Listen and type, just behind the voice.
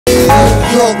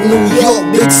New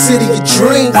York, big city of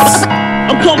dreams.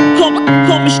 I'm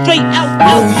coming straight out.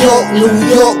 New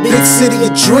York, big city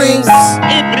of dreams.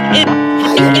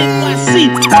 NYC.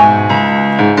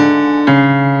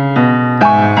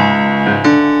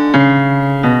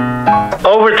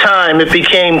 Over time, it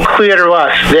became clear to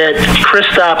us that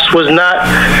Kristaps was not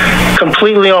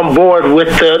completely on board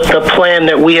with the plan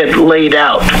that we had laid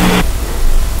out.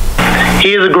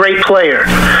 He is a great player,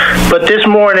 but this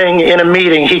morning in a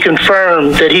meeting, he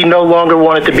confirmed that he no longer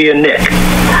wanted to be a Knick.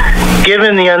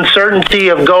 Given the uncertainty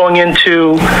of going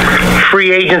into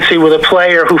free agency with a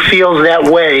player who feels that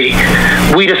way,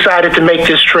 we decided to make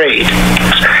this trade.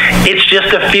 It's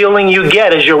just a feeling you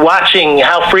get as you're watching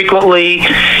how frequently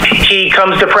he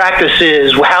comes to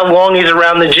practices, how long he's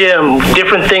around the gym,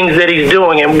 different things that he's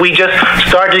doing, and we just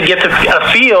started to get a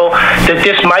feel that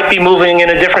this might be moving in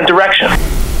a different direction.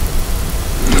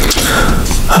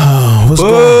 Oh, what's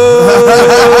going on?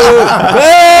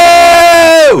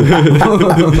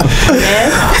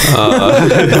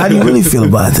 How do you really feel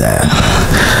about that?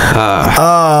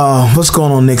 What's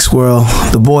going on, Knicks world?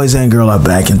 The boys and girl are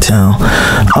back in town.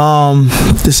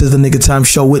 This is the Nigga Time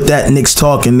Show with that Knicks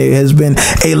talk, and there has been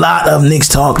a lot of Knicks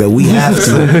talk that we have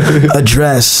to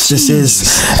address. This is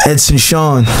Edson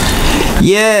Sean.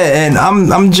 Yeah, and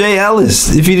I'm Jay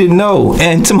Ellis, if you didn't know.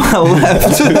 And to my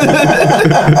left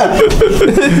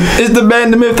is the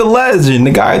man, the myth, the legend,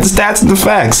 the guy with the stats and the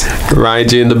facts. Ryan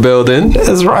G in the building.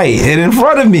 That's right. And in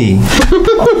front of me,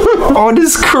 on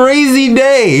this crazy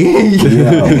day,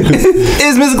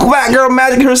 is Miss Black Girl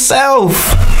Magic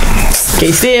herself.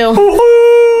 K-Steel.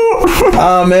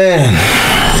 Oh, man.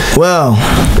 Well.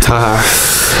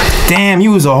 Damn,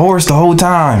 you was a horse the whole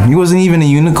time. You wasn't even a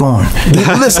unicorn.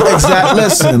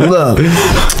 Listen, look.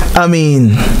 I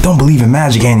mean, don't believe in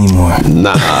magic anymore.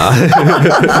 Nah.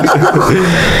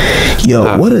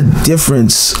 Yo, what a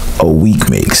difference a week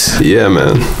makes. Yeah,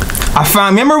 man.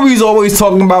 Remember we was always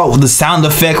talking about the sound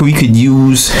effect we could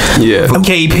use for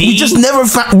KP? We just never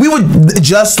found, we were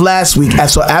just last week,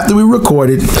 so after we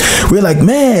recorded, we were like,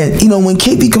 man, when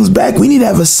KP comes back, we need to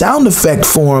have a sound effect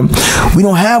for him. We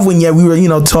don't have one yet. We were,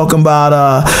 talking about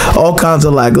all kinds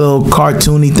of like little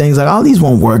cartoony things, like, oh, these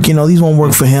won't work, these won't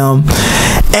work for him.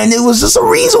 And it was just a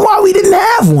reason why we didn't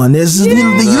have one. The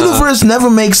universe never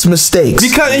makes mistakes.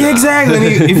 Because exactly,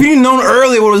 if you'd known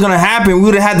earlier what was going to happen, we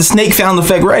would have had the snake sound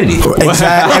effect ready.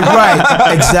 Exactly.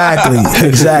 Right. Exactly.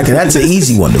 That's an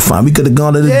easy one to find. We could have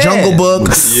gone to the Jungle Book.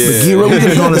 Bagheera. We could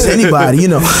have gone to anybody.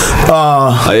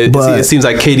 But it seems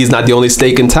like Katie's not the only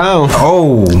steak in town.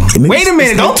 Oh, wait a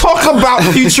minute! Don't talk about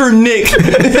future Knick.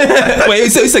 Wait, you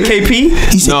said KP?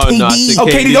 He said KD. Oh,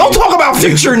 Katie, don't talk about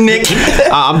future Knick.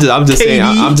 I'm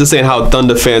just saying how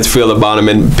Thunder fans feel about him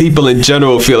and people in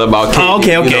general feel about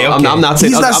KD. Okay. I'm not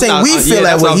saying he's not saying we feel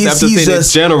that way. He's just saying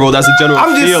it's general. That's a general.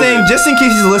 I'm just saying, just in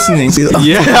case he's listening.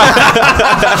 Yeah.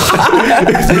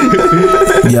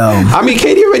 Yo. I mean,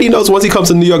 KD already knows once he comes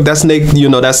to New York, that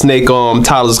snake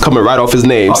title is coming right off his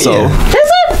name. Is it?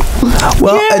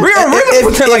 Well, we're gonna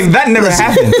pretend like that never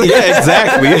happened. Yeah,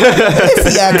 exactly. If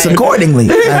he acts accordingly,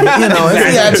 Good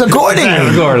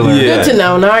to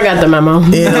know. Now I got the memo.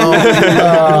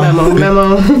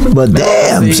 Memo. But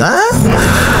damn, son.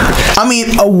 I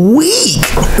mean, a week.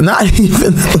 Not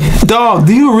even. Dog,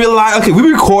 do you realize? Okay, we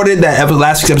recorded that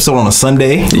last week's episode on a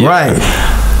Sunday. Yeah. Right.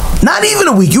 Not even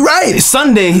a week. You're right.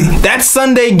 That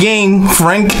Sunday game,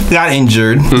 Frank got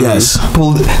injured. Yes.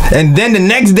 And then the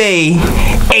next day,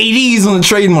 AD's on the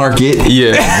trade market.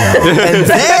 Yeah.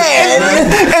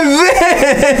 and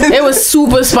then it was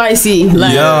super spicy.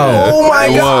 Like, oh my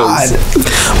God.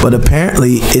 But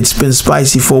apparently it's been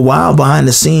spicy for a while behind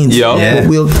the scenes. Yeah.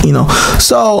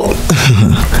 So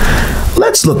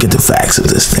let's look at the facts of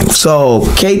this thing. So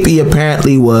KP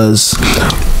apparently was,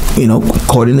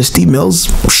 according to Steve Mills,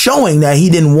 showing that he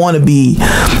didn't want to be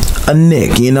a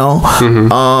Knick,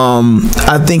 Mm-hmm.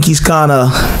 I think he's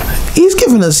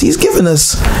giving us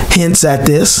hints at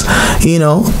this,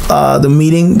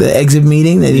 the exit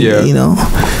meeting that he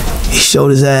showed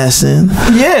his ass in.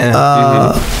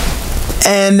 Yeah.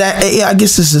 And I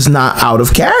guess this is not out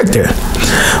of character,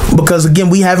 because again,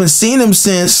 we haven't seen him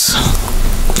since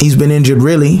he's been injured,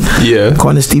 really. Yeah.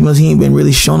 According to Stevens, he ain't been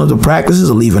really showing up to practices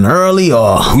or leaving early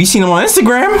or. We seen him on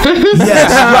Instagram.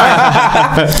 Yes,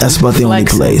 right. That's about the only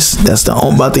place. That's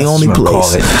about the only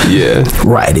place. Yeah.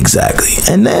 Right, exactly.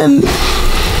 And then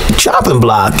chopping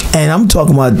block, and I'm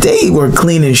talking about they were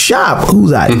cleaning shop.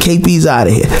 Who's out? KP's out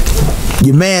of here.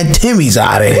 Your man Timmy's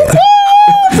out of here.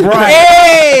 Right.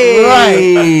 Hey!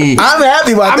 Right. I'm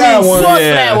happy about that one. Applause for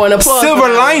that one. Applause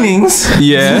Silver linings.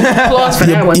 Yeah. Applause for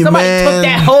that one. Somebody took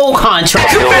that whole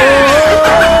contract.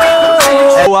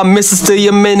 Oh, I miss it still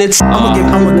your minutes.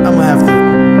 I'm gonna have to.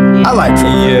 I like Trey.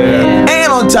 Yeah.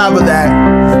 And on top of that,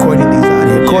 Courtney Lee's out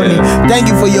here. Courtney, thank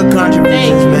you for your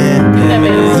contributions, man.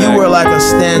 You were like a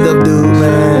stand-up dude,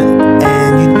 man.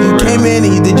 And you came in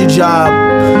and you did your job.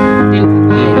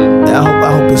 I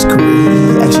hope his career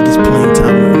he actually gets playing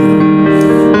time.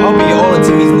 I'll be all of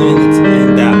Timmy's minutes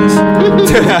in Dallas.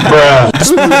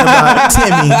 Speaking about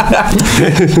Timmy,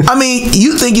 I mean,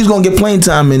 you think he's gonna get playing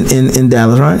time in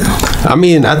Dallas, right? I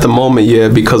mean, at the moment, yeah,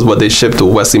 because what they shipped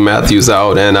Wesley Matthews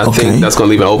out, and I think that's going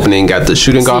to leave an opening at the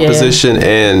shooting guard position.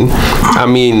 And I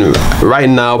mean, right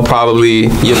now, probably,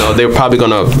 you know, they're probably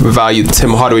going to value Tim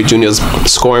Hardaway Jr.'s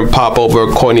scoring pop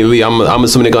over Courtney Lee. I'm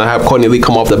assuming they're going to have Courtney Lee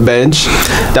come off the bench.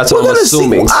 That's what I'm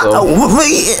assuming.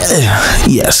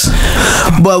 Yes,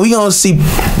 but we're gonna see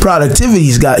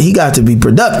productivity. He got to be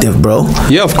productive, bro.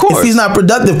 Yeah, of course. If he's not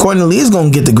productive, Courtney Lee is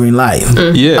gonna get the green light.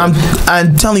 Yeah,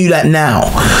 I'm telling you that now.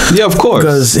 Yeah, of course.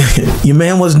 Because your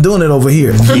man wasn't doing it over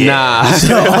here. Nah.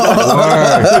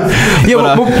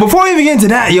 But before we even get into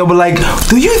that, but like,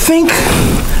 do you think?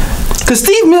 Because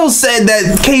Steve Mills said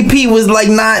that KP was like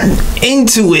not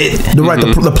into it.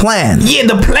 The plan. Yeah,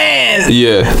 the plan.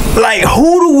 Yeah. Like,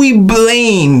 who do we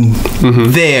blame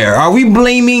there? Are we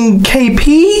blaming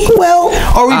KP? Well,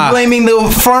 or are we blaming the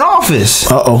front office?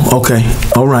 Okay.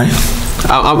 All right.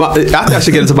 I think I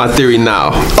should get into my theory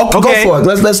now. Okay. Go for it.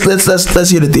 Let's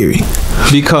hear the theory.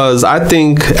 Because I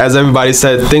think, as everybody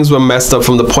said, things were messed up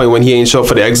from the point when he ain't show up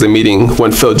for the exit meeting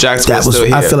when Phil Jackson was still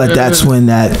here. I feel like that's when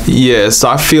that. Yeah, so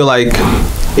I feel like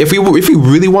if we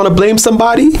really want to blame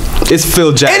somebody, it's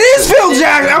Phil Jackson. It is Phil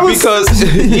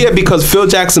Jackson. Because Phil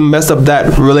Jackson messed up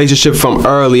that relationship from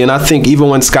early, and I think even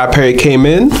when Scott Perry came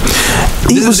in,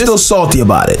 he was still salty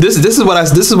about it. This is what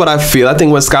I feel. I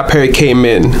think when Scott Perry came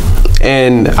in,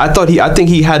 and I think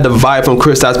he had the vibe from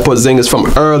Kristaps Porzingis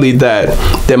from early that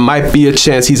there might be a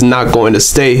chance he's not going to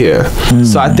stay here.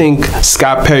 So I think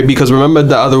Scott Perry, because remember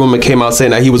the other rumor came out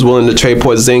saying that he was willing to trade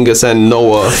Porzingis and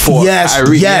Noah for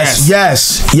Kyrie. Yes.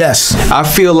 I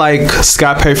feel like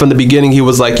Scott Perry from the beginning, he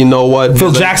was like, you know what?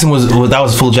 Phil Jackson was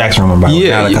Phil Jackson rumor, by the way.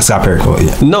 Yeah, like Scott Perry.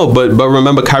 No, but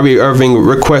remember Kyrie Irving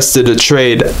requested a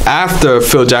trade after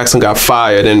Phil Jackson got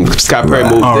fired and Scott Perry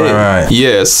moved in. Right.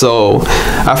 Yeah, so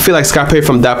I feel like Scott Perry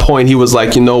from that point, he was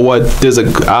like, you know what,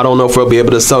 I don't know if we'll be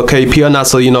able to sell KP or not,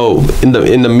 so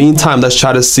in the meantime, let's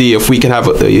try to see if we can have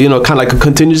kind of like a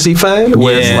contingency fund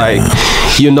where it's like,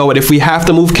 you know what, if we have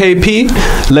to move KP,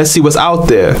 let's see what's out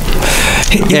there.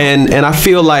 And I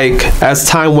feel like as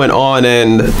time went on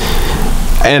and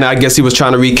I guess he was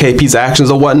trying to read KP's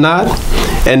actions or whatnot,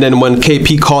 and then when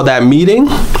KP called that meeting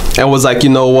and was like, you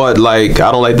know what, like,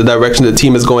 I don't like the direction the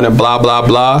team is going and blah, blah,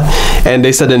 blah. And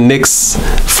they said the Knicks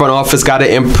front office got an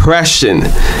impression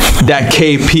that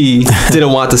KP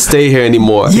didn't want to stay here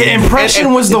anymore. Yeah,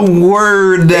 impression was the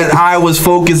word that I was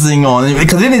focusing on.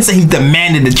 Because they didn't say he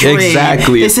demanded the trade.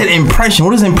 Exactly. They said impression.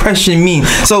 What does impression mean?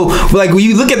 So, like, when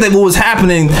you look at what was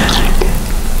happening,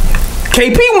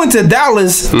 KP went to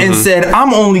Dallas and said,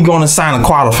 I'm only going to sign a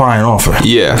qualifying offer.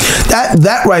 Yeah.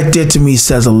 That right there to me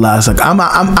says a lot. It's like, I'm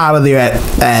out of there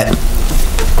at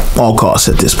all costs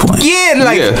at this point. Yeah,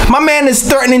 my man is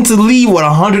threatening to leave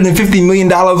 $150 million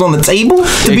on the table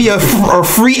to be a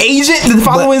free agent the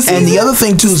following season. And the other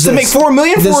thing too is to make $4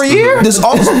 million for a year. This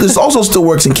also still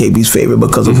works in KP's favor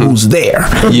because of who's there.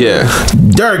 Yeah,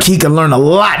 Dirk, he can learn a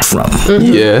lot from.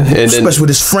 Yeah, and especially with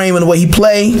his frame and the way he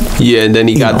play. Yeah, and then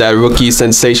he got that rookie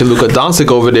sensation Luka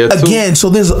Doncic over there too. Again, so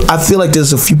I feel like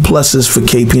there's a few pluses for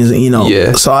KP.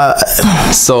 Yeah.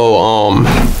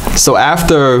 So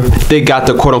after they got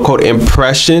the quote unquote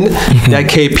impression that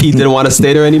KP didn't want to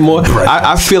stay there anymore,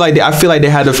 I feel like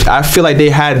they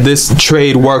had this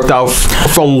trade worked out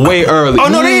from way early. Oh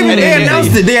no, they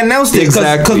announced it. They announced it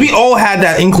because we all had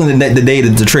that inkling that the day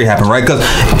that the trade happened, right? Because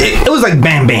it was like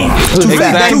bam, bam,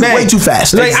 way too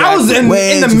fast. Like I was in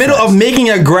the middle of making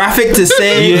a graphic to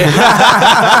say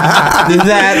that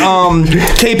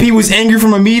KP was angry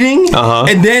from a meeting,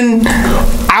 and then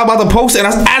I was about to post it,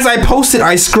 and as I posted,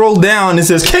 I scrolled down and it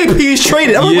says KP's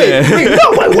traded. I'm like, wait,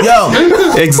 no. Yo,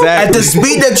 exactly. At the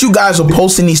speed that you guys are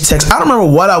posting these texts, I don't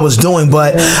remember what I was doing,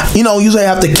 but usually I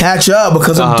have to catch up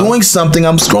because I'm doing something.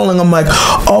 I'm scrolling. I'm like,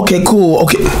 okay, cool.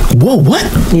 Okay, whoa, what?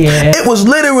 Yeah. It was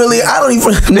literally, I don't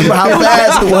even remember how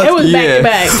fast it was. It was back to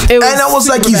back. And I was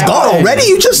like, he's gone already.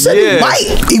 You just said he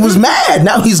might. He was mad.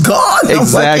 Now he's gone. Exactly. I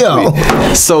was like,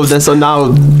 yo. So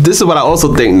now this is what I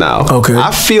also think now. Okay.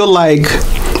 I feel like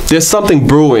there's something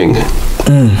brewing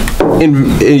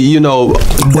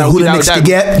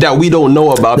that we don't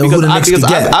know about, because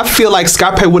I feel like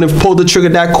Scott Perry wouldn't have pulled the trigger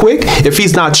that quick if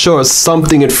he's not sure of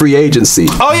something in free agency.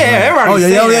 This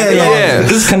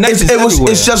connection.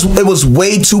 It was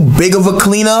way too big of a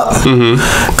cleanup,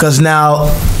 because now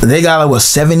they got like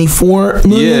 74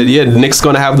 million. Yeah. Knicks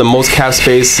gonna have the most cap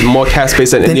space, more cap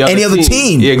space than any other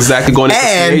team. Yeah, exactly. Going into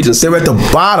free agency, they're at the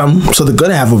bottom, so they're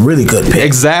gonna have a really good pick.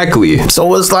 Exactly.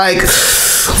 So it's like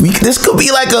this could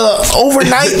be like a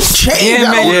overnight change.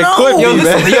 Yeah, man. It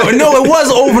was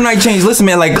an overnight change. Listen,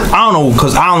 man. Like I don't know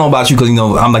about you, because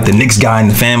I'm like the Knicks guy in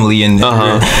the family, and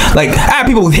like I have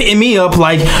people hitting me up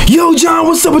like, "Yo, John,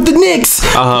 what's up with the Knicks?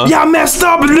 Y'all messed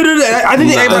up." I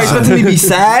think everybody expected me to be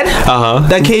sad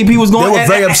that KP was going. They were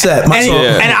very upset. And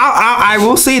I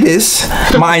will say this: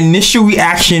 my initial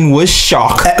reaction was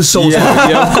shock.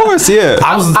 Of course, yeah.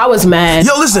 I was mad.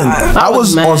 Yo, listen, I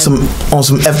was on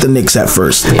some F the Knicks at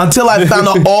first, until I found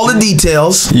out all the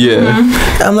details.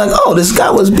 I'm like, oh, this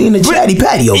guy was being a chatty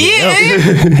patty over there.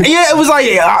 It was like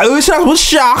it was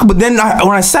shock, but then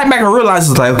when I sat back and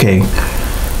realized, it's like, okay,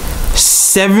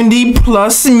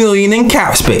 70+ million in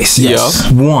cap space. Yes.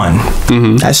 One.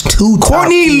 That's two.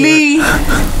 Courtney Lee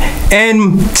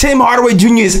and Tim Hardaway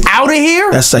Jr. is out of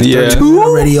here. That's like 32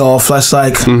 already off. That's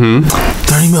like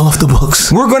 30 mil off the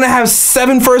books. We're gonna have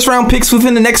 7 first-round picks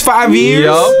within the next 5 years.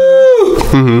 3.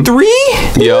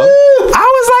 I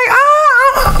was like,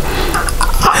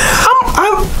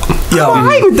 I'm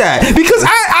alright with that, because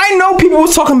I know people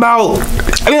was talking about.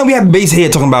 I mean, we have base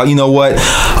head talking about, you know what,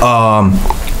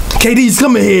 KD's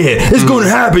coming here. It's gonna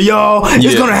happen, y'all.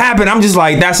 It's gonna happen. I'm just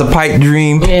like, that's a pipe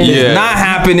dream. It's not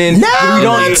happening.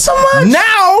 Not so much.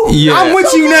 Now, I'm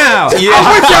with you now. I'm with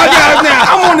y'all guys now.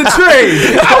 I'm on the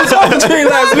trade. I was on the trade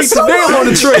last week. Today I'm on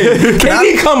the trade.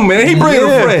 KD coming, man. He bringing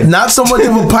a friend. Not so much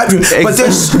of a pipe dream, but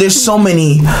there's so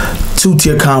many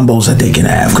 2-tier combos that they can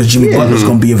have, because Jimmy Butler's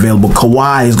gonna be available.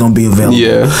 Kawhi is gonna be available.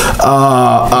 You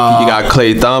got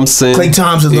Klay Thompson.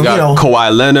 You got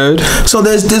Kawhi Leonard. So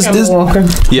there's Walker.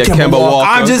 Kemba Walker.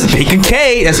 I'm just picking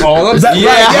K. That's all I'm saying.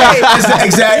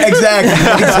 Exactly.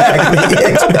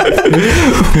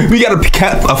 We got a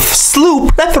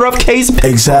plethora of K's.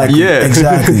 Exactly.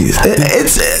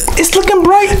 It's looking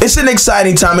bright. It's an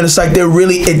exciting time, and it's like they're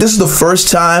really. This is the first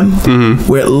time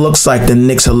where it looks like the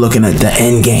Knicks are looking at the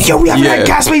end game. Yo, we haven't had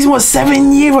cap space in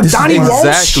 7 years with Donnie Walsh.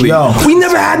 Exactly. We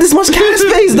never had this much cap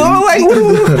space, dog. Like,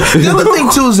 the other thing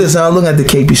too is this. And I'm looking at the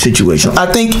KP situation. I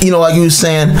think, like you were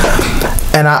saying,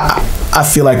 and I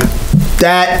feel like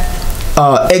that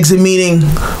exit meeting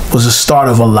was the start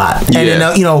of a lot. And then,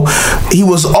 he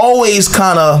was always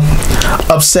kind of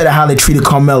upset at how they treated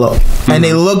Carmelo. And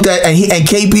they looked at, and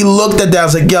KP looked at that. I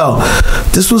was like, yo,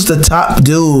 this was the top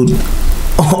dude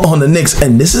on the Knicks,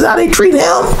 and this is how they treat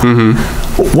him.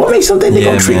 What makes them think they're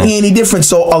gonna treat me any different?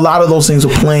 So a lot of those things are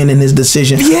playing in his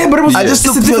decision. But it was just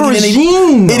a different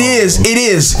regime. It is.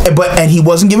 And he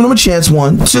wasn't giving them a chance.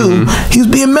 1, 2, he was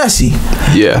being messy.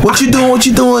 What you doing?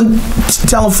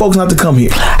 Telling folks not to come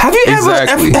here. Have you ever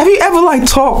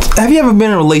been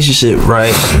in a relationship,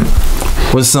 right,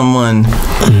 with someone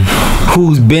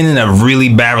who's been in a really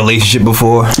bad relationship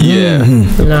before? No.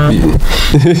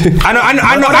 I know.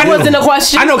 That wasn't a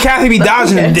question. I know Kathy be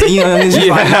dodging. Lucky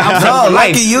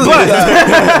you.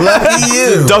 Lucky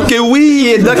you. Ducking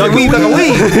weed.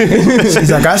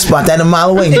 She's like, I spot that a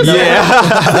mile away.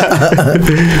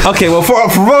 Okay, well, for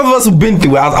both of us who've been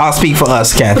through it, I'll speak for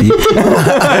us, Kathy.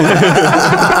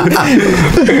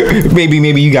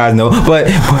 maybe you guys know, but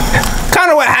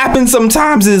kind of what happens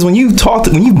sometimes is when you've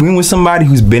been with somebody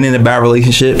who's been in a bad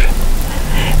relationship,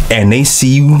 and they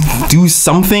see you do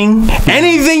something,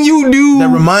 anything you do that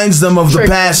reminds them of the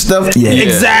past stuff.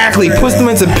 Exactly. Puts them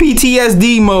into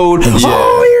PTSD mode.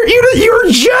 Oh, you're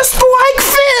just like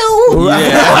Phil.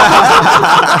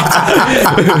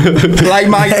 Like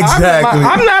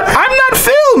I'm not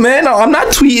Phil, man. I'm not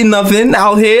tweeting nothing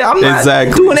out here. I'm not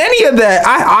doing any of that.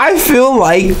 I feel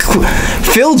like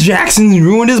Phil Jackson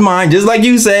ruined his mind, just like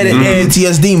you said. And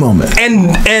PTSD moment.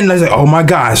 And I was like, oh my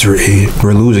gosh,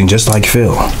 we're losing just like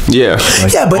Phil.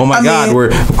 But oh my God,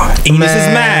 Enos is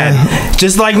mad.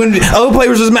 Just like when other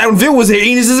players was mad when Phil was here,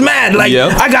 Enos is mad. Like,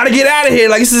 I gotta get out of here.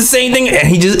 Like, it's the same thing. And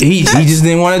he just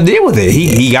didn't want to deal with it.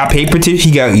 He got paper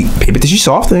tissue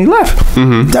soft, and he left.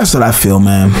 That's what I feel,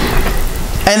 man.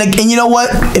 And you know what?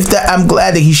 I'm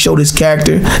glad that he showed his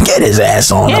character. Get his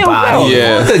ass on up out.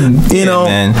 You know,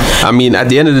 man. I mean, at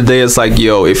the end of the day, it's like,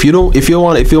 yo, if you want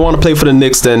to play for the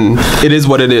Knicks, then it is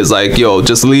what it is. Like, yo,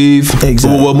 just leave.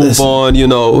 Exactly. We'll move on. You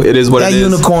know, it is what it is. That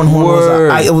unicorn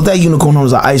horn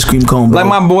was an ice cream cone, bro. Like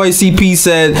my boy CP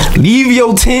said, leave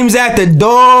your Timbs at the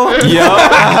door. Get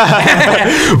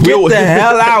the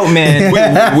hell out, man.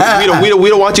 We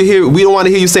don't want you here. We don't want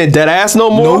to hear you saying dead ass no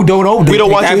more. No, don't. We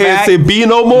don't want you here to say B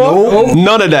no more. No.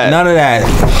 None of that.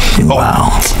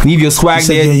 Wow. Leave your swag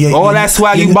there. All that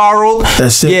swag you borrowed.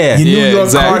 That's it. Yeah. Your New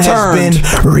York card has been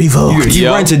revoked. You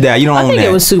rented that. You don't own that. I think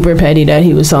it was super petty that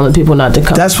he was telling people not to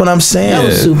come. That's what I'm saying. That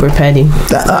was super petty.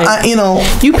 You know.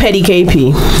 You petty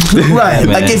KP. Right.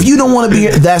 Like, if you don't want to be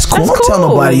here, that's cool. Don't tell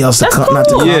nobody else not to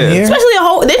come here. Especially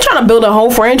they're trying to build a whole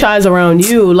franchise around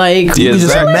you. Like, you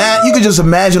could just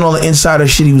imagine all the insider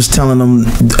shit he was telling them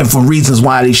and for reasons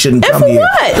why they shouldn't come here.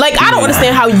 What? Like, I don't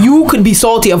understand how you could be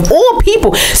salty of all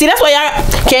people. See, that's why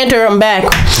Kanter, I'm back.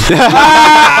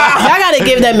 Y'all gotta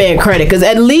give that man credit, because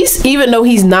at least, even though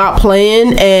he's not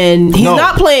playing, and he's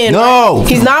not playing.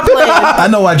 He's not playing. I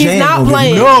know why James he's not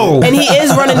playing. And he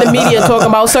is running the media talking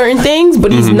about certain things,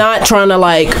 but he's not trying to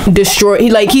like destroy.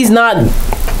 He's not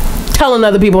telling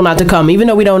other people not to come, even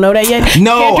though we don't know that yet.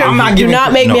 No, Kanter, I'm not giving. Do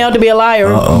not make me out to be a liar.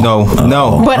 No.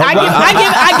 But I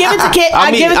give it to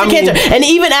Kanter. And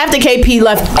even after KP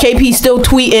left, KP still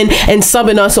tweeting and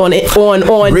subbing us on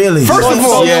Really? First of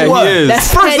all,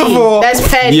 that's petty. That's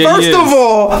petty. Yeah, First of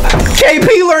all,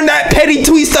 KP learned that petty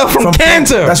tweet stuff from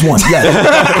Kanter. That's one. Yeah.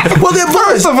 Well, they're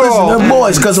boys. First of all, they're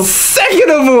boys. Second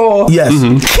of all, yes,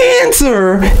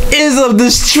 Kanter is a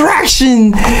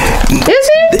distraction. Is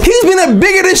he? He's been a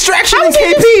bigger distraction than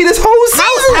KP this whole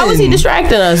season. How is he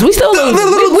distracting us? We still lose.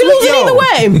 We losing either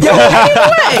way.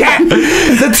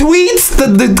 The tweets,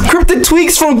 the cryptic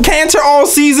tweaks from Kanter all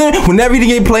season, whenever he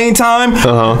get playing time, ...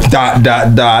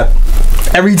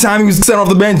 Every time he was sent off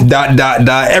the bench, ...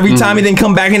 Every time he didn't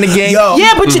come back in the game.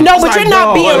 Yeah, but you're not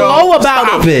being low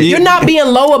about it. You're not being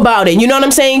low about it. You know what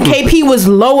I'm saying? KP was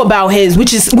low about his,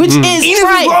 which is Enos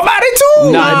was low about it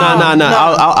too. No.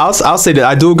 I'll say that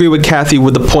I do agree with Kathy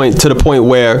to the point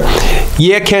where,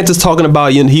 Kanter's talking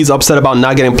about, he's upset about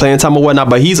not getting playing time or whatnot,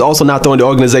 but he's also not throwing the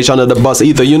organization under the bus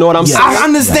either. You know what I'm saying? I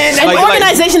understand that. An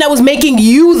organization that was making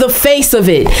you the face of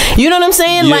it. You know what I'm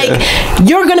saying? Yeah. Like,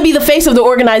 you're gonna be the face of the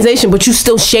organization, but you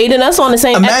still shading us at the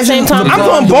same time. I'm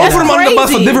throwing both of them under the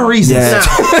bus for different reasons. Man.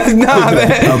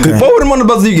 Okay. Both of them under the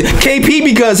bus. KP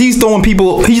because he's throwing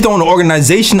the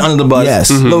organization under the bus,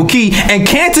 low key, and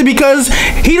Kanter because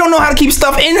he don't know how to keep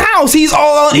stuff in house. He's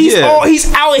out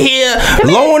here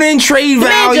lowering trade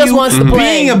value, just wants to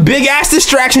play. being a big ass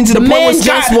distraction to the point when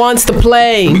Scott wants to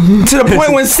play. To the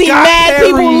point when Scott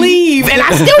people leave, and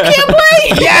I still can't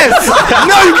play. Yes,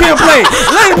 no, you can't play.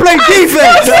 Let him play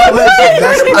defense.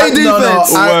 Play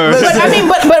defense.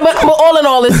 But all in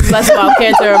all, it's less about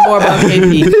Kanter and more about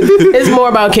KP. It's more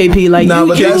about KP. Like,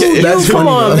 that's come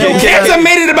on, man. Kanter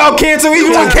made it about Kanter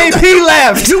even when KP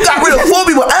left. You got rid of 4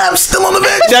 people. I'm still on the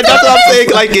bench. That's what I'm saying.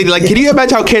 Like, can you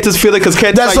imagine how Kanter's feeling? Because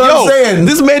Kanter's like, yo,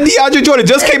 this man Deandre Jordan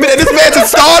just came in and this man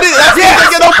just started.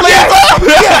 That's get no playing time.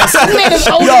 Yes, this man is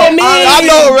older than me. I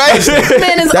know, right? This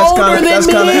man is older than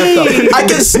me. I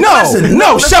guess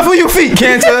no. Shuffle your feet,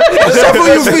 Kanter. Shuffle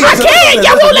your feet. I can't.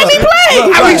 Y'all won't let me play.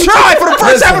 We tried for the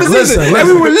first half of the season, and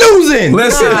we were losing.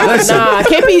 Listen.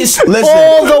 KP is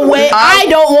all the way. I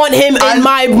don't want him in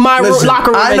my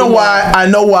locker room. I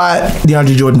know why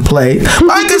DeAndre Jordan played.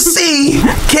 I could see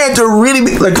Kanter really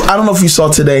I don't know if you saw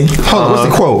today. Hold on, what's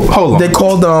the quote? Hold on. They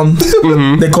called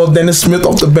they called Dennis Smith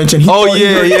off the bench, and he Dennis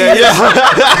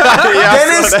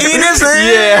Enos.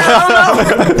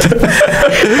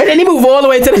 And then he moved all the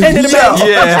way to the end of the bench.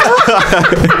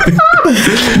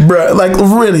 Bruh, like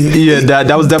really. Yeah,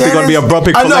 that was definitely gonna be a bump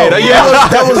pick for later.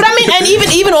 But I mean, and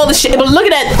even all the shit. But look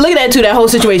at that too. That whole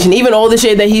situation. Even all the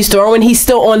shit that he's throwing, he's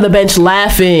still on the bench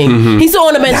laughing. He's still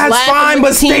on the bench laughing. That's fine,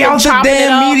 but stay out the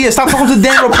damn media. Stop talking to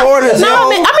damn reporters. No,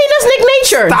 man, I mean that's Nick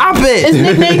nature. Stop it. It's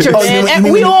Nick nature, man.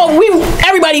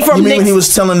 Everybody from Knicks. When he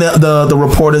was telling the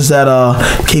reporters that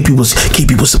KP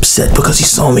was upset because he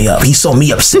saw me up. He saw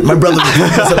me upset. My brother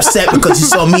was upset because he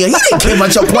saw me up. He didn't care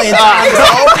about your playing time.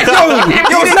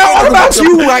 Yo, it's not all about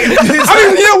you. Like, I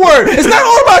mean, your word. It's not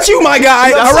all about you, my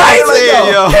guy. All right?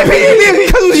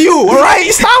 Because it was you. All right?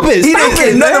 Stop it. He didn't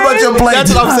care nothing about your playing time.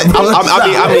 That's what I'm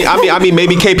saying. I mean,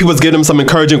 maybe KP was giving him some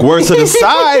encouraging words to the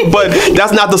side, but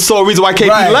that's not the sole reason why KP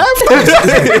left.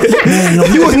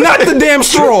 He was not the damn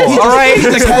straw. All right? He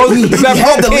just had he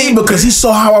had to leave because he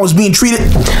saw how I was being treated.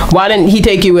 Why didn't he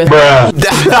take you with him?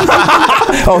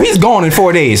 Oh, he's gone in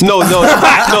 4 days. No,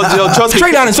 trust me.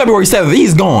 Straight down in February 7th,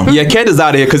 he's gone. Yeah, Kanter's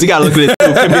out of here because he got to look at it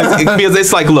too. Because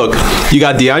it's like, look, you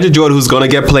got Deandre Jordan who's going to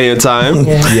get playing time.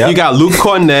 Yeah. You got Luke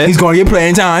Cornett. He's going to get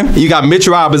playing time. You got Mitch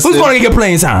Robinson. Who's going to get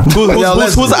playing time? Who's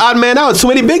the odd man out? Too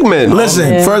many big men.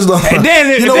 Listen, first of all, And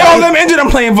then if all of them injured, I'm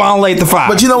playing Von Late the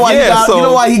 5. but you know why? You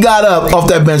know why he got up off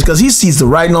that bench? Because he sees the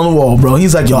writing on the wall, bro.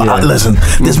 He's like, yo, listen,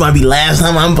 this might be last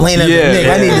time I'm playing as a Knick.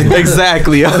 I need to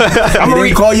exactly. I'm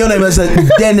gonna call your name and say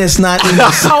Dennis, not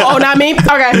Enos. Oh, not me.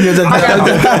 Okay.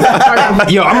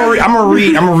 Yo, I'm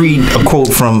gonna read a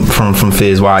quote from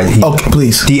Fizz. Why? Okay,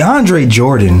 please. DeAndre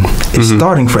Jordan is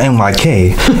starting for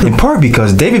NYK in part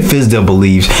because David Fizdale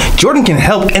believes Jordan can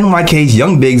help NYK's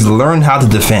young bigs learn how to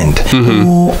defend.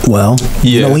 Well,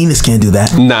 you know, Enos can't do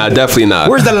that. Nah, definitely not.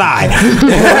 Where's the lie?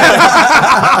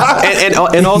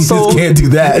 and also He can't do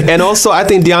that. And also, I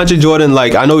think DeAndre Jordan,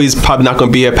 like, I know he's probably not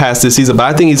going to be here past this season, but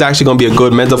I think he's actually going to be a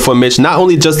good mentor for Mitch. Not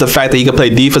only just the fact that he can play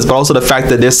defense, but also the fact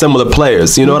that they're similar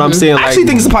players. You know what I'm saying? I actually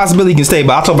think it's a possibility he can stay,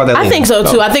 but I'll talk about that later. I think so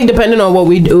too. I think depending on what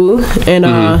we do and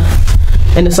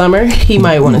in the summer, he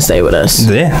might want to stay with us.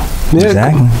 Yeah,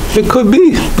 exactly. It could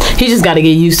be. He just got to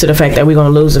get used to the fact that we're gonna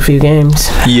lose a few games.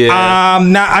 Yeah.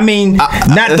 Not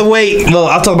the way. Well,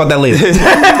 I'll talk about that later.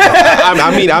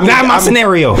 I mean, not my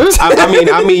scenario.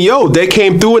 I mean, yo, they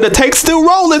came through and the take's still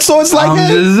rolling, so it's like,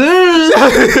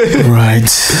 right.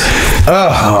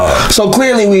 So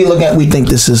clearly, we think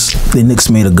the Knicks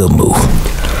made a good move.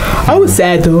 I was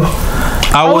sad though.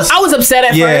 I was upset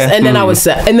at first, and then I was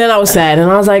sad, and I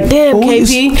was like, "Damn,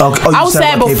 KP." I was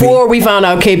sad before we found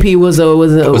out KP was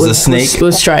a snake.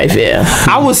 Was strife, yeah.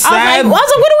 I was sad. I was like,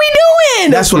 "What are we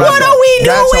doing? That's what are we doing?"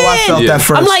 That's how I felt at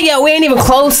first. I'm like, "Yo, we ain't even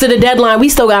close to the deadline. We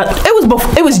still got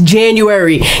it was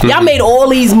January. Y'all made all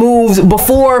these moves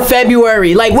before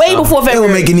February, like way before February.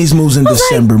 They were making these moves in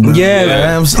December, bro.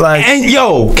 Yeah, I was like, and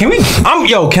can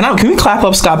we clap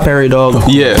up Scott Perry, dog?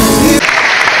 Yeah.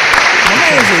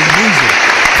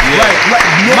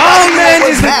 My man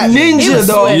is a ninja,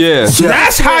 though. Yeah.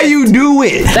 That's how you do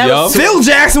it. Phil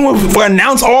Jackson will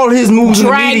announce all his moves in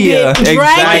the media. We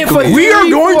are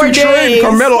going to trade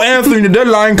Carmelo Anthony in the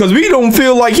deadline because we don't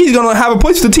feel like he's going to have a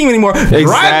place to the team anymore.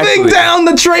 Driving down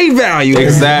the trade value.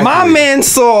 Exactly. My man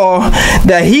saw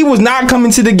that he was not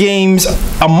coming to the games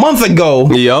a month ago.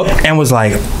 And was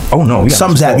like, oh no,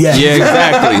 something's happening. Yeah,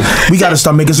 exactly. We got to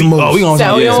start making some moves. You don't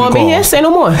want to be here? Say no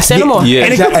more. Say no more. Yeah,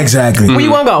 exactly. Where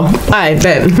you want to go? All right,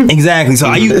 bet. Exactly.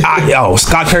 So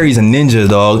Scott Perry's a ninja,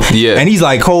 dog. Yeah. And he's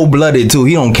like cold blooded too.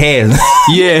 He don't care.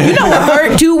 Yeah. You know what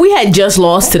hurt too? We had just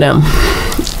lost to them.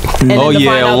 And on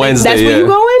Wednesday. That's where you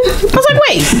going? I was like,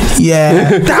 wait.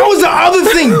 Yeah. That was the other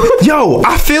thing. Yo,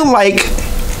 I feel like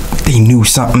they knew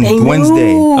something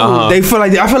Wednesday. I feel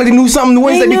like they knew something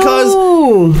Wednesday because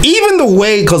even the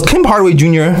way, because Kim Hardaway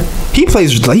Jr. he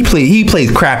plays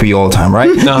crappy all the time,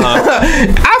 right?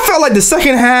 I felt like the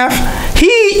second half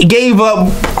he gave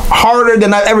up harder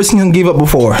than I've ever seen him give up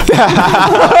before.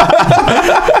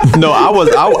 No,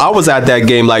 I was at that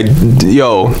game like,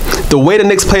 yo, the way the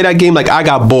Knicks played that game, like I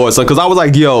got bored, because I was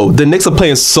like, yo, the Knicks are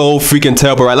playing so freaking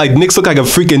terrible, right? Like Knicks look like a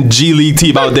freaking G League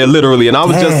team out there, literally, and I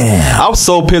was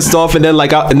so pissed off, and then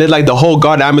the whole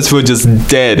guard atmosphere just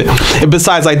dead. And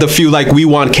besides like the few like we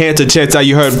want Kanter chants that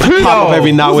you heard pop up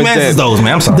every now and then. Those,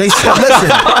 man, I'm sorry. Listen,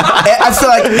 I feel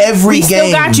like every we game.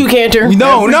 Still got you, Kanter.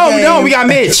 No, we got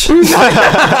Mitch. We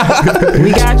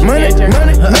got you, Kanter.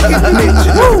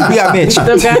 We got Mitch.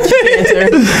 Still got you, Kanter.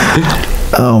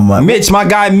 Oh my! Mitch, my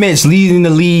guy Mitch, leading the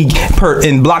league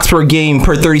in blocks per game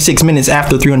per 36 minutes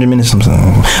after 300 minutes.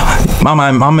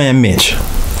 My man Mitch.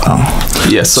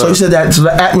 Yes, sir. So you said that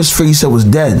the atmosphere you said was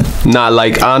dead. Nah,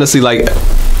 like honestly, like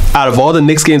out of all the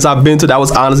Knicks games I've been to, that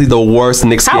was honestly the worst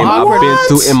Knicks game I've been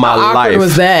through in my life. How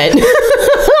was that?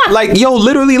 Like, yo,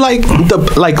 literally, like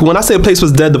when I say the place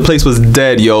was dead, the place was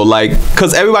dead, yo. Like,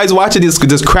 cause everybody's watching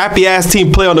this crappy ass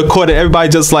team play on the court, and everybody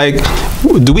just like,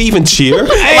 do we even cheer? And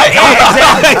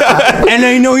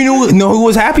then you know who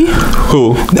was happy?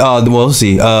 Who? Well, let's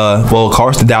see. Well, of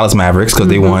course, the Dallas Mavericks, because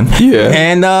they won. Yeah.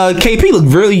 And KP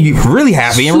looked really, really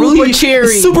happy and really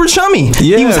cheery, super chummy.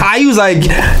 Yeah. He was high. He was like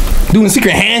doing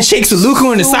secret handshakes with Luka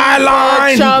on the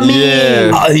sideline.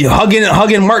 Yeah.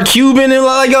 Hugging Mark Cuban and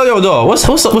like, yo, dog, what's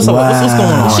going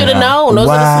on? Should have known. Those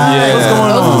are the signs. What's going on?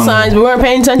 Those are the signs. We weren't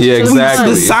paying attention. Yeah, to exactly.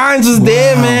 The signs was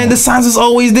there, man. The signs was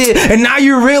always there, and now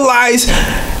you realize.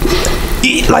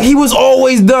 He was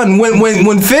always done.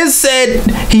 When Fizz said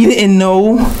he didn't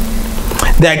know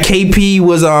that KP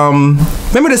was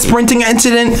Remember the sprinting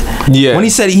incident? Yeah. When he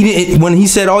said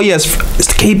oh yes,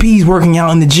 KP's working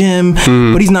out in the gym,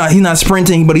 but he's not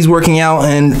sprinting, but he's working out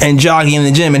and jogging in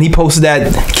the gym, and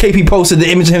KP posted the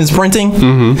image of him sprinting,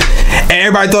 and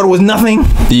everybody thought it was nothing.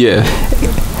 Yeah.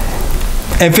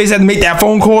 And Face had to make that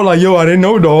phone call like, yo, I didn't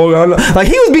know, dog. Like,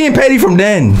 he was being petty from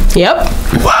then. Yep.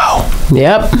 Wow.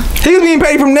 Yep. He was being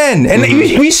petty from then. And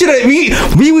we should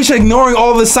ignoring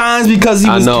all the signs because he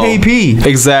was KP.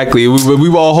 Exactly. We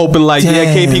were all hoping like,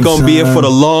 KP gonna be here for the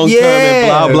long term and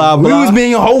blah, blah, blah. We was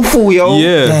being hopeful, yo.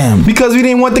 Yeah. Damn. Because we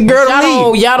didn't want the girl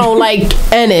to leave. Y'all don't like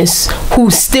Ennis,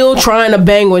 who's still trying to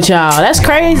bang with y'all. That's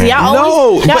crazy. Y'all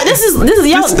always, this is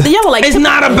y'all like. It's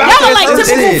not about y'all that. Like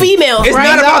typical females, it's right?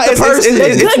 Not about the person.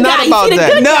 It's not about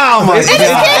that. No, man.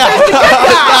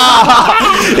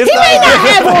 He may not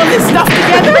have all this stuff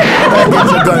together.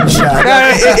 That's a gunshot.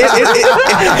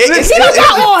 He don't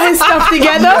got all his stuff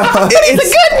together. He's a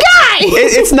good guy.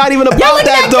 It's not even about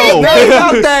that though.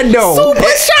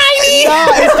 Super shiny.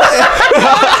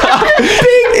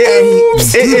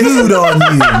 Dude on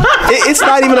you. It's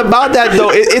not even about that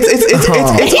though.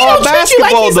 It's all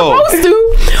basketball though. Supposed to,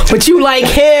 but you like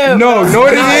him. No,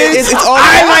 it is. It's all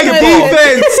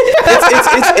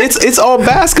defense. It's all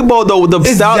basketball though.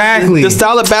 The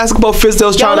style of basketball Fitz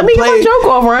was trying to play. Let me get my joke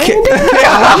off, right?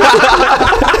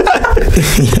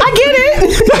 I get it.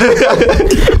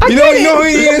 You know who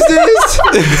Enos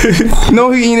is? You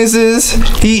know who Enos is?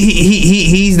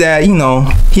 He's that,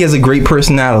 he has a great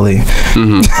personality.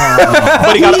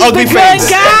 But he got an ugly face.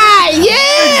 Good guy,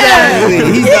 yeah.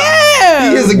 Exactly.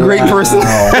 He is a great person. He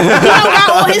don't got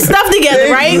all his stuff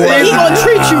together, right? But he gonna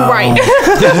treat you right.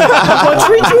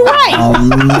 Oh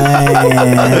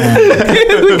man, he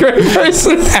has a great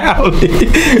personality.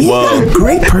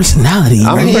 Great personality.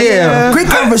 I mean, yeah, great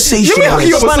conversation. Let me hook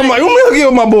you up with somebody. Let me hook you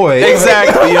up with my boy.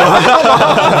 Exactly.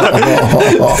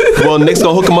 Well, Knicks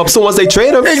gonna hook him up soon once they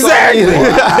trade him. Exactly.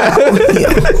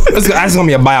 That's gonna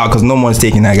be a buyout because no one's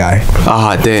taking that guy.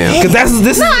 Ah, damn. Because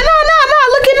this is.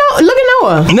 Look at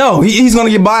Noah. No, he's gonna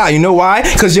get buyout. You know why?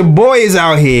 Because your boy is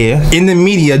out here in the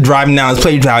media driving down his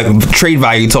trade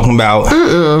value, talking about.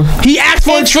 He asked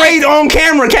for a trade on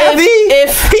camera, Kathy.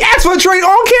 He asked for a trade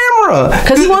on camera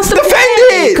because he wants to defend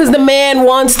it. Because the man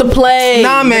wants to play.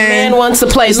 Nah, man. The man wants to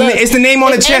play. It's the name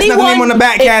on the chest, not the name on the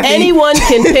back, Kathy. Anyone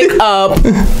can pick up.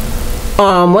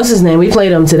 What's his name? We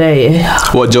played him today.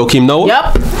 What, Joakim Noah?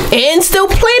 Yep. And still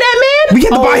play that man? We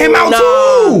had to buy him out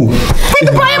too. We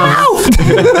had to buy him out.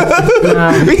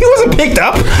 He wasn't picked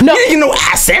up. No. He didn't get no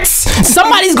assets.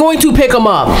 Somebody's going to pick him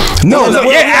up.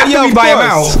 After we buy him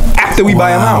out. After we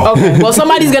buy him out. Okay. Well,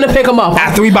 somebody's gonna pick him up.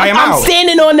 After we buy him out. I'm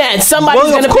standing on that.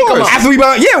 Somebody's gonna pick him up. After we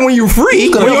buy, when you're free,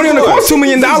 when you're only gonna cost $2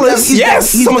 million, yes,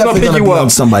 someone's gonna pick you up.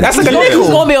 That's like a nickel. He's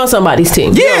gonna be on somebody's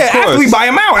team. Yeah, after we buy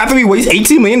him out. After we waste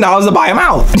 $18 million to buy him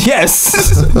out.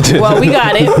 Yes. Well, we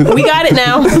got it. We got it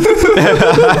now. Yo,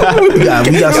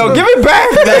 give it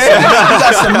back, man. We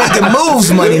got some making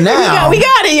moves money now. We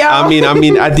got it, y'all. I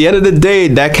mean, at the end of the day,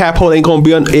 that cap hold ain't gonna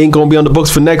be on the books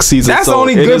for next season. That's the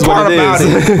only good part about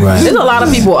it. Right. There's a lot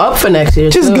of people up for next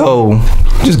year. Just go.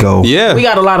 Yeah. We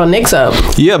got a lot of Knicks up.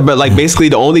 Yeah, but like basically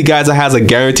the only guys that has a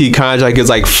guaranteed contract is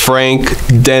like Frank,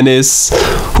 Dennis,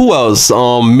 who else?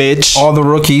 Mitch, all the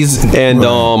rookies, and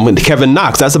Kevin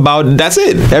Knox. That's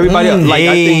it. Everybody I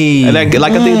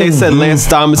think they said Lance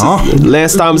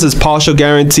Thomas is partial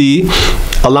guarantee.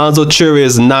 Alonzo Churi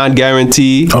is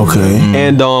non-guaranteed. Okay.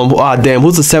 And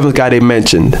who's the seventh guy they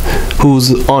mentioned?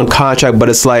 Who's on contract, but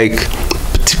it's like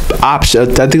option. I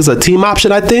think it's a team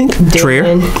option. I think.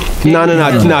 Trier. No.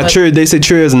 Trier. They say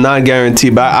Trier is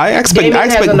non-guaranteed, but I expect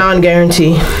has a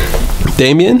non-guarantee.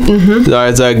 Damian. All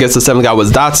right, so I guess the seventh guy was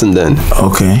Dotson then.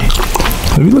 Okay.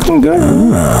 We looking good.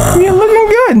 We looking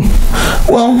good.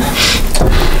 Well.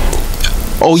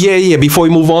 Oh yeah. Before we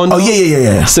move on. Oh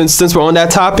yeah. Since we're on that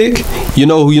topic, you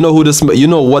know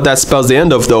what that spells the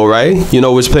end of though, right? You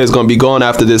know which player is going to be gone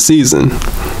after this season.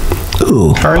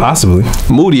 Ooh. Possibly.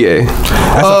 Moutier.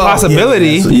 That's a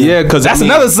possibility. Yeah, because that's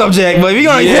another subject, but we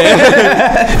gonna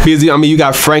because you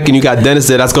got Frank and you got Dennis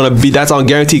there. That's on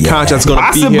guaranteed contract. That's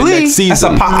gonna be here next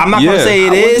season. I'm not gonna say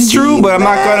it is true, but I'm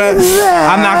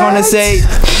not gonna say.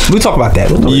 We'll talk about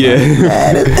that.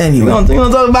 Anyway, we're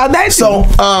gonna talk about that. So,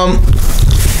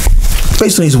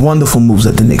 based on these wonderful moves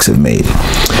that the Knicks have made,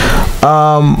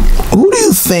 who do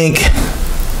you think?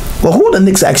 Well, who are the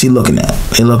Knicks actually looking at?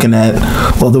 They're looking at,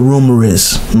 the rumor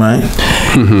is, right?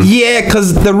 Mm-hmm. Yeah,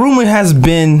 because the rumor has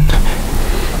been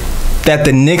that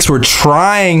the Knicks were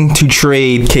trying to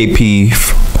trade KP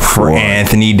for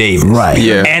Anthony Davis. Right.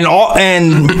 Yeah. And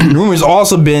rumors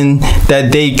also been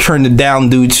that they turned it down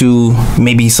due to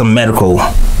maybe some medical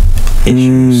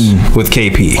issues with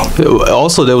KP.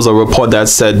 Also, there was a report that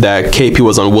said that KP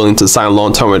was unwilling to sign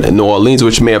long-term in New Orleans,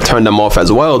 which may have turned them off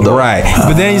as well, though. Right.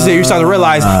 But then you start to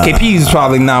realize KP is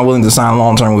probably not willing to sign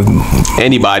long-term with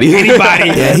anybody.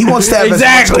 Yeah, he wants to have as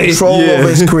much control over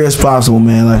his career as possible,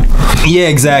 man. Like, yeah,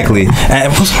 exactly.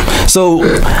 So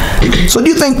do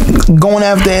you think going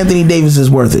after Anthony Davis is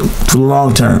worth it for the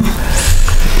long term?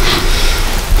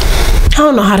 I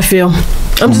don't know how to feel.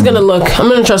 I'm just gonna look. I'm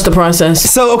gonna trust the process.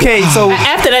 So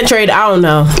after that trade, I don't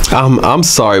know. I'm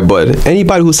sorry, but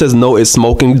anybody who says no is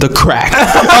smoking the crack. The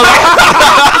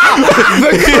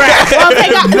crack. Well,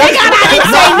 thank God I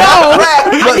didn't say no.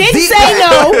 I didn't say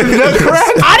no. The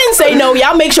crack. I didn't say no.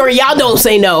 Y'all make sure y'all don't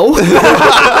say no.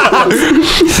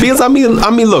 Because I mean,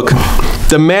 look.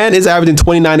 The man is averaging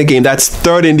 29 a game. That's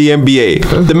third in the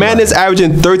NBA. The man is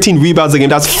averaging 13 rebounds a game.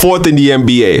 That's fourth in the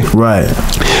NBA. Right.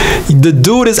 The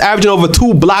dude is averaging over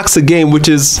 2 blocks a game, which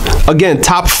is, again,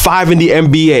 top 5 in the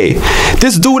NBA.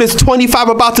 This dude is 25,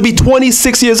 about to be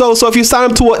 26 years old. So if you sign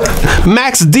him to a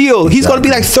max deal, he's going to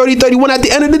be like 30, 31 at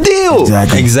the end of the deal.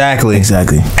 Exactly.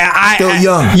 Still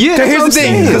young. Yeah. Here's the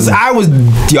thing, because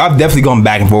I've definitely gone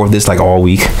back and forth with this like all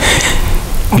week,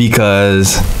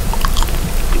 because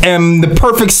in the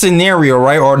perfect scenario,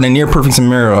 right, or in the near perfect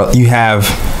scenario, you have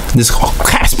this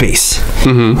cap space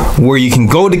where you can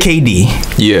go to KD.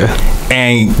 Yeah.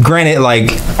 And granted, like,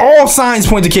 all signs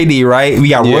point to KD, right? We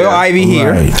got Royal Ivy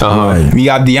here. Right. We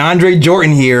got Deandre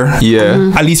Jordan here.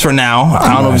 Yeah. At least for now.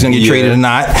 I don't know if he's going to get traded or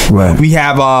not. Right. We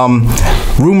have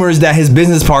rumors that his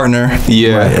business partner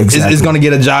is going to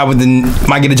get a job with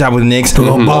might get a job with the Knicks.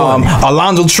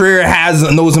 Alonzo Trier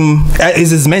knows him, is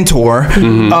his mentor.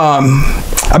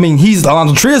 I mean, he's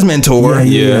Alonzo Trier's mentor.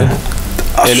 Yeah.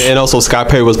 And also Scott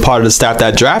Perry was part of the staff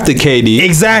that drafted KD.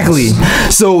 Exactly.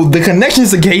 So the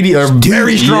connections to KD are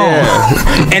very strong.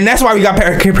 Yeah. And that's why we got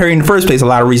Perry in the first place. A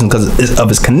lot of reasons because of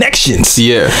his connections.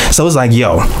 Yeah. So it's like,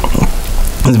 yo,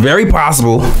 it's very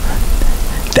possible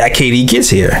that KD gets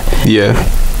here. Yeah.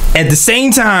 At the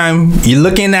same time, you're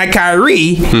looking at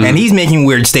Kyrie, and he's making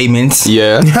weird statements.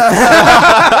 Yeah.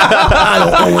 I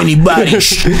don't owe anybody.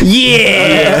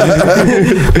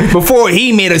 Before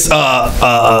he made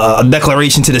a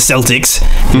declaration to the Celtics,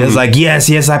 he was like, yes,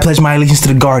 I pledge my allegiance to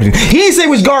the Garden. He didn't say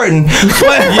which Garden.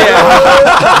 But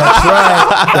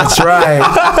That's right.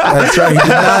 He did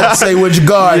not say which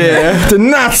Garden. Yeah. Did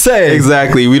not say.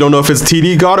 Exactly. We don't know if it's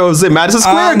TD Garden or is it Madison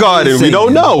Square Garden. We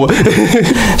don't know.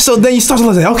 So then you start to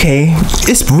look like, okay,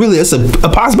 it's a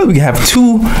possibility we can have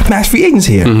 2 max free agents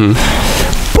here.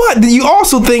 But you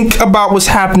also think about what's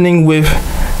happening with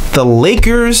the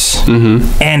Lakers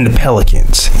and the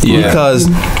Pelicans. Because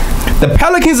the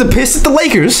Pelicans are pissed at the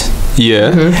Lakers.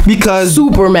 Because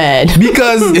super mad.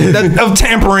 Because of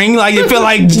tampering. Like, they feel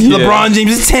like LeBron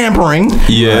James is tampering.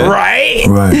 Right?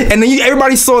 And then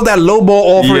everybody saw that low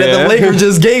ball offer that the Lakers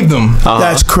just gave them.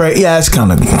 That's crazy. Yeah,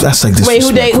 that's like this. Wait,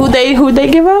 who they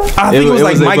give up? I think it was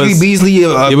like Mikey Beasley,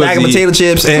 a bag of potato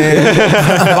chips, and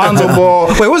Lonzo Ball.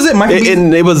 Wait, what was it?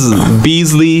 It was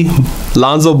Beasley,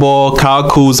 Lonzo Ball, Kyle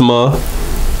Kuzma.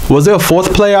 Was there a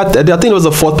 4th player? I think there was a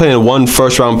 4th player and 1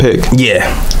 first-round pick. And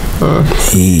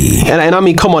I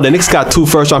mean, come on, the Knicks got 2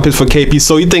 first-round picks for KP.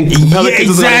 So you think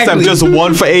Pelicans is going to accept just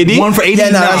 1 for AD? 1 for AD?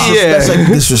 That's like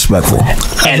disrespectful.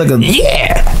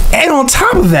 And on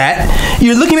top of that,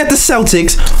 you're looking at the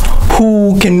Celtics,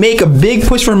 who can make a big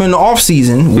push for him in the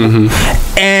offseason,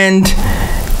 and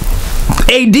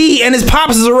AD and his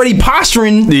pops is already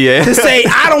posturing to say,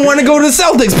 I don't want to go to the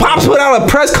Celtics. Pops put out a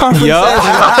press conference the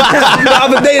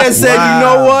other day that said, you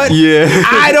know what?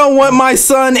 I don't want my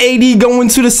son AD going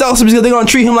to the Celtics because they're going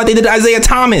to treat him like they did Isaiah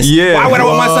Thomas. Why would I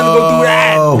want my son to go through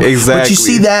that? Exactly. But you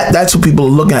see that's what people are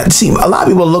looking at. See, a lot of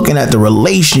people are looking at the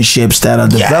relationships that are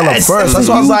developed first. That's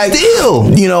why I was like,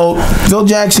 you know, Phil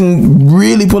Jackson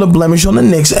really put a blemish on the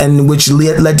Knicks, and which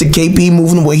led to KP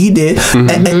moving the way he did.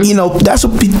 And you know, that's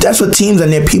what teams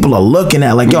and their people are looking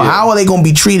at. Like, yo, how are they going to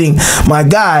be treating my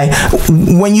guy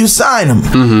when you sign him?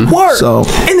 Work. So,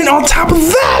 and then on top of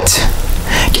that,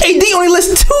 AD only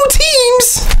lists 2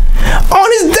 teams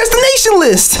on his destination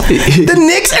list: the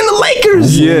Knicks and the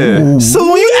Lakers. So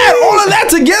when you add all of that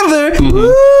together,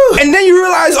 and then you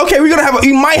realize, okay, we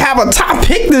might have a top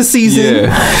pick this season,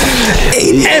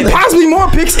 and possibly more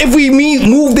picks if we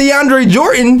move DeAndre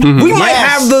Jordan. We might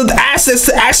have the assets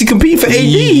to actually compete for AD.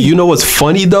 You know what's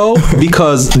funny though?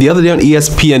 Because the other day on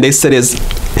ESPN they said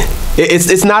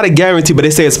it's not a guarantee, but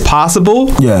they say it's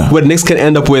possible. Where the Knicks can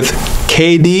end up with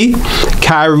KD,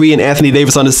 Kyrie, and Anthony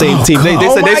Davis on the same team. They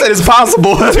said it's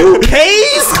possible. 2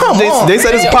 Ks? Come on. They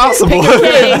said it's possible.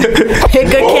 Pick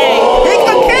a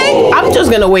K. I'm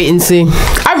just gonna wait and see.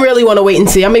 I really want to wait and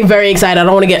see. I'm very excited.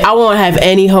 I won't have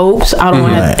any hopes. I don't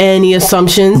want to have any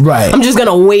assumptions. Right. I'm just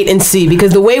gonna wait and see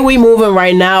because the way we moving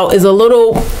right now is a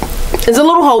little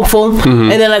hopeful,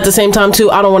 and then at the same time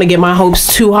too, I don't want to get my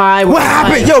hopes too high. What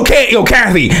happened? Yo,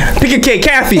 Kathy, pick a cake,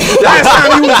 Kathy. Last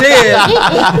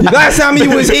time you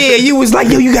was here, you was like,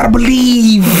 yo, you gotta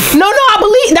believe. No, I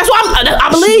believe. That's why I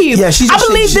believe. I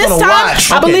believe this time.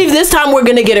 Watch. I believe this time we're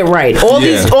gonna get it right. All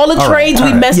the trades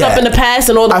we messed up in the past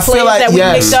and all the plays that we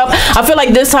mixed up. I feel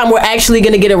like this time we're actually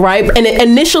gonna get it right, and it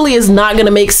initially is not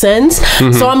gonna make sense.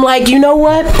 So I'm like, you know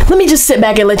what? Let me just sit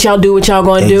back and let y'all do what y'all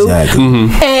gonna do,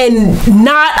 and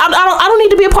I don't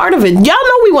need to be a part of it. Y'all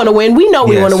know we want to win. We know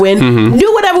we want to win.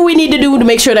 Do whatever we need to do to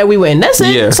make sure that we win. That's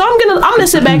it. So I'm gonna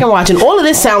sit back and watch. And all of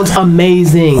this sounds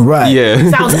amazing. Right. Yeah.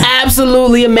 It sounds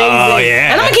absolutely amazing. Oh,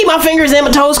 yeah. And I'm gonna keep my fingers and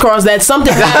my toes crossed that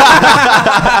something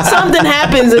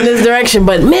happens in this direction.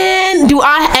 But man, do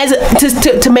I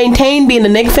to maintain being a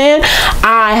Knicks fan,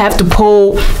 I have to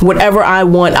pull whatever I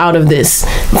want out of this.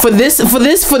 For this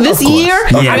year,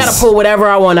 I gotta pull whatever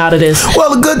I want out of this.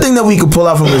 Well, the good thing that we could pull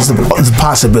out from this is the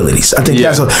possibilities. I think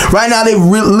that's what, right now they've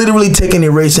literally taken the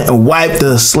eraser and wiped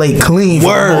the slate clean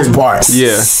for the most part.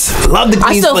 Yeah. Love the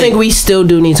clean I still think we still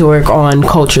do need to work on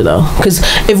culture though, because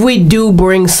if we do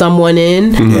bring someone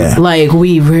in, like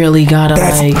we really gotta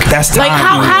that's time, like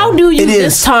how do you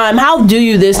this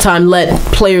time let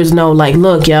players know like,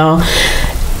 look, y'all,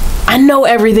 I know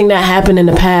everything that happened in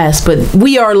the past, but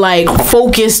we are like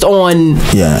focused on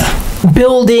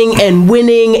building and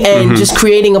winning and just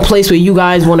creating a place where you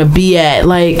guys want to be at.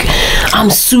 Like, I'm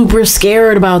super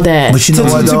scared about that. But you know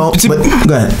what though?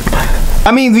 Go ahead.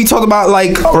 I mean, we talked about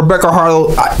like Rebecca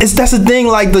Harlow. That's the thing.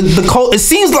 Like the it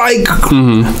seems like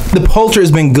the culture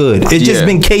has been good. It's just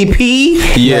been KP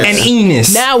and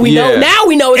Enos. Now we know. Now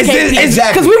we know it's KP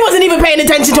because we wasn't even paying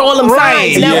attention to all them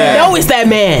signs. Now we know it's that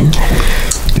man.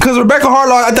 Because Rebecca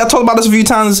Harlow, I talked about this a few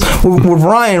times with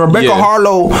Ryan. Rebecca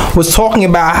Harlow was talking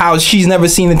about how she's never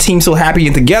seen a team so happy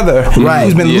and together. Right.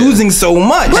 Who's been losing so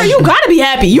much. Bro, you gotta be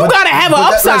happy. You gotta have an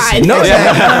upside. But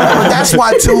that's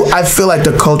why too. I feel like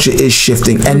the culture is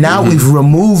shifting, and now we've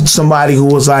removed somebody who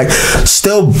was like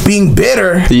still being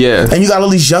bitter. Yeah. And you got all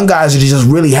these young guys that are just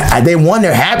really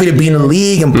they're happy to be in the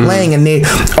league and playing, and they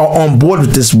are on board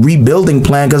with this rebuilding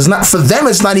plan. Because not for them,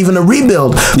 it's not even a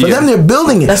rebuild. For them, they're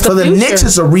building it. That's for the Knicks,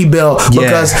 it's a rebuild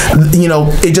because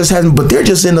it just hasn't. But they're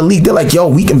just in the league. They're like, yo,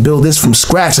 we can build this from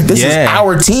scratch. Like this is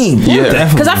our team.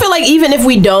 Because I feel like even if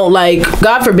we don't, like,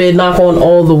 God forbid, knock on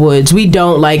all the woods, we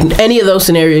don't, like, any of those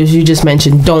scenarios you just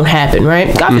mentioned don't happen,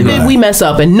 right? God forbid we mess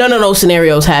up and none of those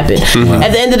scenarios happen.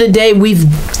 At the end of the day, we've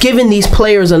given these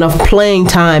players enough playing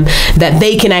time that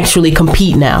they can actually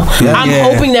compete now. I'm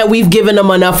hoping that we've given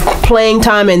them enough playing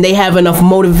time and they have enough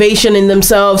motivation in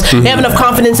themselves. They have enough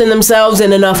confidence in themselves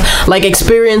and enough, like,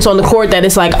 experience on the court that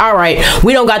it's like, all right,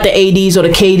 we don't got the ADs or the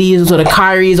KDs or the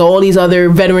Kyries or all these other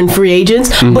veteran free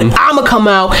agents, but I'm gonna come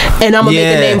out and I'm gonna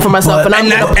make a name for myself and I'm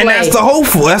gonna play. And that's the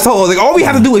hopeful. That's the whole. Like, all we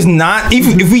have to do is not,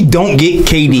 if we don't get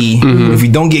KD, if we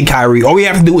don't get Kyrie, all we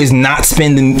have to do is not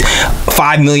spending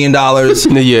 $5 million.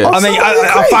 Yeah. I mean,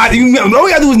 all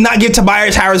we gotta do is not give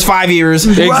Tobias Harris 5 years.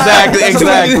 Exactly. I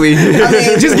mean,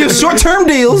 just give short-term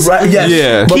deals. Right. Yes.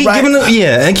 Yeah. Keep giving them,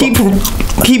 and keep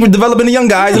developing the young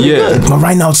guys. But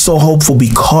right now it's so hopeful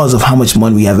because of how much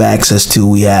money we have access to.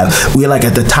 We're like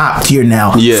at the top tier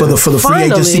now for the free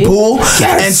agency pool.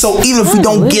 And so even if we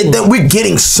don't get that, we're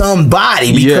getting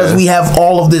somebody because we have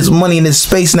all of this money in this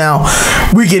space now.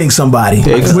 We're getting somebody.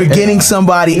 We're getting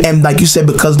somebody, and like you said,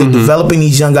 because they're developing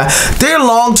these young guys, their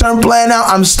long-term plan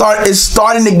now is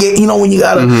starting to get, when you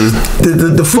gotta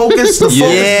the focus is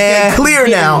clear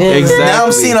now. Exactly. Now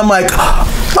I'm seeing, I'm like,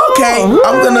 okay,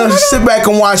 I'm gonna sit back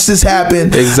and watch this happen.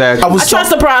 Exactly. I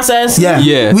trust the process. I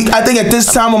think at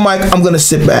this time I'm like, I'm gonna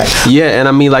sit back. Yeah, and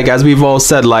I mean, like, as we've all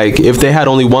said, like, if they had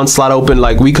only one slot open,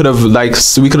 like, we could have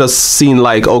seen,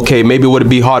 like, okay, maybe it would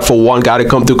be hard for one guy to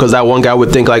come through because that one guy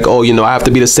would think like, oh, I have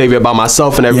to be the savior by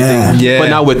myself and everything. But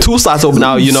now with two slots open,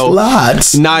 now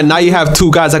slots. Now you have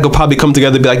two guys that could probably come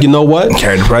together and be like, you know what?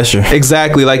 Carry the pressure.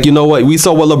 Exactly. Like, you know what? We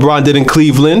saw what LeBron did in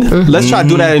Cleveland. Let's try to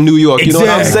do that in New York. You know what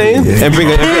I'm saying? And bring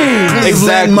it.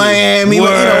 Exactly. Miami.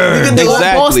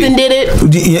 Boston did it.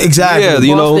 Exactly.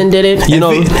 Yeah, Boston did it.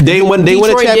 They win a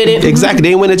championship. Exactly.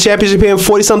 They win a championship here in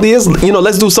 40-something years.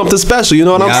 Let's do something special. You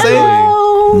know what I'm saying?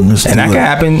 And that could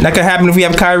happen. That could happen if we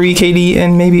have Kyrie, KD,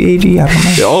 and maybe AD. I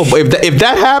don't know. Oh, but if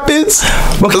that happens,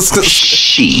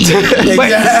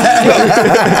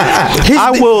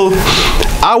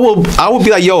 I will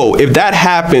be like, yo, if that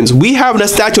happens, we having a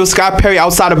statue of Scott Perry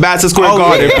outside of Madison Square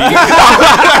Garden. No.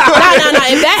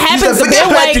 If that happens, the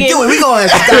bandwagon. We going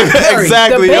plans for Scott Perry.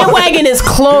 Exactly. The bandwagon is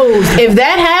closed. If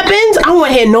that happens, I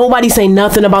won't hear nobody say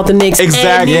nothing about the Knicks.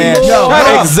 Exactly. anymore.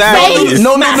 Exactly.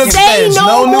 No new Knicks Say fans. no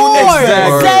No new more. Knicks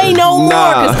fans. Say no more.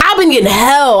 Nah. Because I've been getting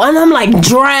hell. And I'm like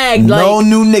dragged. Like, No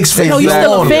new Knicks fans. no, you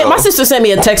still a fan. My sister sent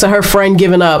me a text of her friend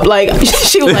giving up. Like,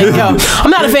 she was like, yo,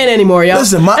 I'm not a fan anymore, yo.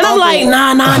 Listen, and I'm like,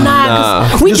 nah.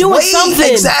 'Cause we Just doing wait.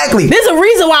 something. Exactly. There's a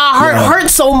reason why our heart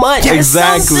hurts so much.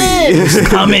 Exactly. It's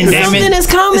coming, damn it. Something is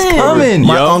coming.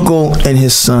 My uncle and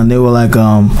his son, they were like,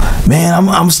 man,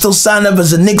 I'm still signed up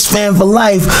as a Knicks fan for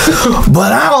life,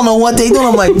 but I don't know what they doing.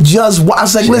 I'm like, just watch. I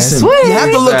was like, listen, you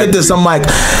have to look at this. I'm like,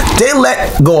 they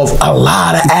let go of a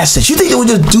lot of assets. You think they would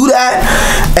just do that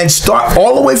and start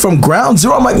all the way from ground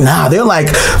zero? I'm like, nah, they're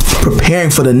like preparing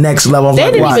for the next level. I'm They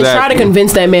like, didn't why? even try to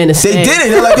convince that man to stay. They did it.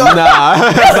 They're like, yo,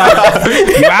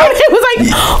 It was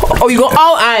like, oh, you go,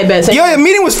 oh, I bet. Yo, the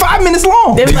meeting was 5 minutes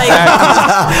long. They was like,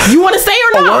 you want to stay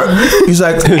or not? he's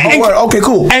like, oh, word. Okay,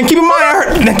 cool. And keep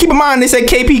in mind, they said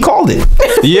KP called it.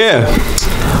 Yeah.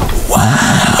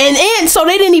 And so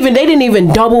they didn't even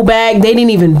double back. They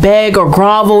didn't even beg or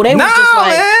grovel. They was just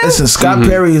like, man. Listen, Scott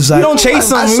Perry is like, We don't chase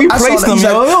them. We I saw place that. them, He's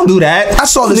yo. like, We don't do that. I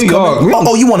saw this New coming. York.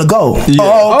 Oh, you want to go? Yeah.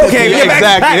 Oh, Okay, cool. yeah,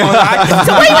 exactly.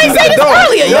 so why you ain't say this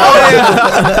earlier, yo?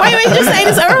 Why you ain't just say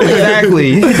this earlier?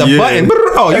 Exactly. Hit the button.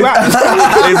 Oh, you out.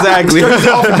 Exactly.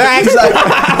 He's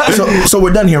like, so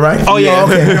we're done here, right? Oh, yeah.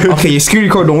 okay. Okay, your security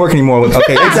code don't work anymore.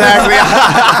 Okay, exactly.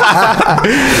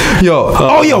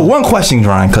 Yo, one question,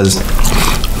 Ryan, because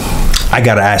I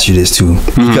gotta ask you this too,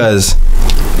 because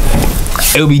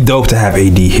it would be dope to have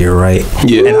AD here, right?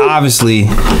 Yeah. And obviously,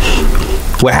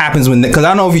 what happens when? Because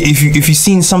I don't know if you've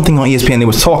seen something on ESPN, they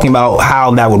was talking about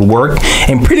how that would work,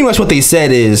 and pretty much what they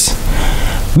said is,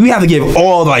 we have to give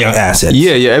all the young assets.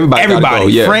 Yeah, everybody. Gotta go,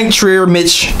 yeah. Frank, Trier,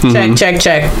 Mitch. Check.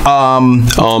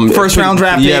 First round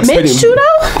draft pick. Mitch too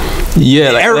though?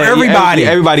 Yeah, like, everybody.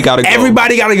 Everybody gotta go.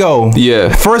 Everybody gotta go.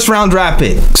 Yeah. First round draft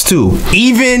picks too.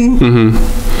 Even.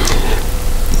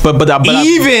 But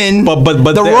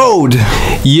the road.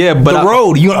 Yeah, but the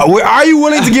road. Are you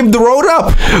willing to give the road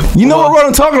up? You know what road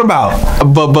I'm talking about.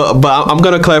 But I'm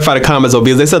gonna clarify the comments though,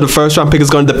 because they said the first round pick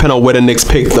is gonna depend on where the Knicks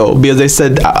pick though, because they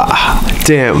said,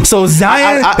 damn. So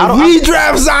Zion, we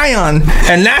draft Zion,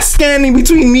 and that's standing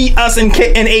between us and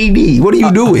AD. What are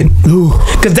you doing?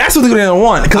 Because that's what they're gonna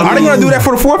want. Because are they gonna do that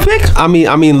for the 4th pick? I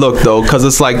mean, look though, because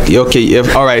it's like, okay,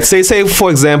 if all right, say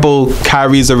for example,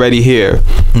 Kyrie's already here,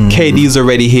 KD's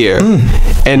already here,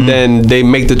 and then they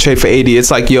make the trade for AD.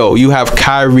 It's like, yo, you have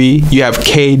Kyrie, you have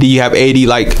KD, you have AD,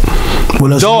 like,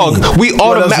 dog, we're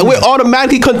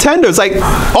automatically contenders, like,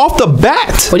 off the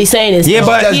bat. What he's saying is, but he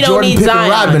that's don't Jordan need Pippen Zion.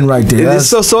 Rodman right there.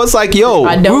 So it's like, yo,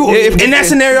 I don't. In that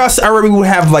scenario, I already would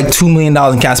have like $2 million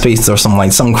in cap space or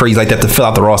something crazy like that to fill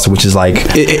out the roster, which is like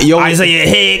Isaiah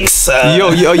Hicks.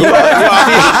 Yo.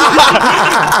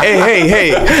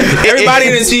 Hey. Everybody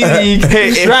in the G League,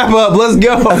 strap up, let's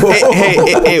go.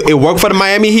 It worked for the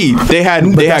Miami Heat. They had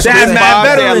Chris Bosh, they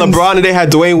had LeBron, and they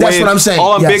had Dwayne Wade. That's what I'm saying.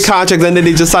 All on big contracts, and then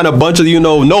they just signed a bunch of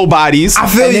nobodies. I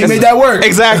feel They made that work.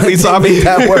 Exactly. So I mean,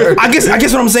 that work. I guess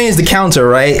what I'm saying is the counter,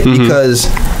 right? Because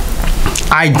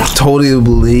I totally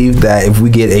believe that if we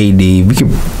get AD, we could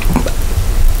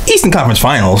Eastern Conference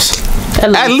Finals.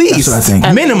 At least. That's what I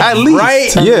think. Minimum. At least.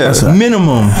 Right? Yeah.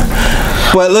 Minimum.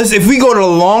 But if we go to the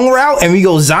long route and we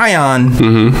go Zion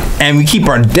and we keep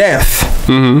our depth,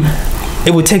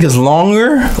 it would take us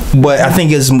longer, but I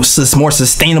think it's more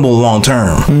sustainable long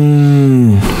term.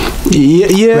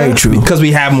 Yeah. Very true. Because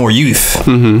we have more youth.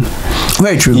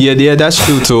 Very true. Yeah, that's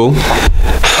true too.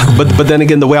 But then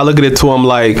again, the way I look at it too, I'm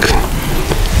like,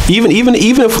 even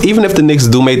if the Knicks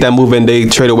do make that move and they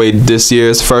trade away this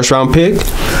year's first round pick,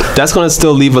 that's gonna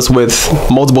still leave us with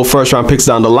multiple first round picks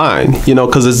down the line,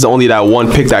 because it's only that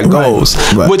one pick that goes.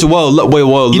 Right. Which let's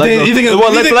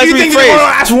rephrase.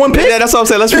 Ask one pick? Yeah, that's what I'm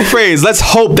saying. Let's rephrase. Let's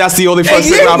hope that's the only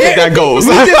first round pick that goes.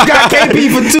 We just got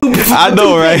KP for two. I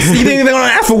know, right? You think they're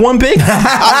gonna ask for one pick?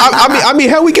 I mean,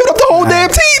 hell, we give up the whole damn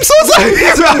team. So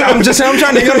it's like, I'm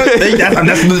trying to.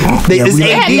 They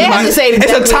have to say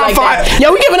it's a top like 5. That.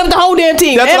 Yo, we giving up the whole damn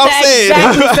team. That's what I'm saying.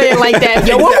 Exactly saying like that.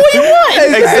 Yo, what do you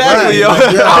want? Exactly, yo.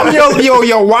 I'm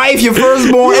your wife, your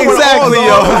firstborn. Exactly,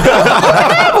 yo.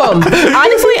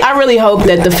 Honestly, I really hope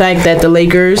that the fact that the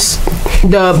Lakers,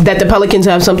 that the Pelicans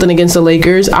have something against the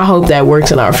Lakers, I hope that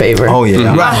works in our favor. Oh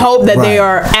yeah. I hope that they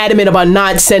are adamant about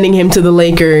not sending him to the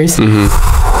Lakers.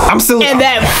 and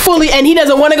that fully, and he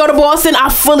doesn't want to go to Boston. I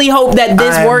fully hope that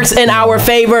this works in our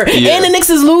favor. Yeah. And the Knicks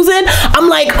is losing. I'm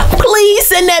like, please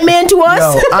send that man to us.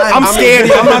 Yo, I'm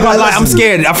scared. I'm not gonna lie. I'm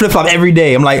scared. I flip flop every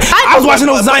day. I'm like, I was watching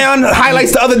those Zion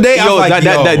highlights the other day. I was like,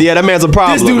 that man's a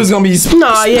problem. This dude is gonna be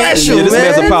special. Yeah, this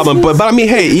man's a problem. But I mean,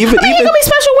 hey, even he gonna be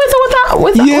special with or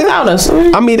without us.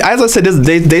 I mean, as I said,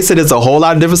 they said it's a whole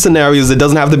lot of different scenarios. It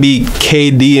doesn't have to be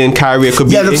KD and Kyrie. It could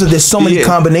be there's so many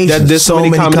combinations. There's so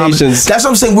many combinations. That's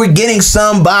what I'm saying. We're getting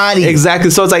somebody. Exactly.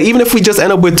 So it's like even if we just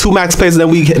end up with 2 max players,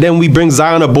 and then we bring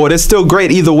Zion aboard, it's still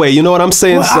great either way. You know what I'm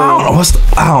saying? Well,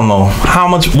 I don't know how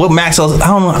much. What max? I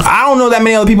don't know that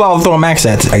many other people I'll throw a max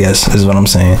at. I guess is what I'm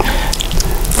saying.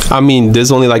 I mean,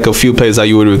 there's only like a few players that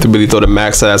you would really throw the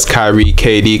max as: Kyrie,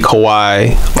 KD,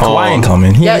 Kawhi. Kawhi ain't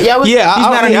coming. He's not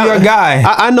a New York guy.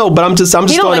 I know, but I'm just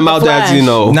throwing him out there as, you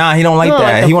know. Nah, he don't like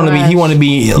that. He want to be. He want to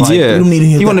be. Like, yeah.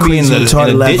 He want to be in the ditch.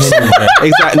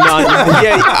 Exactly. No,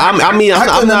 I mean, I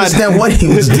couldn't understand what he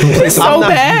was doing. So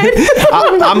bad.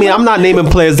 I mean, I'm not naming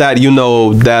players that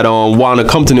that want to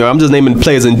come to New York. I'm just naming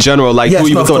players in general, like who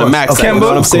you would throw the max at. You know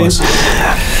what I'm saying?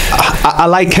 I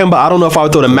like Kemba. I don't know if I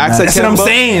would throw the max at Kemba. That's what I'm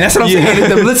saying. That's what I'm saying.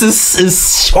 The blitz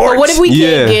is short. But what if we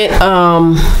can't get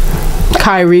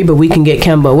Kyrie, but we can get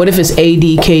Kemba? What if it's AD,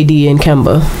 KD, and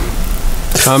Kemba?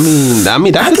 I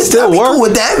mean that could still work. Cool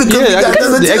with that because we got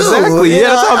the two. Exactly. Yeah,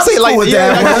 that's what I'm saying. Cool Like,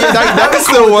 that could could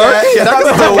still work. Yeah, that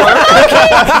could still work.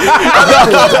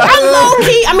 I low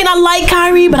key. I mean, I like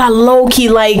Kyrie, but I low key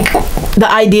like the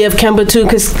idea of Kemba too,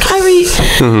 because Kyrie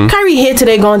here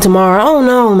today, gone tomorrow. I don't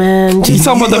know, man. You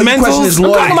talking about the mentals?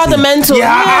 I'm talking about the mental.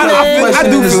 Yeah, I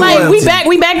do feel like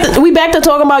we back to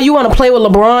talking about you want to play with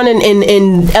LeBron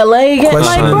in LA again.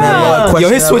 Like, bro, yo,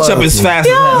 his switch up is fast.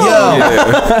 Yo,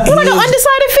 we're like an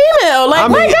undecided female. Like,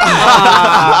 my God.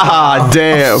 Ah,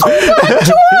 damn. What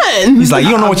you want? He's like,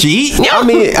 you don't know what you eat.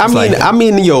 I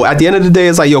mean, yo. At the end of the day,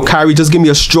 it's like, yo, Kyrie, just give me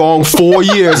a strong 4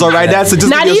 years. All right, that's it. Just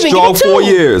Not give me a even. strong Give me 4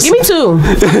 years. Give me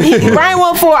 2. Brian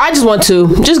want 4. I just want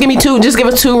 2. Just give me 2. Just give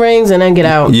us 2 rings and then get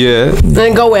out. Yeah.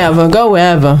 Then go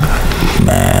wherever.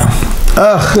 Man.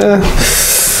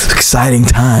 Exciting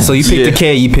time. So you picked the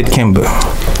K, you picked Kemba.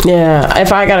 Yeah,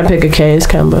 if I gotta pick a K, it's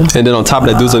Kemba. And then on top of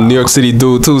that, dude's a New York City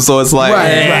dude too, so it's like,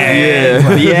 yeah.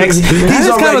 He's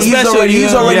already special.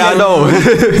 He's already. I know.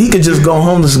 He could just go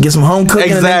home and get some home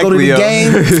cooking and then go to the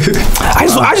game. I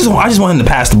just want him to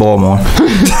pass the ball more.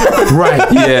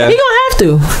 Right. Yeah. He gonna have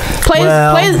to.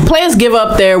 Players give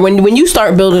up there when you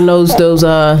start building those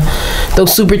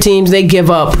super teams. They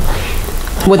give up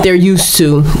what they're used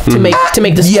to make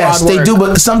the squad yes, they work. do,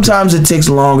 but sometimes it takes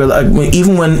longer. Like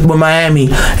even when Miami,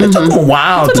 it took them a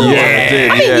while.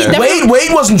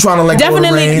 Wade wasn't trying to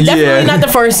definitely not the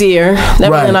first year.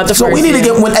 Definitely not the first. So we need to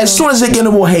get as soon as they get in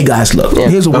the ball. Hey guys, look,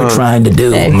 here's what we're trying to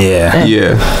do. Tell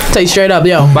you straight up,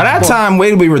 yo. By that time,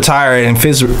 Wade will be retired, and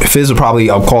Fizz will probably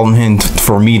call him in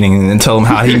for a meeting and tell him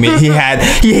how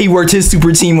he worked his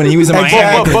super team when he was in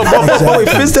Miami. But wait,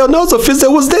 Fizdale knows, or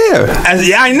Fizdale was there.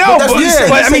 Yeah, I know.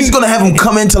 But I mean, he's gonna have him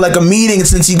come into like a meeting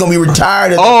since he's gonna be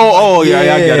retired. Yeah.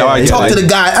 Talk to the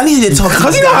guy. I need to talk to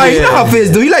the guy. You know how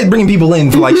Fizz do. He likes bringing people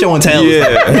in for like show and tell.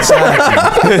 Yeah,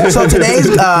 exactly. So today's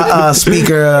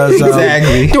speaker is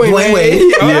Dwayne Wade.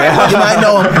 Yeah, you might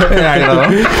know him.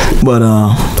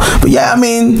 But yeah, I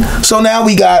mean, so now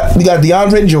we got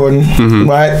Deandre Jordan,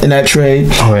 right, in that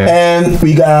trade, and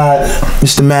we got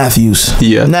Mr. Matthews.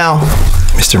 Yeah. Now,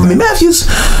 Matthews.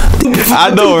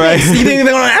 I know, right? You think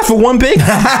they're gonna ask for one pick?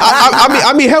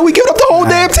 I mean, hell, we give up the whole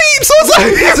damn team. So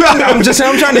it's like, I'm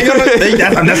trying to.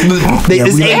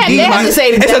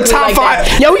 It's a top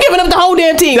 5. Yo, we giving up the whole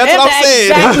damn team. That's what I'm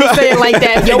saying. Exactly saying like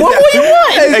that. Yo, what do you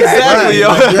want? Exactly, yo.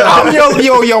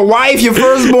 I'm your wife, your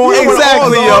firstborn.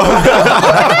 Exactly, yo.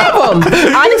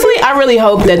 Honestly, I really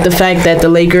hope that the fact that the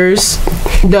Lakers,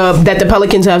 that the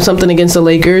Pelicans have something against the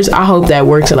Lakers, I hope that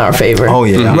works in our favor. Oh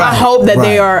yeah. I hope that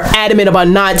they are adamant about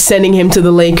not sending him to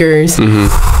the Lakers.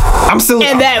 I'm still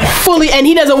and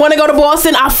he doesn't want to go to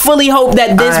Boston. I fully hope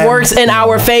that this works in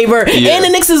our favor. Yeah. And the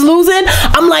Knicks is losing.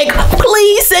 I'm like,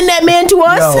 please send that man to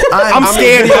us. Yo, I'm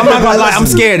scared. I'm not gonna lie. I'm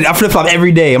scared. I flip flop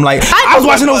every day. I'm like, I was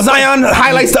watching those Zion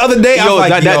highlights the other day. I was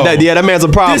like, that man's a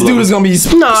problem. This dude is gonna be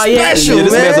special. Yeah,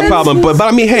 this man's a problem. But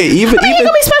I mean, hey, even he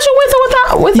gonna be special with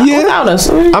or without us.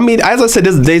 I mean, as I said,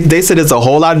 they said it's a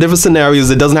whole lot of different scenarios.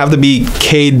 It doesn't have to be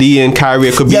KD and Kyrie.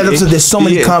 It could be there's so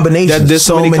many combinations. There's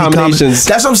so many combinations.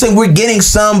 That's what I'm saying. We're getting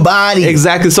somebody.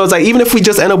 Exactly. So it's like even if we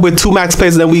just end up with 2 max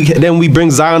players, and then we bring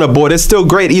Zion aboard, it's still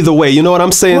great either way. You know what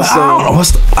I'm saying? Well,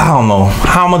 I don't know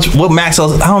how much. What max? I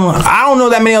don't know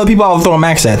that many other people I'll throw a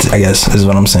max at. I guess is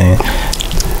what I'm saying.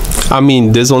 I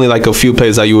mean, there's only like a few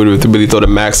players that you would really throw the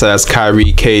max at. That's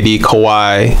Kyrie, KD,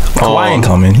 Kawhi. Kawhi ain't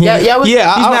coming. He's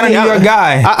not a New York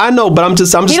guy. I know, but I'm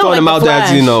just throwing him out there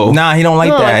as, you know. Nah, he don't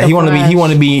like that. He want to be. He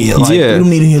want to be. Like,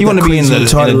 he want to be in the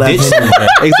ditch.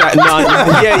 Exactly. No,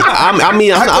 I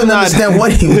mean, I couldn't understand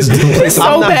what he was doing.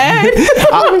 So bad.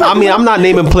 I mean, I'm not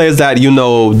naming players that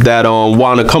that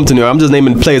want to come to New York. I'm just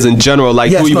naming players in general,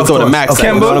 like who you would throw the max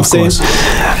at. You know what I'm saying?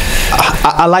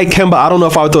 I like Kemba. I don't know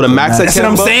if I would throw the max at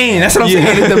Kemba. That's what I'm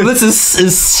saying. The list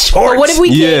is short. But what if we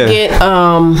can't get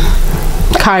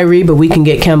Kyrie, but we can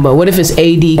get Kemba? What if it's AD,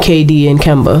 KD, and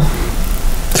Kemba?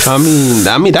 I mean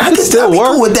that could still work.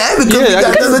 Cool with that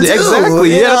because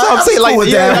exactly. Yeah, that's what I'm saying. Like,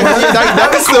 that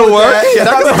could still work. Yeah,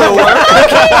 that could still work.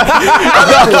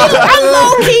 I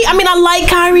low key. I mean, I like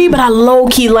Kyrie, but I low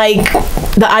key like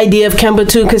the idea of Kemba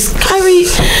too, because Kyrie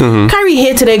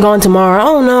here today, gone tomorrow. I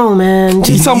don't know, man.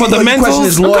 You talking about the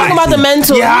mentals? I'm talking about the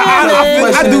mentals. Yeah,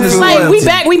 I do feel like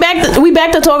we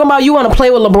back to talking about you want to play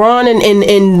with LeBron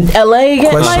in LA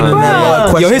again. Like,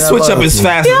 bro, yo, his switch up is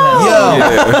fast. Yo,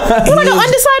 we're like an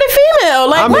undecided female.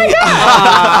 Like, my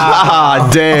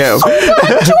God. Damn.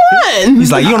 What you want?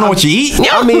 He's like, you don't know what you eat.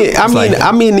 I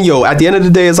mean, yo. At the end of the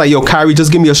day, it's like, yo, Kyrie,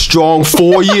 just give me a strong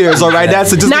 4 years. All right,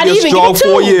 that's it. Just give me a strong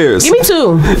 4 years. Give me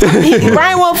 2.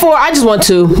 Brian want 4. I just want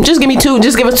 2. Just give me 2.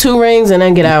 Just give us 2 rings and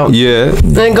then get out. Yeah.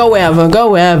 Then go wherever.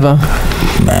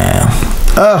 Man.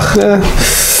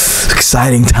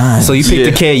 Exciting time. So you picked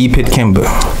the K, you picked Kemba.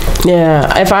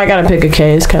 Yeah, if I gotta pick a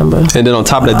K, it's Kemba. And then on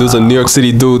top of that, dude's a New York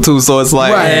City dude too, so it's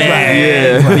like,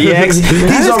 yeah. He's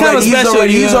kind of special.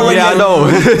 He's already. I know.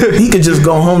 He could just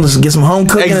go home, just get some home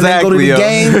cooking, and then go to the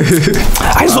game.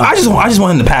 I just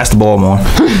want him to pass the ball more.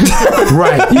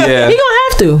 Right. Yeah. He gonna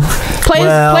have to.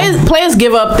 Players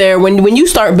give up there when you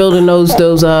start building those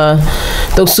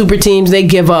super teams. They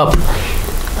give up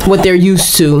what they're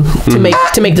used to make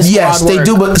the squad yes, they work.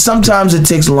 do, but sometimes it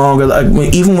takes longer.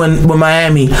 Like even when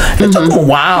Miami, it took them a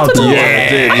while.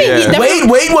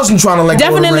 Wade wasn't trying to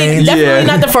definitely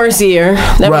not the first year.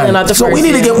 Definitely not the first year. So we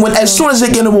need to get as soon as they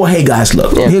get in the ball. Hey guys,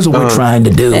 look, here's what we're trying to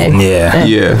do.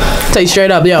 Yeah. Tell you straight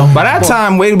up, yo. By that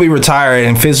time, Wade will be retired,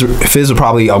 and Fizz will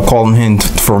probably call him in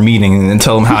for a meeting and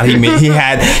tell him how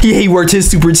he worked his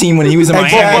super team when he was in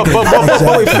Miami. But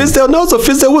wait, Fizdale knows, so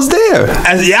Fizdale was there.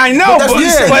 Yeah, I know.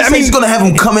 But I mean, he's gonna have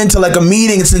him come into like a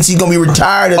meeting since he's gonna be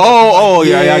retired.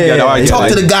 Yeah. Talk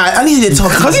to the guy. I need to talk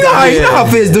to the guy. You know how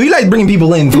Fizz do. He likes bringing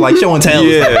people in for like show and tell.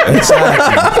 Yeah,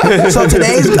 exactly. So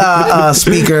today's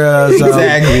speaker is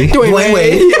Dwayne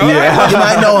Wade. Yeah, you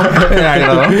might know him. I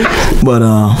know.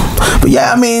 But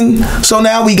yeah, I mean, so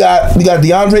now we got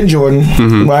Deandre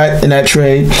Jordan, right, in that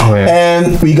trade,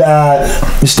 and we got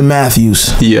Mr.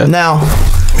 Matthews. Yeah. Now,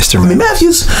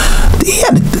 Matthews,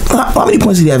 how many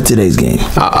points did he have in today's game?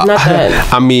 Not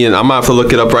that. I mean, I'm gonna have to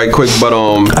look it up right quick, but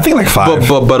I think like 5.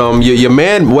 But your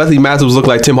man Wesley Matthews looked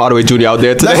like Tim Hardaway Jr. out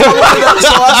there today. I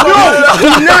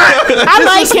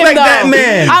like him though. That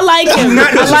man. I like him.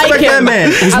 That man.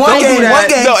 It's one game.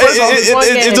 No,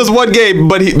 it's just one game,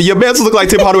 but your man looked like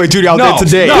Tim Hardaway Jr. out there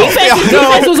today.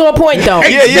 Defense was on point though.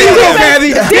 Yeah. Exactly.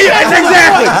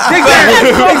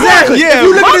 Yeah.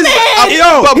 You look at this.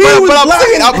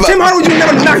 Tim Hardaway Jr.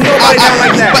 never knocked nobody down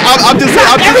like that. I'm just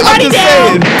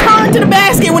saying. Turn to the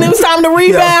basket when it was time to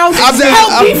rebound.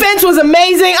 Help defense was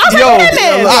amazing. I was like,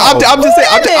 man. I'm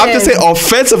just saying.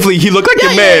 Offensively, he looked like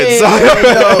your man.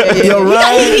 Yo,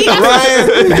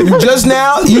 Ryan, just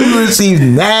now you received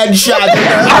mad shots.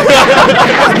 Damn,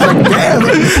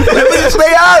 let me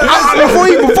stay out.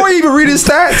 Before you even read his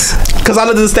stats, because I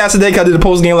looked at the stats today, because I did the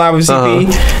post game live with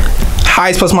CP.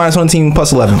 Highest plus minus on the team,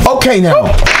 plus 11. Okay,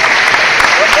 now.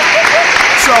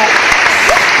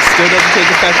 Still doesn't take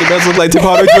the fact that it does look like Tim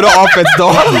Hardaway Jr. offense,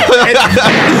 though.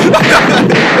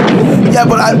 Yeah,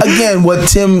 but again, what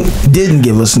Tim didn't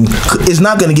give us is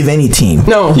not going to give any team.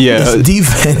 No. Yeah. It's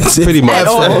defensive pretty much.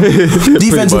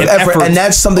 Defensive effort, and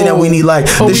that's something that we need. Like,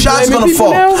 the shot's going to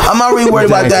fall. Now? I'm not really worried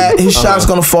about that. His shot's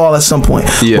going to fall at some point.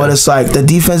 Yeah. But it's like the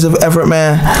defensive effort,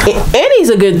 man. And he's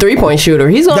a good 3-point shooter.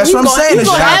 That's what I'm saying. The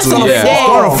shot's going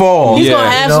to fall. He's going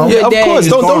to have some good days.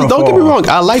 Of course. Don't get me wrong.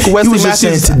 I like Wesley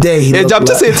Matthews. I'm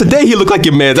just saying today he looked like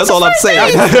your man. That's all I'm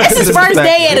saying. It's his first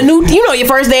day at a new. Your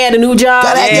first day at a new job.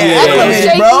 Bro.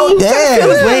 Damn.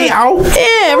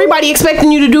 Yeah, everybody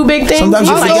expecting you to do big things. Sometimes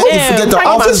you forget the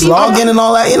office login and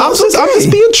all that. You know, I'm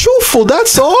just being truthful.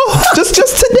 That's all. Just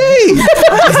today.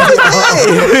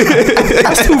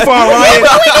 That's too far, Ryan. We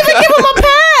didn't even give him a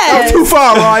pass. pass. Too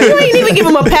far, Ryan. You ain't even give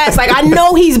him a pass. Like, I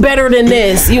know he's better than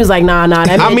this. He was like, nah.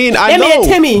 That man, I know. Man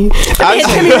Timmy. That man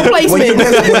Timmy replacement.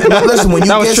 Listen, when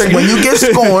you get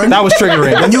scorned, that was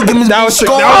triggering. When you give him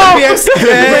scorned,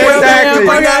 exactly.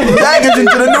 Bring that baggage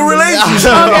into the new relationship.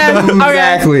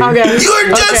 Exactly. Okay. You're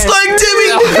just like Timmy.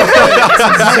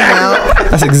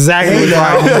 That's exactly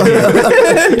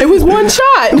right. It was one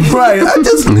shot. Right.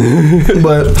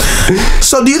 But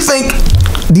so do you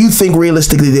think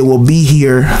realistically they will be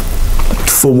here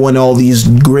for when all these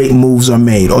great moves are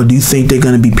made, or do you think they're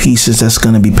going to be pieces that's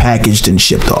going to be packaged and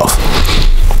shipped off?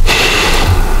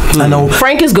 I know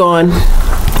Frank is gone.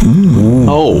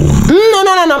 No.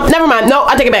 Never mind. No,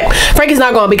 I take it back. Frank is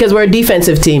not gone because we're a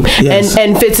defensive team,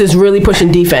 and Fitz is really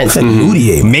pushing defense.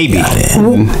 Maybe,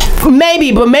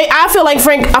 but I feel like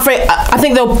Frank. I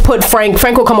think they'll put Frank.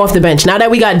 Frank will come off the bench now that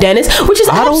we got Dennis, which is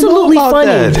absolutely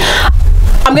funny.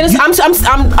 I'm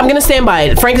gonna stand by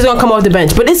it. Frank is gonna come off the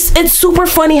bench, but it's super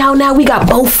funny how now we got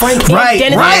both Frank and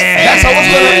Dennis. Right. That's how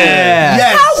it's gonna be.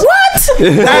 Yes. What?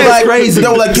 That's crazy. They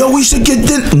were like, yo, we should get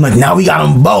this. I'm like, now we got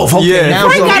them both. Okay, now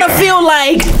Frank gotta feel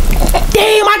like,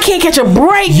 damn, I can't catch a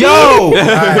break. Yo,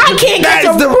 I can't catch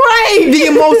a break. The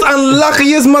most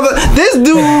unluckiest mother. This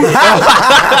dude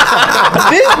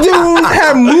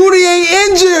had Moutier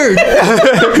injured.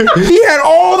 He had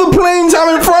all the playing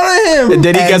time in front of him. And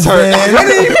then he gets hurt. And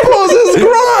then he pulls his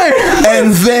groin.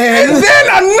 And then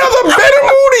another better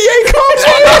Moutier comes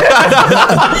in.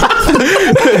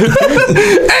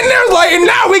 And there's like, and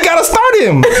now we gotta start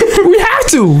him. We have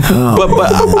to. But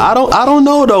I don't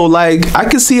know though. Like I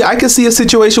can see a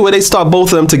situation where they start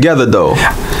both of them together though.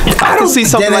 I can see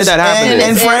something Dennis like that happening.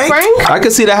 And Frank? I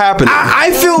can see that happening.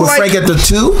 I feel With like Frank at the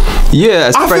 2?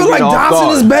 Yeah, I feel like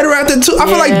Dotson is better at the 2. I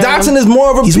feel like Dotson is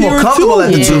more of a He's more comfortable 2.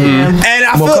 at the 2. And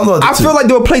I feel like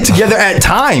they'll play together at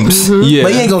times. Yeah.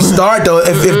 But he ain't gonna start though.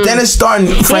 If Dennis starting,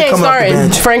 Frank coming off the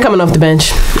bench. Frank coming off the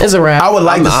bench is a wrap. I would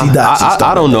like to see Dotson.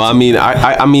 I don't know. I mean,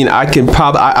 I can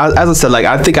probably, as I said, like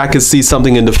I think I could see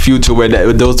something in the future where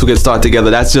those two can start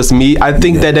together. That's just me. I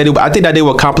think that they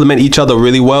will complement each other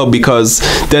really well because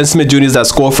Dennis Smith Jr. is that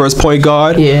score first point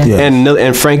guard,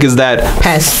 and Frank is that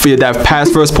pass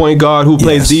first point guard who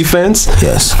plays defense.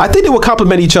 Yes, I think they will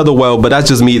complement each other well, but that's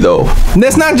just me though.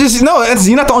 That's not just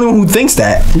you're not the only one who thinks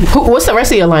that. What's the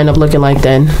rest of your lineup looking like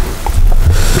then?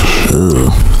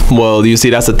 Well, you see,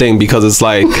 that's the thing because it's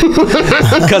like,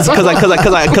 because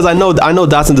I know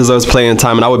Dotson deserves playing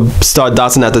time, and I would start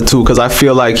Dotson at the 2 because I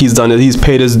feel like he's done it. He's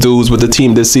paid his dues with the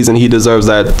team this season. He deserves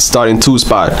that starting 2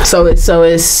 spot. So it's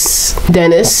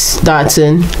Dennis,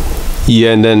 Dotson.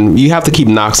 Yeah, and then you have to keep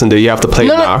Knox in there. You have to play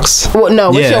Knox. Well, no,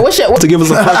 what's your to give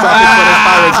us a first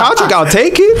round contract? I'll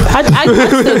take it. I'd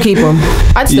still keep him.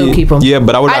 I'd still keep him. Yeah,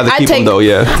 but I would rather keep him though.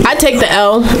 Yeah, I'd take the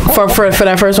L for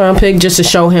that first round pick just to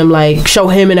show him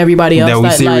and everybody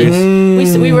else that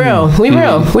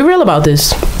we real about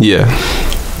this. Yeah.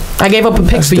 I gave up a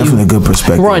pick for you. Definitely a good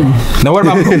perspective. Run. Now what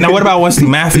about Wesley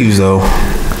Matthews though?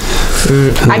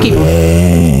 I keep him.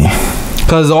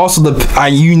 Because also the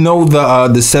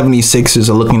 76ers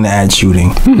are looking to add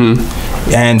shooting,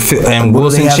 and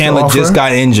Wilson Chandler just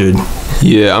got injured.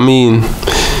 Yeah, I mean,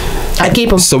 I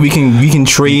keep him. So we can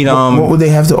trade. What would they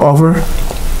have to offer?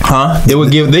 Huh?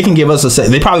 They can give us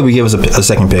they probably would give us a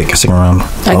second round.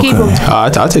 I keep him.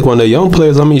 I'll take one of the young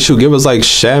players. I mean, shoot, give us like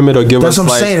Shamit or give us like. That's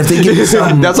what I'm saying. If they give us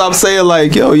something. That's what I'm saying.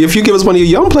 Like, yo, if you give us one of your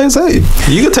young players, hey,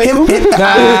 you can take him.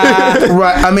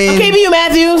 Right. I mean, KBU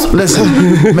Matthews. Listen,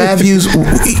 Matthews,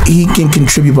 he can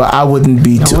contribute, but I wouldn't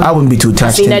be too attached.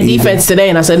 I seen that defense today,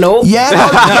 and I said nope. Yeah.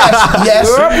 Yes.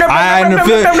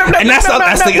 And that's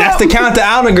the counter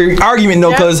argument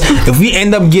though, because if we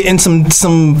end up getting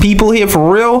some people here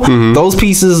for real. Those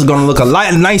pieces are gonna look a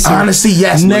lot nicer. Honestly,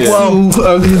 yes.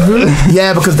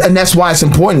 Yeah, because that's why it's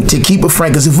important to keep it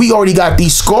frank. Because if we already got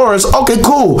these scorers, okay,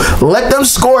 cool. Let them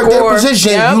score at their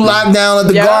position. Yep. You lock down at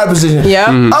the guard position.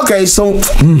 Yeah. Okay, so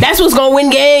that's what's gonna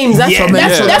win games. That's what's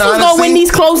gonna win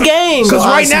these close games. Because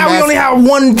right now we only have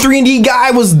one 3-and-D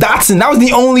guy was Dotson. That was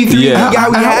the only 3-and-D guy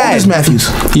we had. How old is Matthews?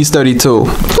 He's 32.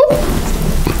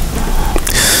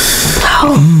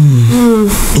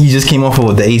 He just came off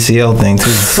with the ACL thing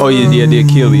too. Oh yeah, the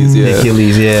Achilles, The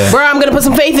Achilles, yeah. Bro, I'm gonna put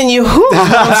some faith in you.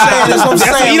 That's what I'm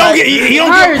saying. You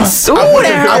don't hurts.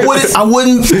 I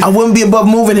wouldn't be above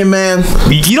moving him, man.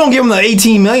 You don't give him the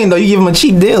 $18 million though. You give him a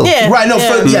cheap deal. Yeah. Right. No.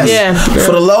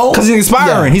 For the low, because he's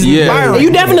inspiring. He's inspiring.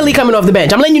 You definitely coming off the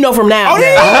bench. I'm letting you know from now. Oh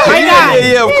yeah. My guy.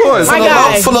 Yeah, of course. My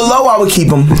guy. For the low, I would keep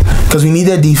him because we need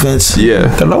that defense. Yeah.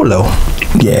 The low.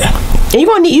 Yeah. And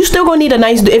you still gonna need a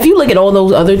nice. If you look at all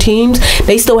those other teams,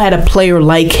 they still had a player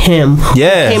like him.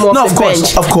 Yeah. Who came off the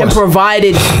bench of course, and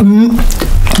provided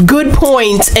good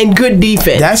points and good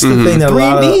defense. That's the thing that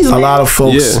a lot of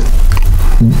folks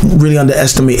really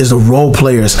underestimate is the role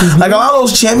players. Like a lot of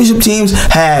those championship teams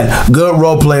had good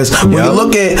role players. When you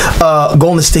look at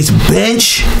Golden State's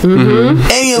bench,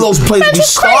 any of those players be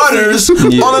starters on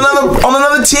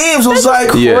another team. So it's like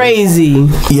crazy.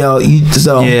 Yo,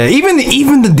 even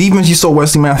the defense you saw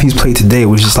Wesley Matthews play today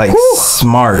was just like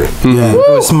smart. Yeah, it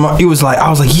was smart. It was like I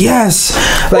was like yes,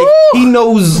 like he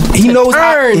knows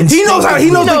how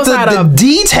the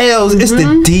details. It's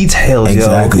the details,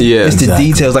 exactly. Yo. It's the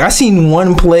details. Like I seen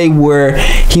one play where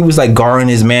he was like guarding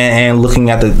his man and looking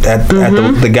at the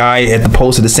guy at the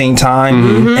post at the same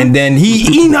time, and then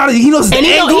he knows the angles.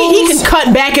 He can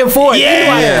cut back and forth.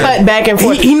 Cut back and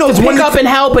forth. He knows when to pick up and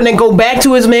help and then go back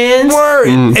to his man.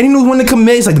 And he knows when to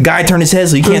commit. It's like the guy turned his head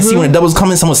so you can't see when the double's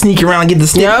coming. Someone sneak around and get the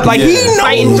stick. Like he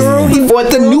knows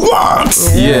what the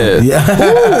nuance. Ooh,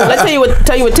 let's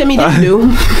tell you what Timmy didn't do.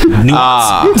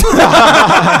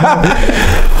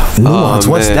 Nuance.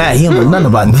 What's that? He don't know nothing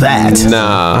about that.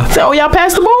 Nah. So y'all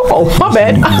passed the ball? Oh, my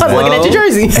bad. I was looking at your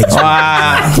jersey.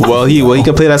 Well, he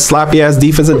can play that sloppy ass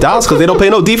defense in Dallas because they don't play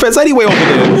no defense anyway over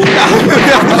there.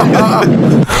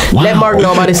 Let Mark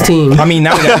know about his team. I mean,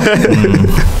 now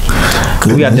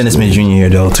we got Dennis Smith Jr. here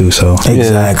though too. So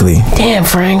exactly. Damn,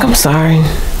 Frank. I'm sorry.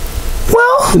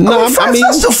 Well, I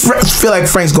still feel like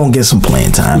Frank's gonna get some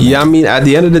playing time. Man. Yeah, I mean, at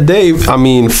the end of the day, I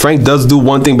mean, Frank does do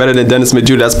one thing better than Dennis Smith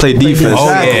Jr. That's play defense.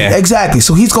 Exactly.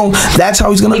 So that's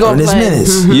how he's gonna earn his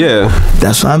minutes. Yeah,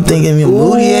 that's what I'm thinking.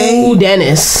 Moutier,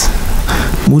 Dennis.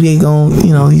 Moutier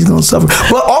he's gonna suffer.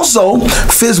 But also,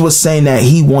 Fizz was saying that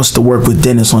he wants to work with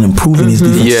Dennis on improving his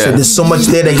defense. Yeah, so there's so much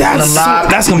there they got to lock.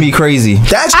 That's gonna be crazy.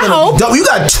 That's gonna be dope. You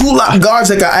got two guards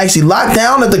that got actually locked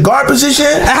down at the guard position.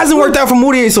 It hasn't worked out for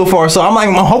Moutier so far, so I'm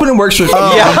hoping it works for.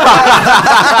 I'm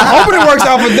hoping it works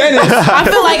out for Dennis. I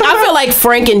feel like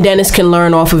Frank and Dennis can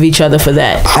learn off of each other for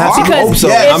that. Because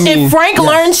if Frank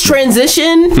learns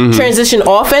transition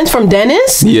offense from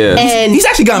Dennis, and he's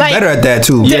actually gotten better at that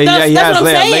too. That's what I'm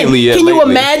saying. Can you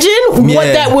imagine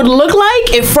what that would look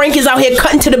like if Frank is out here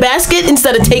cutting to the basket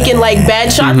instead of taking like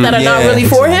bad shots that are not really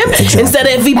for him? Instead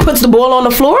of if he puts the ball on the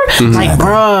floor, like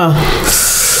bruh.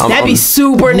 That'd be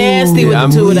super nasty with the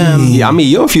two of them. Yeah, I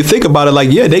mean, if you think about it, like,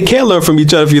 they can learn from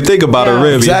each other if you think about it,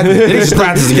 really.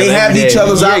 Exactly. They have each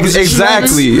other's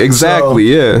Exactly,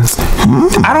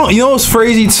 I don't, what's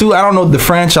crazy too? I don't know the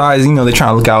franchise, they're trying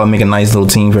to look out and make a nice little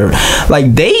team for,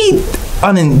 like, they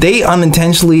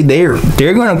unintentionally, they're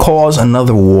going to cause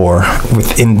another war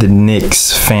within the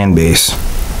Knicks fan base.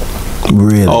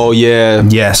 Really? Oh, yeah.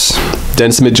 Yes.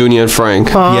 Dennis Smith Jr. and Frank.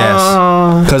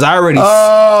 Yes. Because I already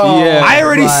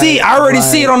see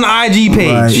it on the IG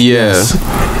page. Right. Yeah.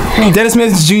 Dennis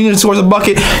Smith Jr. towards a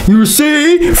bucket. You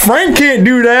see, Frank can't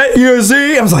do that. You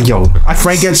see, I was like,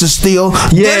 Frank gets a steal.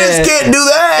 Dennis can't do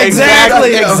that.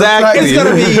 Exactly. It's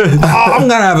gonna be. I'm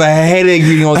gonna have a headache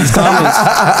reading all these comments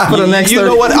for the next. You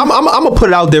know what? I'm gonna put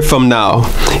it out there from now.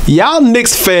 Y'all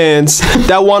Knicks fans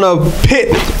that wanna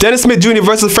pit Dennis Smith Jr.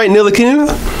 versus Frank Ntilikina,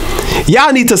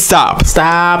 y'all need to stop.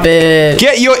 Stop it.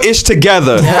 Get your ish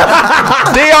together.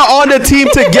 They are on the team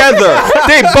together.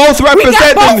 They both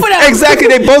represent exactly.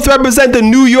 They both represent the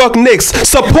New York Knicks.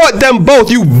 Support them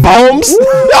both, you bums.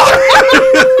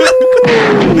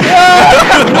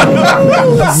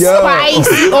 Spice.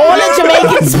 All the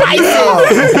Jamaican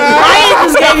spices. Ryan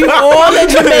just gave you all the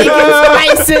Jamaican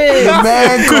spices.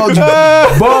 Man called you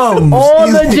bums. All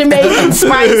the Jamaican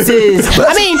spices.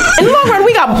 I mean, in the long run,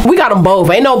 we got them both.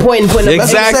 Ain't no point in putting them.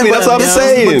 Exactly. That's what I'm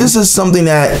saying. But this is something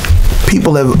that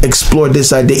people have explored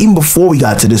this idea even before we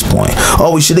got to this point.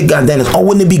 Oh, we should have got Dennis. Oh,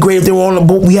 wouldn't it be great if they were on the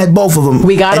boat? We had both of them.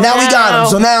 We got them. And now we got them.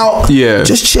 So now,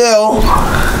 just chill.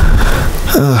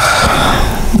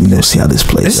 We're gonna see how this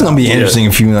plays. This is gonna be interesting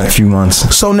in a few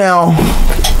months. So now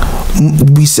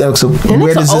we said,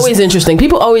 where does always interesting.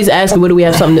 People always ask, what do we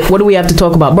have to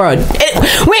talk about, bro?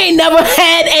 We ain't never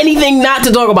had anything not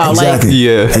to talk about. Exactly.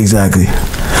 Exactly.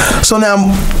 So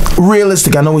now,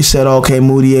 realistic. I know we said, okay,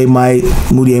 Moutier might.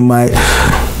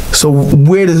 So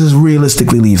where does this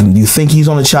realistically leave him? Do you think he's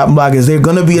on the chopping block? Is there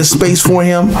gonna be a space for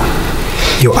him?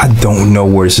 Yo, I don't know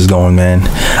where this is going, man.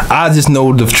 I just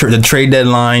know the trade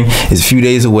deadline is a few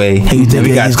days away. And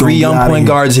we got 3 young point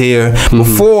guards here.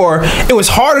 Before, it was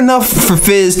hard enough for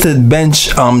Fizz to bench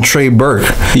Trey Burke.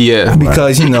 Yeah.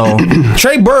 Because,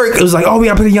 Trey Burke, it was like, we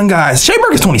got to put the young guys. Trey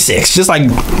Burke is 26, just like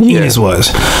Enos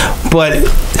was. But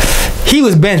he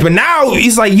was benched. But now,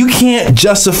 it's like, you can't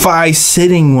justify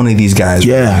sitting one of these guys.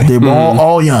 Yeah, they're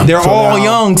all young. They're all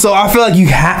young. So I feel like you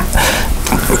have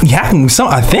to move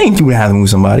I think you would have to move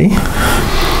somebody.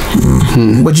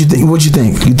 What you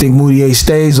think? You think Moutier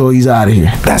stays or he's out of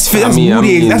here? That's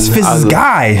Fizz's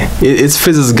guy. It's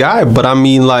Fizz's guy, but I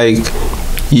mean, like,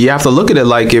 you have to look at it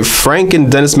like if Frank and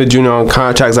Dennis Smith Jr. on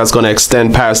contracts that's going to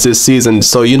extend past this season,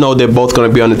 so you know they're both going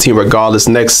to be on the team regardless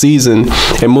next season,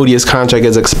 and Moutier's contract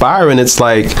is expiring. It's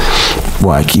like,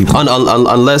 why keep him?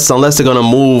 Unless they're going to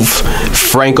move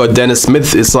Frank or Dennis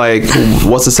Smith, it's like,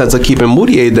 what's the sense of keeping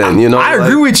Moutier then? You know, I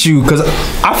agree with you because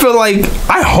I feel like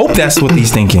I hope that's what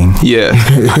he's thinking. Yeah,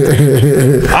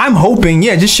 I'm hoping.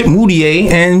 Yeah, just ship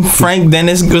Moutier and Frank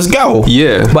Dennis just go.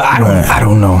 Yeah, but I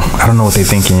don't know. I don't know what they're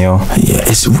thinking, yo. Yeah,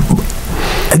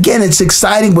 it's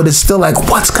exciting, but it's still like,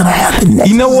 what's gonna happen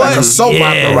next? You know what? It's like a soap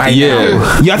opera right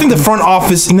now. Yeah, I think the front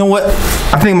office. You know what?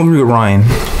 I think I'm gonna agree with Ryan.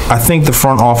 I think the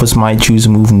front office might choose to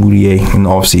move Moutier in the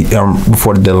offseason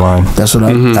before the deadline. That's what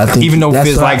I think. Even though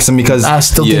Fizz likes him, because I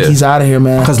still think he's out of here,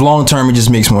 man. Because long term, it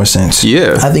just makes more sense.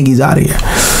 Yeah, I think he's out of here.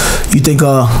 You think?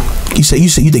 You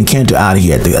think Kanter out of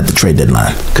here at the trade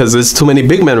deadline? Because there's too many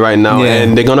big men right now,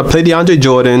 and they're gonna play DeAndre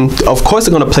Jordan. Of course,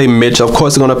 they're gonna play Mitch. Of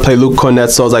course, they're gonna play Luke Cornett.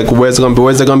 So it's like, where's there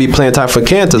gonna be playing time for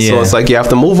Kanter? So it's like you have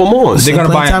to move him on. They're gonna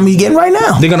buy time he getting right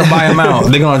now. They're gonna buy him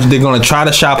out. They're gonna try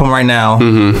to shop him right now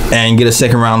and get a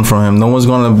second round from him. No one's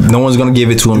gonna give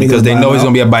it to him because they know he's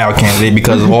gonna be a buyout candidate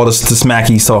because of all the smack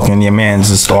he's talking. Your man's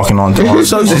just talking on.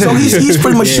 So he's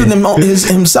pretty much shooting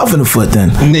himself in the foot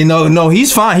then. No,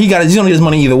 he's fine. He's gonna get his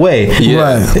money either way.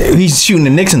 Yeah. Right. He's shooting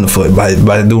the Knicks in the foot by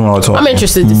doing all the talking. I'm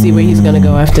interested to see where he's gonna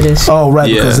go after this. Oh, right.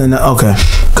 Because then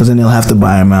they'll have to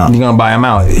buy him out. He's gonna buy him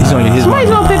out. He's gonna get his money.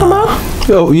 Somebody's gonna pick him up.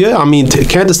 Oh yeah, I mean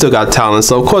Kanter still got talent,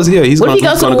 so of course he's gonna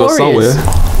go somewhere.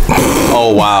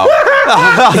 Oh wow.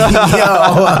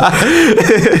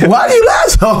 Why do you laugh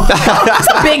so? That's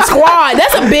a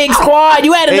big squad.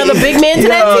 You add another big man to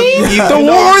that team. The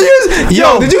Warriors.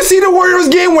 Yo, did you see the Warriors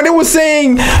game when they were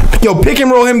saying, "Yo, pick and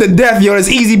roll him to death. Yo, that's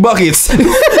easy buckets." but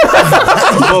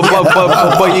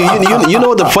you know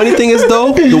what the funny thing is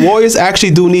though? The Warriors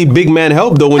actually do need big man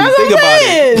help though. When you think about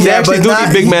it, they actually do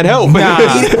need big man help.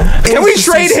 Can we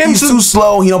trade him? He's too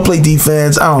slow. He don't play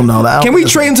defense. I don't know. Can we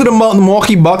trade him to the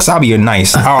Milwaukee Bucks? I'll be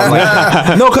nice.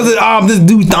 No, because this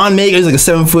dude Thon Maker is like a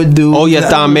 7-foot dude. Oh yeah,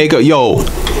 Thon Maker. Yo,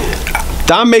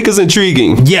 Thon Maker's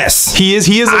intriguing. Yes, he is.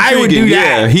 He is intriguing. I would do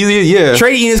that. Yeah.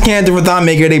 Trade Enes Kanter for Thon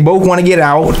Maker. They both want to get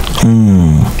out.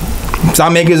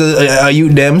 Thon Maker's a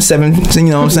them 7. You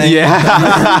know what I'm saying?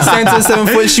 Yeah. Center,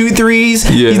 7-foot, shoot threes.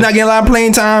 Yeah. He's not getting a lot of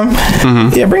playing time.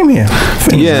 Yeah, bring him here.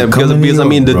 Yeah, because I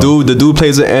mean the dude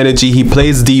plays with energy. He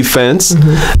plays defense.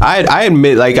 I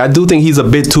admit, like, I do think he's a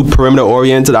bit too perimeter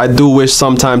oriented. I do wish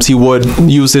sometimes he would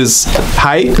use his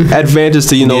height advantage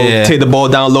to take the ball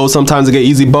down low sometimes to get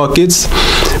easy buckets.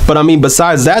 But I mean,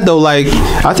 besides that though, like,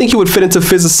 I think he would fit into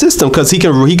Fizz's system because he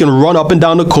can run up and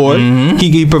down the court.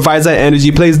 He provides that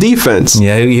energy, plays defense.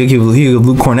 Yeah, he'll give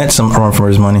Luke Cornett some run for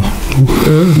his money.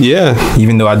 Yeah,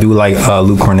 even though I do like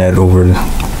Luke Cornett over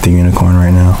the unicorn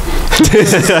right now.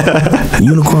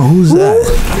 Unicorn? Who's that?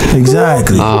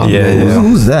 Exactly.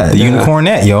 Who's that? The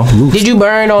unicornette, yo. Luke. Did you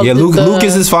burn all? Yeah, Luke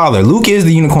is his father. Luke is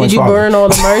the unicorn's father. Did you burn all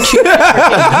the merch?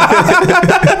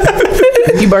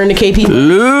 You burned the KP.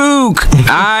 Luke,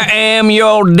 I am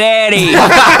your daddy.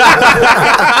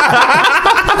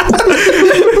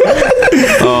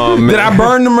 Oh, man. Did I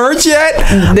burn the merch yet?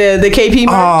 The KP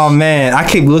merch? Oh man, I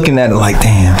keep looking at it like,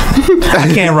 damn, I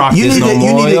can't rock this no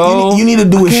more. You need to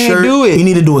do a shirt. You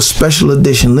need to do a special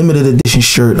edition, limited edition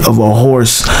shirt of a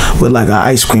horse with like an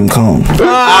ice cream cone.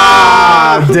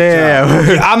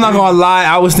 Damn. I'm not gonna lie.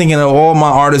 I was thinking of all my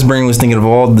artist brain was thinking of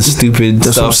all the stupid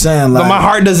That's stuff. what I'm saying. Like, but my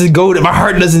heart doesn't go. My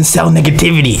heart doesn't sell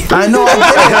negativity. I know.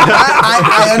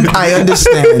 I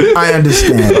understand. I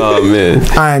understand. Oh man,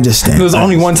 I understand. It was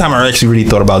only one time I actually really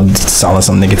thought about selling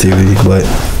some negativity,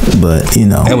 but you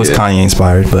know, it was Kanye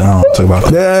inspired. But I don't talk about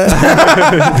it.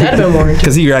 That'd been warranted.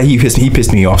 Because he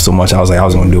pissed me off so much. I was like, I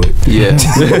was gonna do it. Yeah.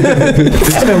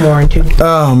 That'd been warranted.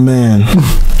 Oh man.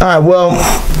 All right. Well,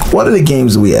 what are the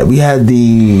games we had? We had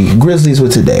the Grizzlies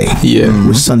with today. Yeah.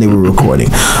 Which Sunday we're recording.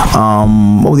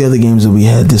 What were the other games that we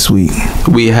had this week?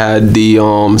 We had the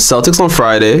Celtics on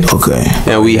Friday. Okay.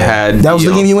 And we had that was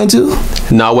the game you went to?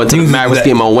 No, I went to the Mavericks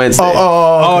game on Wednesday.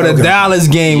 Okay, the Dallas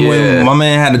game when my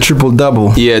man had a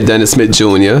triple-double. Yeah, Dennis Smith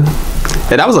Jr.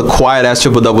 And that was a quiet ass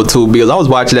triple double too, because I was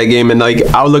watching that game and like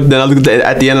I looked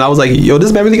at the end and I was like, yo,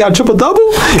 this man really got a triple double?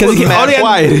 Because he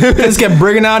just kept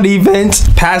bringing out defense,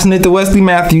 passing it to Wesley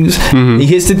Matthews. He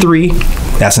hits the 3.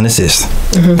 That's an assist.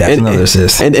 That's another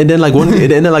assist. And then like one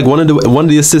of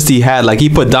the assists he had, like he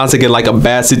put Doncic in like a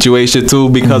bad situation too,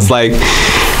 because like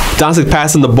Doncic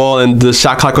passing the ball and the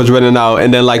shot clock was running out,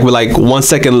 and then like with like 1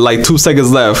 second, like 2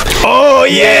 seconds left. Oh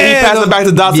yeah, he passed it back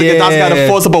to Doncic, and Doncic got to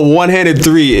force up a one-handed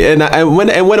three. And when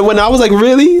I was like,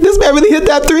 really, this man really hit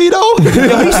that three though?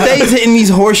 Yo, he stays hitting these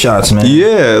horse shots, man.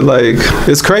 Yeah, like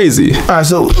it's crazy. All right,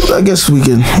 so I guess we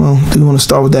can. Well, do you want to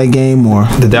start with that game or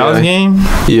the Dallas game?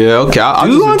 Yeah, okay.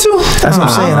 You want to? That's what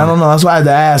I'm saying. I don't know. That's why I had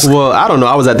to ask. Well, I don't know.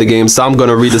 I was at the game, so I'm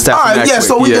gonna read the stats. All right, yeah.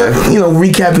 So we can,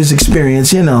 recap his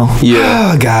experience. Yeah.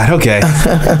 Oh God. Okay.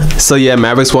 So yeah,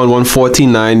 Mavericks won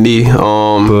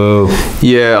 114-90. Boo.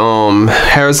 Yeah.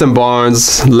 Harrison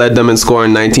Barnes led them in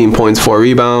scoring 19 points, 4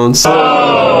 rebounds.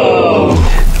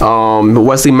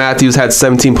 Wesley Matthews had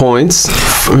 17 points.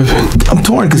 I'm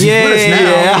torn because he's with us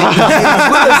now. He's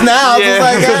with us now.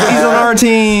 He's on our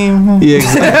team. Yeah,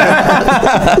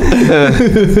 exactly.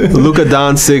 Luka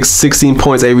Doncic, 16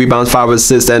 points, 8 rebounds, 5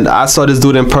 assists. And I saw this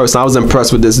dude in person. I was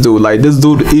impressed with this dude. Like, this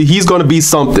dude, he's going to be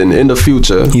something in the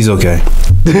future. He's okay.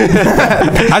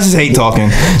 I just hate talking.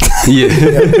 Yeah.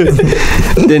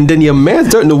 Then your man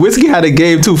Dirk Nowitzki had a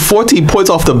game too. 14 points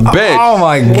off the bench. Oh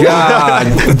my God.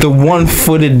 The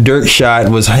one-footed Dirk shot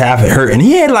was half hurt, and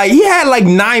he had like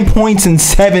 9 points in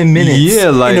 7 minutes. Yeah,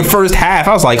 like in the first half.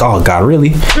 I was like, oh God, really?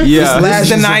 Yeah.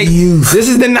 This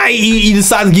is the night he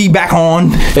decided to get back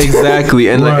on. Exactly.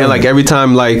 And like every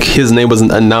time like his name was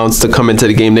announced to come into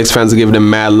the game, Knicks fans are giving him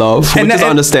mad love, which is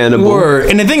understandable.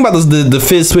 And the thing about the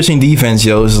fizz switching defense,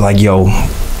 yo, is like, yo,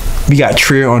 we got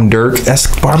Trier on Dirk. That's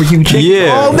barbecue chicken.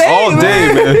 Yeah, all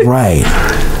day, man. Right.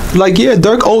 Like, yeah,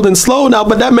 Dirk old and slow now,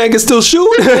 but that man can still shoot.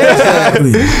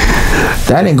 Exactly.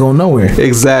 That ain't going nowhere.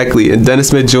 Exactly. And Dennis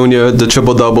Smith Jr., the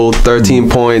triple-double, 13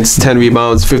 points, 10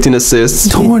 rebounds, 15 assists.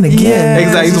 Torn again. Yeah,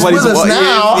 exactly. He's with us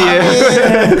now.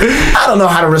 I don't know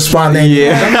how to respond to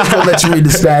anything. I'm just going to let you read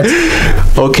the stats.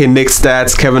 Okay, Knicks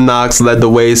stats. Kevin Knox led the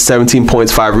way, 17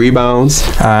 points, 5 rebounds.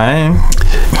 All right.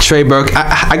 Trey Burke,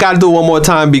 I got to do it one more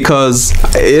time because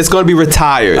it's going to be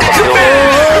retired.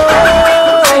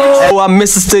 Oh, I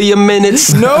miss it still your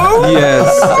minutes. No.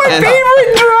 Yes. My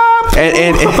favorite drop.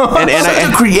 And such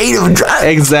a creative drop.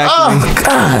 Exactly. Oh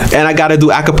God. And I gotta do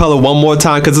acapella one more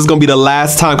time because it's gonna be the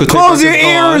last time. Close your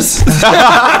ears.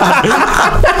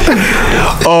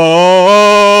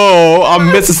 Oh, I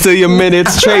miss it still your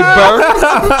minutes. Trey Burke.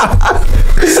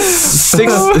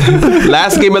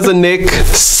 Last game as a Knick,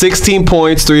 16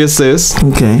 points, 3 assists.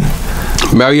 Okay.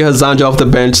 Mario Hazanja off the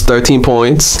bench, 13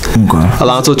 points. Okay.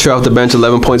 Alonzo Trey off the bench,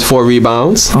 11 points, 4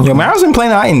 rebounds. Okay. Yo, Mario's been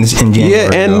playing out in January.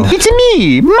 Yeah, and it's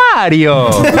me, Mario.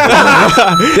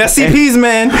 That's CP's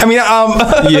man. I mean,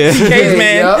 CK's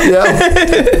man.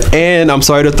 Yep. And I'm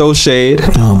sorry to throw shade.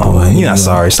 Oh boy, you're not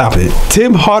sorry. Stop it.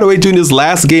 Tim Hardaway Jr.'s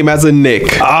last game as a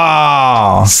Knick.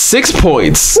 6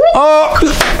 points.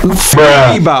 3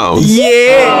 rebounds.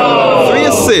 Yeah. 3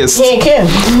 assists. He ain't care.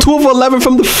 2 of 11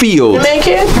 from the field. You ain't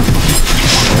care.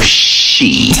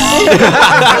 Shit. My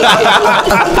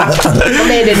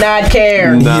man did not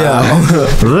care. Yeah.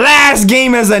 Last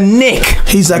game as a Knick.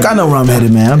 He's like, I know where I'm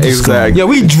headed, man. I'm just Exactly. Yo,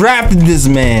 we drafted this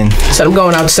man. So I'm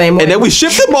going out the same way. And then we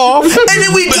shipped him off. And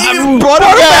then we brought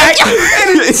him back.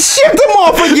 And shipped him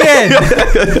off again.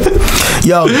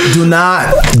 Yo, do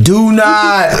not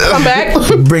come back.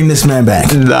 bring this man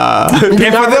back. Nah. Do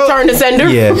not return to sender.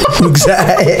 Yeah.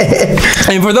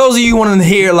 Exactly. And for those of you who want to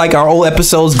hear like our old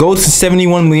episodes, go to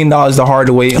 $71 million the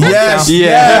Hardaway. Yes.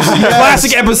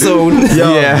 Classic episode.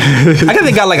 Yo. Yeah. I think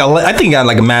it got like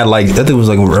a mad like I think it was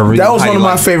like a really That was one of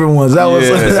my favorite ones. That was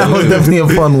definitely a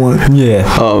fun one. Yeah.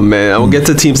 Oh man, I will get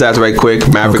to team stats right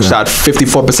quick. Maverick shot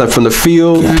 54% from the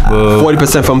field,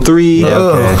 40% from 3.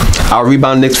 Okay. Our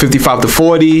rebound Knicks 55 to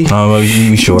 40. Oh, well,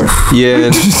 you sure?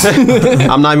 Yeah.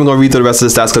 I'm not even gonna read through the rest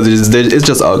of the stats because it's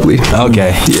just ugly.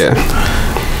 Okay. Yeah.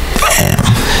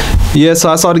 Yeah. So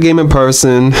I saw the game in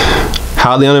person.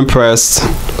 Highly unimpressed.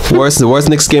 Worst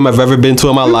Knicks game I've ever been to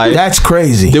in my life. That's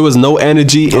crazy. There was no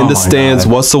energy in the stands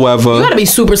whatsoever. You gotta be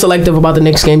super selective about the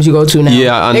Knicks games you go to now.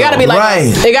 Yeah, I know. It gotta be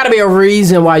like there gotta be a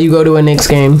reason why you go to a Knicks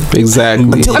game.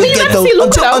 Exactly. Until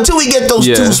we get those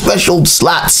 2 special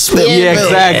slots filled. Yeah,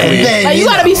 exactly. Like, you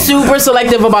gotta be super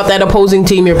selective about that opposing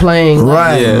team you're playing.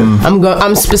 Right. Yeah.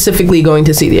 I'm specifically going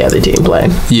to see the other team play.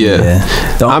 Yeah.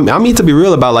 I mean, to be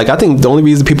real about, like, I think the only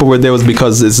reason people were there was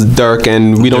because it's Dirk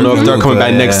and we don't know if Dirk coming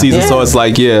back next season. So it's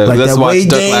like, like let's watch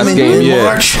Dirk last game.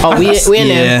 March. Oh, we in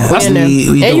there. We in there.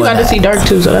 And you got to see Dirk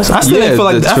too, so that's I still feel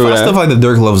like the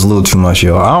Dirk love is a little too much,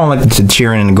 yo. I don't like to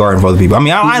cheering in the garden for other people. I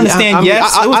mean, I understand. It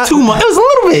was too much. It was a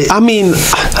little bit.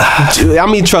 I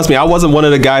mean, trust me, I wasn't one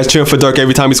of the guys cheering for Dirk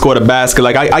every time he scored a basket.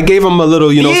 Like I gave him a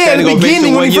little, standing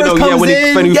ovation when he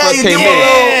first came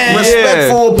in.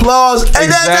 Respectful applause.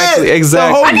 And that's it.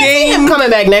 Exactly. I can see him coming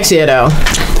back next year though.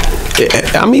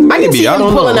 I mean, maybe. I can see I him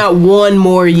don't pulling know. out one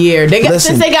more year. They got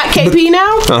since they got KP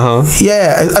now.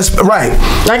 Yeah, right.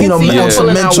 I can see him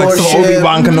pulling out one more.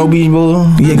 Obi-Wan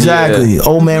Kenobi. Exactly.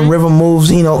 Old man River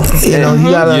moves. You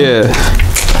gotta. Yeah.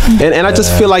 And I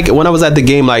just feel like when I was at the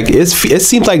game, like it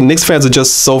seems like Knicks fans are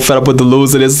just so fed up with the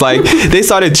losing. It's like they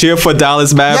started cheering for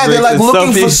Dallas Mavericks. Yeah, they're like and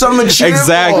looking stuff. for something to cheer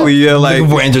Exactly. for. Yeah, like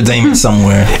Looking for entertainment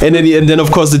somewhere. and then of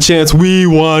course the chants, "We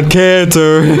want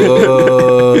Kanter."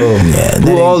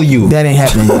 Who are you? That ain't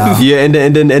happening, y'all. Yeah, and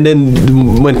then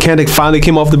when Kanter finally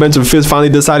came off the bench and Fitz finally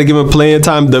decided to give him playing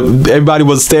time, everybody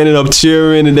was standing up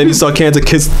cheering, and then you saw Kanter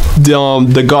kiss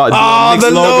the guard.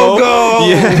 The logo.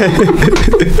 Yeah.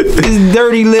 His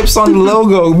dirty lips on the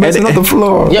logo, messing up the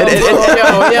floor. Yo.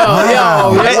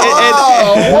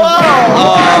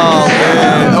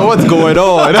 Man, what's going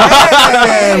on?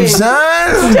 Damn,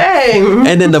 son. Dang.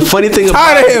 And then the funny thing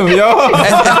about Out of him, yo.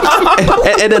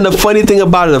 and then the funny thing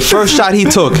about it, the first shot he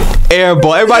took, air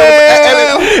ball. Everybody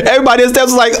in the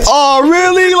steps was like, "Oh,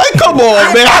 really? Like, come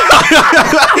on, man."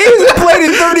 He hasn't played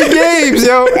in 30 games,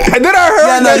 yo. And then I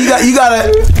heard You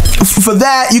gotta. For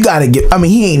that, you gotta get. I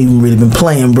mean, he ain't even really been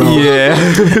playing, bro. Yeah.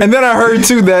 And then I heard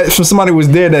too that from somebody who was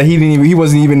there that he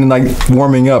wasn't even like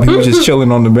warming up. He was just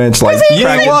chilling on the bench, like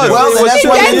Yeah, he was. Well, He was that's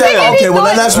why he hit that. chilling. Okay, well,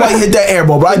 that's why he hit that air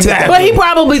ball, bro. I take that. But he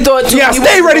probably thought too. yeah, he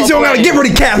stay wasn't ready, gonna so you gotta play. get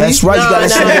ready, Cal. That's right. You gotta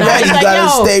stay ready. He's You like, gotta yo.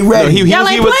 stay ready. Y'all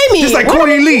ain't play me. Just like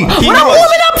Courtney Lee. What I'm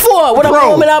warming up for? What I'm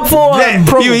warming up for?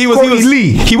 He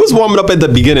was warming up at the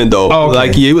beginning though. Oh, okay.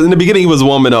 Like in the beginning he was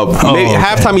warming up. Maybe okay.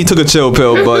 halftime he took a chill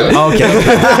pill, but Okay.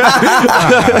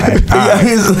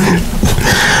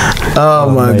 Oh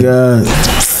my god.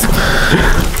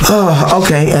 Oh,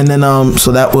 okay, and then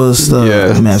so that was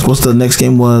the match. What's the next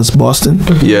game? Was Boston?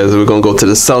 yeah, so we're gonna go to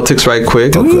the Celtics right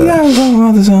quick. I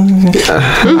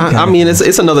mean,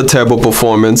 it's another terrible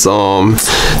performance.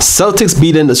 Celtics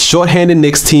beating the shorthanded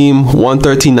Knicks team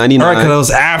 113-99. All right, because that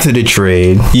was after the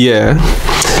trade. Yeah.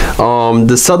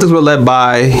 The Celtics were led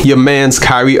by your man's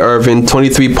Kyrie Irving,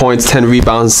 23 points, 10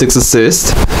 rebounds, 6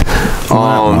 assists.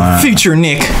 Future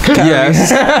Nick.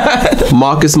 Yes.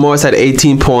 Marcus Morris had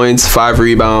 18 points, 5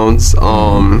 rebounds.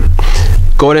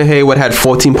 Gordon Hayward had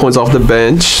 14 points off the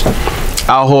bench.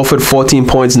 Al Horford 14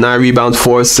 points, 9 rebounds,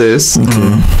 4 assists.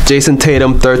 Jason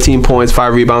Tatum 13 points,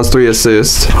 5 rebounds, 3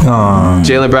 assists.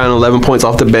 Jaylen Brown 11 points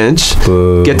off the bench.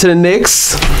 Get to the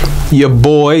Knicks. Your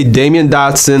boy Damian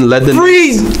Dotson led the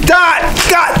Freeze! Dot!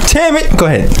 God damn it! Go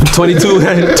ahead.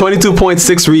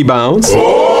 22.6 rebounds.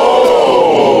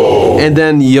 And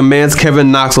then your man's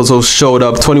Kevin Knox also showed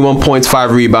up, 21 points,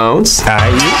 5 rebounds.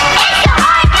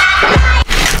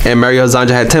 And Mario Zanja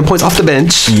had 10 points off the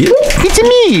bench. It's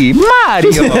me,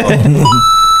 Mario.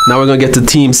 Now we're going to get to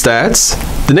team stats.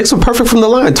 The Knicks were perfect from the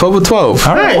line, 12 of 12.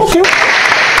 All right. Okay.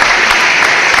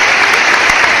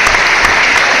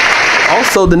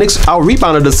 Also, the Knicks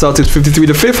out-rebounded the Celtics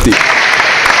 53-50.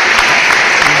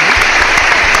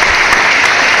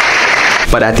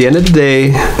 But at the end of the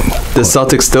day, the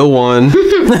Celtics still won.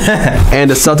 And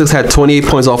the Celtics had 28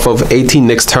 points off of 18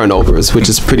 Knicks turnovers, which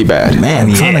is pretty bad. Man,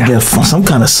 I'm trying to get some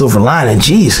kind of silver lining.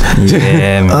 Jeez.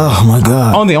 Yeah, man. Oh my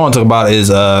god. Only thing I want to talk about is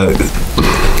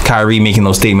Kyrie making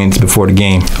those statements before the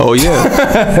game. Oh,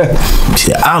 yeah.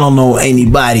 I don't know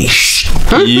anybody.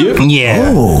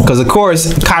 Yeah. Because of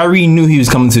course Kyrie knew he was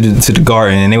coming to the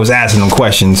Garden, and they was asking him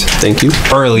questions. Thank you.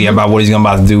 Early about what he's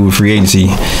about to do with free agency,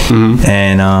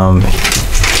 and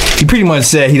he pretty much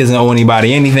said he doesn't owe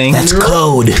anybody anything. That's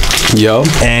code. Yo.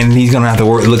 And he's gonna have to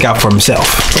look out for himself.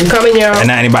 I'm coming, y'all. And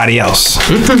not anybody else.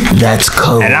 That's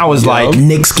code. And I was like,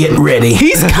 Knicks, get ready.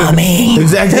 he's coming.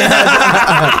 Exactly.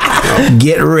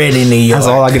 Get ready, New York. That's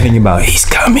all I can think about. He's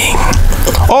coming.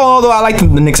 Although I liked the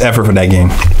Knicks' effort for that game.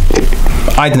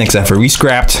 I like the Knicks' effort. We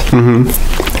scrapped.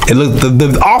 It looked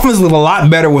the offense looked a lot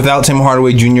better without Tim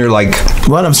Hardaway Jr. Like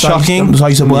What? I'm sorry. chucking. I'm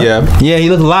sorry, you said what? Yeah. Yeah, he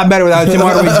looked a lot better without Tim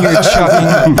Hardaway Jr.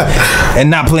 chucking and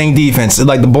not playing defense.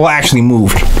 Like the ball actually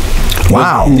moved.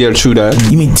 Wow. Yeah, true that.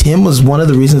 You mean Tim was one of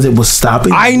the reasons it was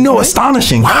stopping? I know,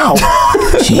 astonishing. Wow.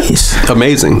 Jeez.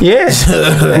 Amazing. Yeah.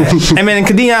 I mean,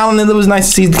 Kadeem Allen, it was nice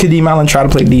to see Kadeem Allen try to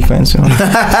play defense. You know what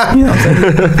I'm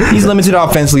saying? He's limited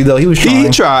offensively, though. He was trying. He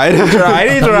tried. He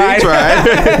tried.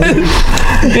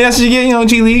 Yeah, that's what you get,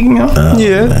 G League,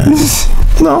 Yeah.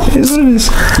 No, it's what it is.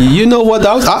 You know what?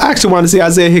 I actually wanted to see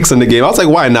Isaiah Hicks in the game. I was like,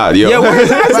 why not, yo? Yeah,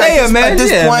 where's Isaiah, Right, man? at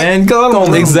this point, man. Go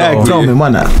on. Exactly. Tell me, why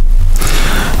not?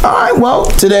 All right, well,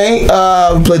 today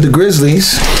we played the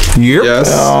Grizzlies. Yep. Yes.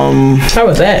 How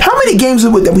was that? How many games that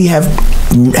we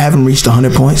haven't reached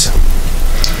 100 points?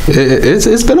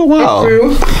 It's been a while.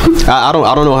 I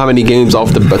don't know how many games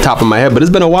off the top of my head, but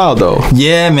it's been a while though.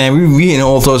 Yeah, man, we in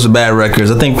all sorts of bad records.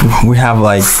 I think we have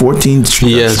like 14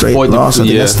 straight losses.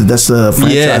 That's the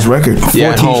franchise record.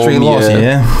 14 straight losses.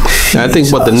 Yeah. I think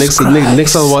the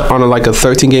Knicks are on like a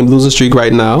 13-game losing streak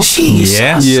right now.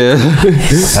 Jesus. Yeah.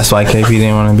 That's why KP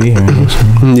didn't want to be here.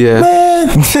 Yeah.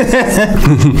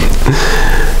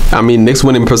 I mean, Knicks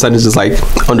winning percentage is like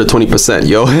under 20%,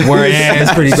 yo. Yeah,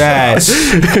 it's pretty bad.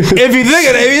 If you think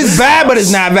of it, it's bad, but it's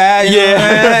not bad.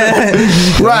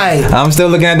 Right. I'm still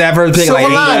looking at that first pick. Silver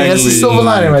lining. That's the silver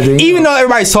lining right there. Even though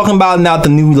everybody's talking about now the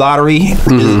new lottery,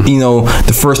 you know,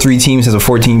 the first 3 teams has a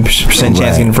 14% chance of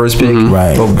getting the first pick.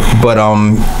 Right. But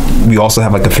we also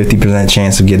have like a 50%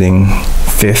 chance of getting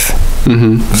 5th.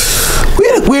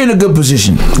 We're in a good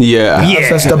position. Yeah.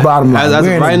 That's the bottom line.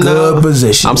 We're in a good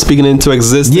position. I'm speaking into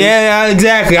existence. Yeah,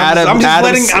 exactly. I'm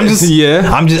just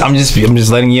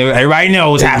letting you. Everybody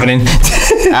know what's happening.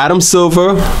 Adam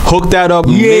Silver hooked that up.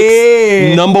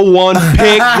 Knicks #1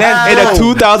 pick in a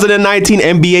 2019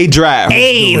 NBA draft.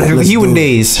 Hey, human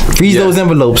days. Freeze those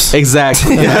envelopes.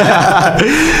 Exactly.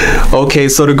 Okay,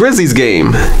 so the Grizzlies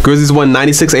game. Grizzlies won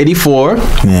 96-84.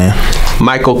 Yeah.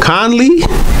 Michael Conley,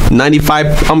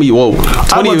 95. 20. What?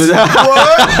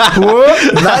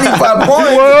 95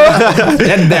 points.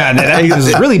 That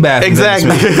is really bad.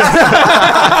 Exactly.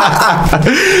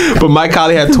 But Mike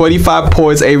Conley had 25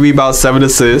 points, 8 rebounds, 7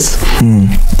 assists.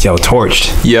 Yo,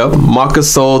 torched. Yep.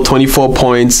 Marcus Gasol, 24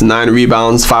 points, 9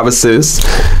 rebounds, 5 assists.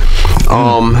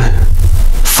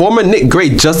 Former Knick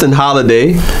great Justin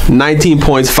Holiday, 19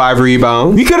 points, 5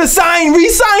 rebounds. We could have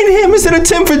re-signed him instead of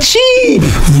Tim for cheap.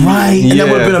 Right. And that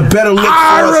would have been a better look for us.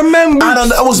 I remember.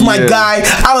 That was my guy.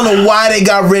 I don't know why they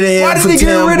got rid of him. Why did they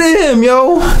get rid of him,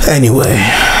 yo? Anyway.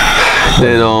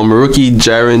 Then rookie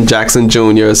Jaren Jackson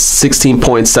Jr., 16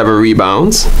 points, 7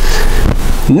 rebounds.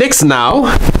 Knicks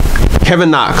now.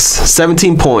 Kevin Knox,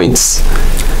 17 points.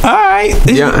 All right.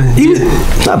 Yeah.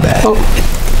 Not bad.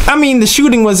 I mean, the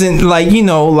shooting wasn't like, you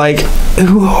know, like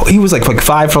he was like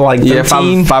 5 for like 13. Yeah,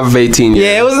 5 of 18.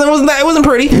 Yeah, it wasn't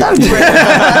pretty. Not a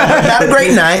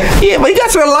great night. Yeah, but he got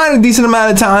to the line a decent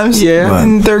amount of times. Yeah,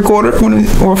 in the third quarter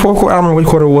or fourth quarter. I don't remember what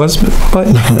quarter it was, but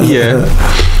yeah.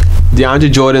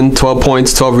 Deandre Jordan, 12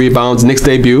 points, 12 rebounds. Knicks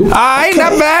debut. Not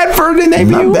bad for the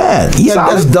debut. Not bad. Yeah,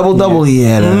 that's double he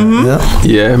had.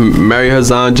 Yeah, Mario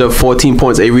Hezonja, 14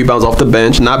 points, 8 rebounds off the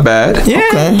bench. Not bad.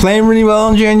 Yeah, playing really well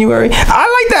in January. I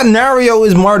like that Mario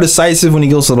is more decisive when he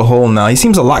goes to the hole now. He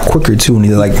seems a lot quicker too. And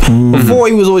he's like before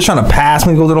he was always trying to pass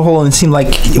when he goes to the hole, and it seemed like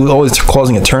it was always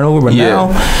causing a turnover. But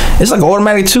now it's like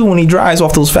automatic too when he drives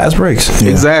off those fast breaks.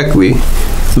 Yeah. Exactly.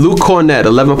 Luke Cornett,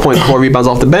 11.4 rebounds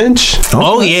off the bench.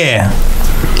 Oh yeah.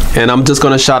 And I'm just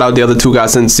going to shout out the other 2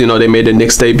 guys since, you know, they made their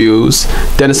Knicks debuts.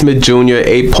 Dennis Smith Jr.,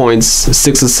 8 points,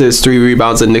 6 assists, 3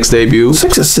 rebounds in Knicks debut.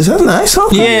 6 assists, that's nice.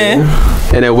 Okay.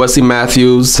 Yeah. And then Wesley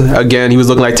Matthews, again, he was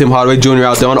looking like Tim Hardaway Jr.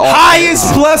 out there on all.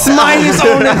 Highest plus minus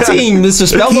on the team.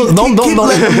 Disrespect. Don't let them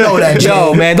know that.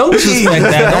 Yo, man, don't disrespect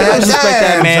that. Don't disrespect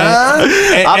that,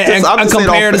 man. I'm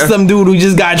compared to some dude who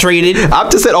just got traded.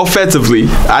 I'm just saying offensively.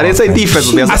 I didn't say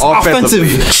defensively. I said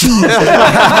offensively.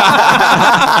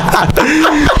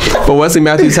 But Wesley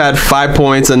Matthews had 5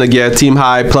 points, and again, team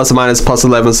high, plus or minus, plus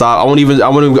 11. So I won't even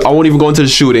go into the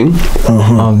shooting.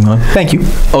 Thank you.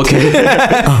 Okay.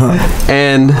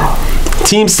 And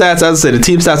team stats, as I said, the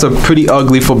team stats are pretty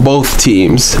ugly for both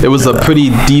teams. It was a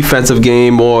pretty defensive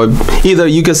game, or either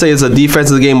you could say it's a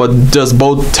defensive game, or just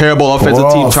both terrible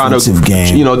offensive teams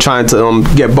trying to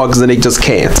get buckets, and they just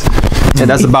can't. And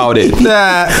that's about it.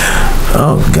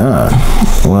 Oh God.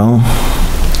 Well.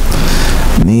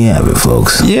 There you have it,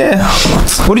 folks. Yeah.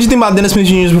 What did you think about Dennis Smith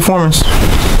Jr.'s performance?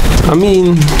 I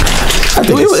mean, I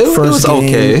think it was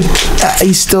okay.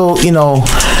 He's still,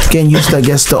 getting used to, I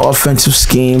guess, the offensive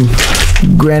scheme.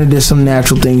 Granted, there's some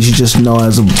natural things you just know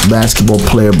as a basketball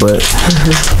player, but,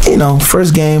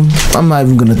 first game, I'm not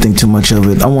even going to think too much of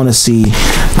it. I want to see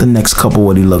the next couple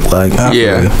what he looked like.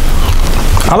 Yeah.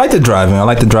 I like the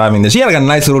driving dish. He had like a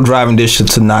nice little driving dish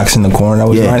to Knox in the corner. That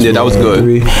was nice. Yeah, that was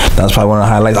good. That was probably one of the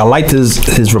highlights. I liked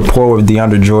his rapport with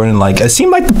Deandre Jordan. Like, it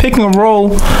seemed like the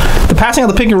passing of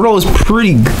the pick and roll is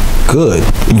pretty good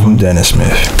from Dennis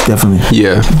Smith. Definitely.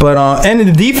 Yeah. But and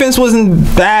the defense wasn't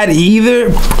bad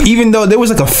either. Even though there was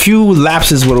like a few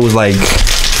lapses where it was like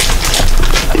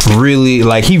really,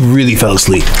 like, he really fell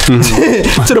asleep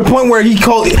to the point where he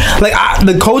called, like,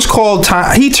 the coach called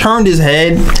time. He turned his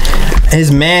head. His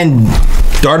man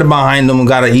darted behind him and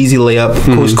got an easy layup.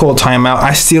 Coach called timeout.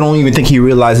 I still don't even think he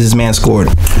realized his man scored.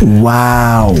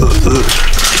 Wow.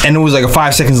 And it was like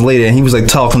 5 seconds later, and he was like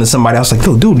talking to somebody. I was like,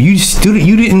 "Yo, dude, you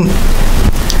didn't."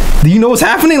 do you know what's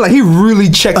happening? Like, he really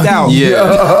checked out. Yeah.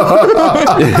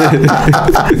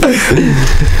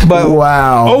 But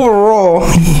wow. Overall,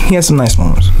 he had some nice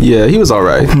moments. Yeah, he was all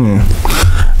right.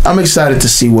 I'm excited to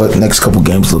see what next couple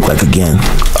games look like again.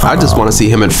 I just want to see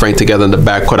him and Frank together in the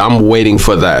backcourt. I'm waiting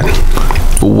for that.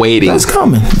 That's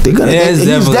coming. They're gonna.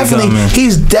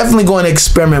 He's definitely going to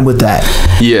experiment with that.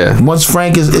 Yeah. Once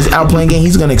Frank is out playing game,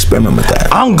 he's going to experiment with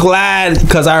that. I'm glad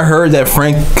because I heard that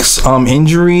Frank's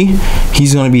injury,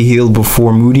 he's going to be healed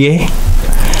before Moutier.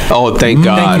 Oh, thank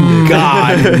God. Thank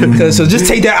God. So just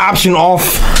take that option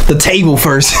off the table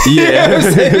first. Yeah.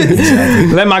 Exactly.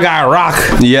 Let my guy rock.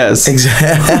 Yes.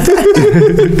 Exactly.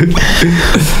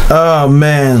 Oh,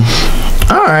 man.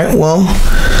 All right. Well,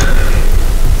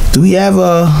 do we have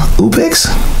ooh picks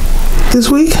this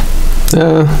week?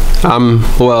 Yeah,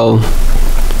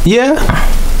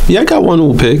 I got one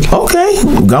ooh pick. Okay,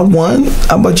 got one.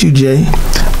 How about you, Jay?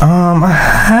 I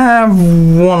have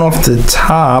one off the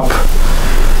top,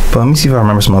 but let me see if I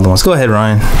remember some other ones. Go ahead,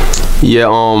 Ryan. Yeah,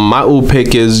 my ooh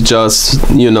pick is just,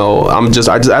 I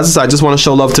just want to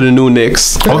show love to the new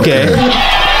Knicks. Okay.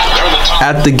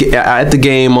 At the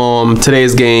game,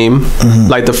 today's game,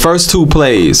 like the first two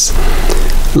plays,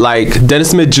 like Dennis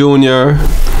Smith Jr.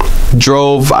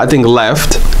 drove, I think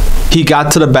left. He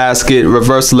got to the basket,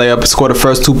 reverse layup, scored the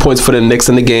first 2 points for the Knicks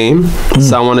in the game.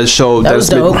 So I want to show Dennis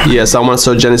Smith. Yes, I want to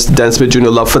show Dennis Smith Jr.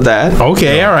 love for that.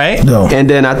 Okay, all right. No. And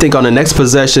then I think on the next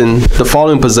possession, the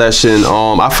following possession,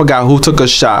 I forgot who took a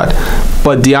shot,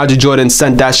 but Deandre Jordan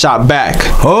sent that shot back.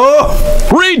 Oh,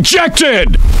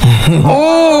 rejected.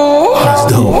 That's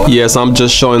dope. Yes, I'm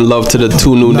just showing love to the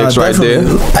two new Knicks right there.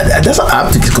 That's an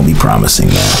optic. It's gonna be promising,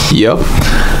 man. Yep.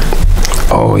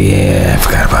 Oh yeah, I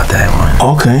forgot about that one.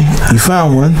 Okay, you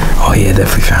found one. Oh yeah,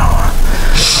 definitely found one.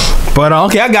 But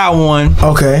okay, I got one.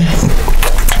 Okay.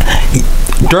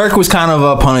 Dirk was kind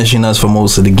of punishing us for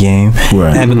most of the game.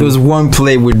 Right. But there was one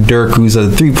play with Dirk who's at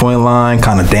the 3-point line,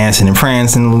 kind of dancing and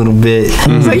prancing a little bit.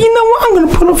 He's like, you know what? I'm going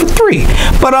to put up a 3.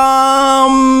 But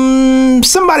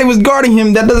somebody was guarding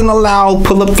him that doesn't allow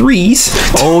pull-up 3s.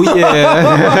 Oh,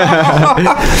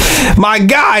 yeah. My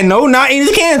guy, no, not Enes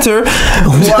Kanter.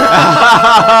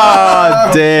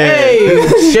 Wow.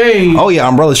 Damn. Shade. Oh, yeah,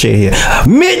 umbrella shade here.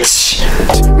 Mitch.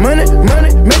 Money,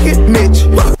 make it Mitch.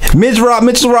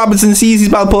 Mitchell Robinson sees he's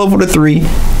about to pull up for the 3.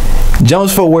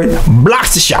 Jumps forward,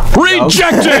 blocks the shot.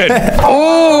 Rejected. It's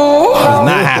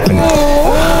not happening.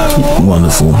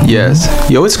 Wonderful. Yes.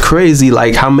 Yo, it's crazy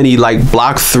like how many like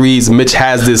block 3s Mitch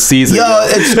has this season. Yo,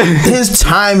 his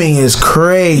timing is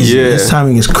crazy. Yeah. His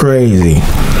timing is crazy.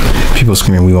 People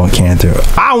screaming, we want Kanter.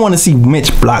 I want to see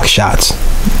Mitch block shots.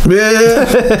 Yeah.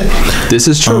 This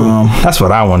is true. That's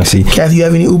what I want to see. Kathy, you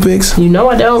have any ooh picks? You know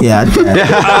I don't. Yeah.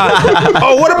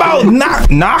 What about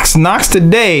Knox? Knox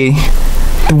today.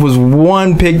 There was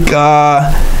one pick.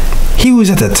 He was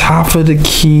at the top of the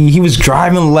key. He was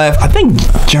driving left. I think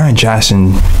Jaren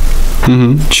Jackson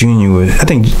Jr. was. I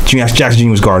think Jackson Jr.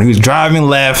 was guarding. He was driving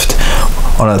left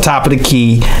on the top of the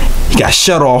key. He got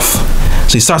shut off.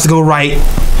 So he starts to go right,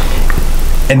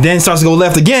 and then starts to go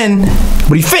left again.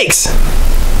 But he fakes.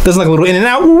 Does like a little in and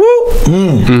out.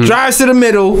 Drives to the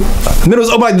middle. Middle's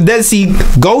open like the Dead Sea.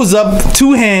 Goes up,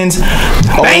 2 hands.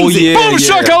 Bangs it. Boom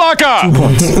shakalaka. 2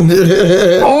 points.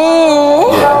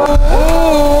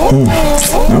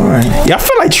 All right. Yeah, I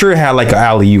feel like Trier had like an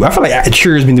alley-oop. I feel like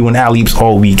Trier's been doing alley-oops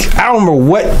all week. I don't remember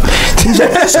what.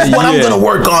 This is what I'm gonna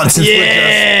work on since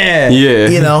Yeah.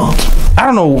 you know. I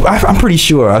don't know. I'm pretty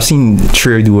sure I've seen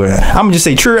Trier do it. I'm gonna just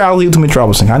say Trier alley-oop to Mitch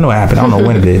Robinson. I know it happened. I don't know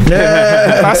when it did.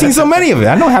 I've seen so many of it.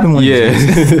 I know it happened when it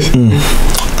did.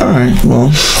 All right. Well,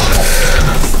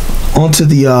 on to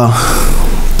the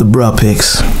bruh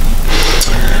picks.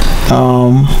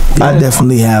 I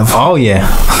definitely have. Oh yeah.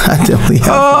 I definitely have.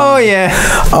 Oh yeah.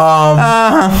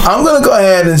 I'm gonna go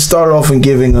ahead and start off and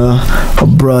giving a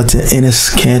bruh to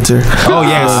Enes Kanter. Oh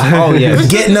yes. Oh yes.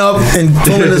 Getting up and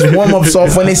pulling his warm-ups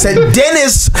off when they said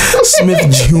Dennis Smith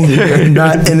Jr.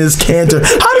 not Enes Kanter.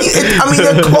 How do you? I mean,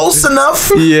 they're close enough.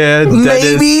 Yeah.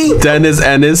 Maybe. Dennis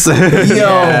Ennis.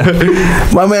 Yo,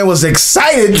 my man was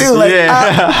excited too. Like,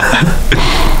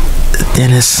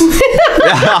 Dennis.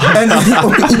 And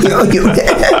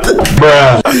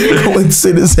go and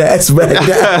sit his ass back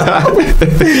down.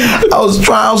 I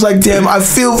was like, damn, I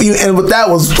feel for you, but that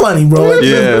was funny, bro.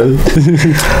 Yeah.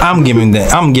 I'm giving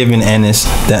Ennis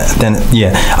that. Then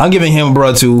yeah, I'm giving him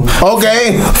bro too.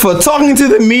 Okay. For talking to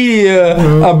the media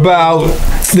about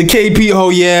the KP. Oh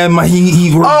yeah,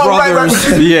 we're brothers.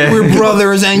 Right. Yeah. We're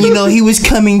brothers, and he was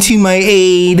coming to my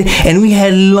aid, and we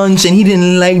had lunch, and he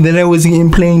didn't like that I was in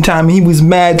playing time, and he was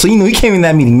mad. So he came in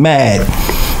that meeting mad.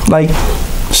 Like,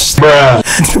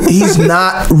 He's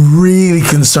not really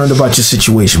concerned about your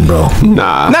situation, bro.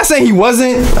 Nah. I'm not saying he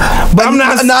wasn't, but I'm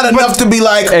not enough to be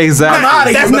like, exactly. I'm out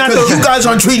of here because you guys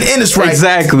aren't treating Ennis right.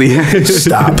 Exactly.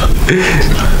 Stop.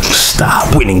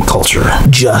 Winning culture.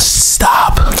 Just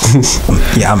stop. That's.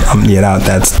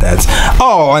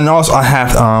 Oh, and also I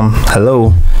have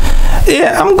hello.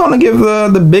 Yeah, I'm gonna give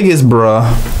the biggest bruh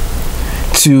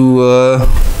to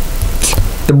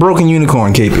the broken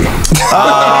unicorn, KP.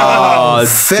 Oh,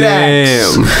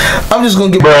 damn. I'm just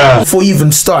gonna give bruh before you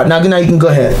even start. Now you can go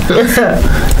ahead.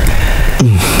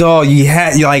 Dog,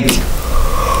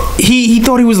 he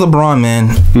thought he was LeBron, man.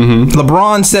 Mm-hmm.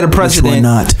 LeBron set a precedent. Which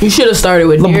not? You should have started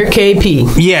with dear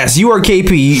KP. Yes, you are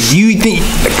KP. You think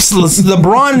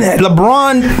LeBron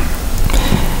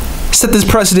set this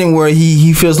precedent where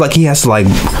he feels like he has to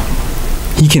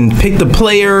he can pick the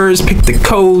players, pick the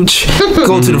coach,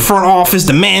 go to the front office,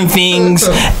 demand things.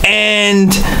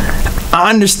 And I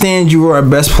understand you are our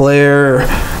best player,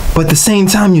 but at the same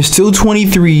time, you're still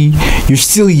 23. You're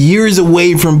still years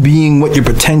away from being what your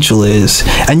potential is.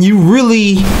 And you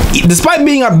really, despite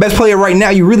being our best player right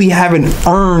now, you really haven't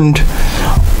earned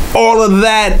all of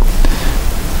that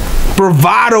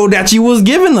bravado that you was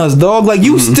giving us, dog. Like,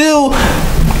 you still...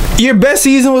 Your best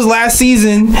season was last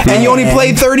season, and you only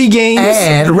played 30 games,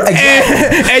 and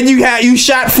you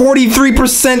shot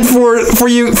 43% for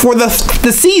the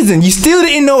season. You still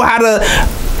didn't know how to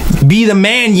be the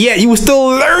man yet. You were still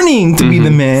learning to be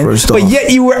the man, but yet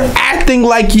you were acting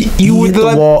like you were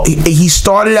the wall. He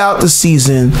started out the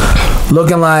season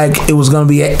looking like it was going to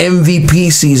be an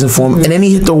MVP season for him, and then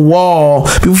he hit the wall.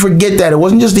 People forget that it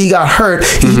wasn't just that he got hurt;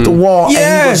 he hit the wall,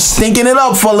 and he was stinking it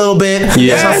up for a little bit.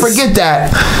 Yes, I forget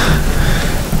that.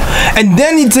 And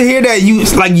then to hear that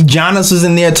Giannis was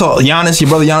in there your brother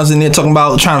Giannis was in there talking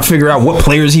about trying to figure out what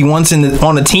players he wants on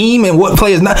the team and what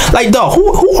players not. Like, dog,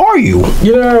 who are you?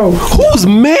 Whose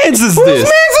mans is this? Whose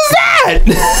mans is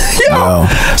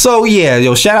that? So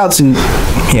shout out to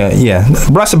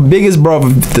Bruh's the biggest bro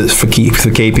for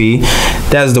KP.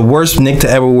 That is the worst Knick to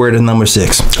ever wear the number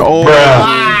 6. Oh,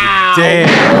 wow. Damn.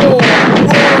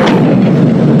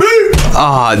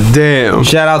 Ah, damn.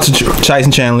 Shout out to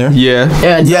Tyson Chandler. Yeah.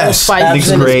 Yes. Nick's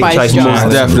great. Tyson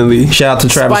Chandler. Definitely. Shout out to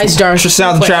Travis. Spice jars.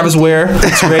 Shout out to Travis Ware.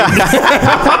 It's great.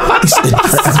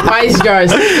 Spice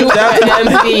jars.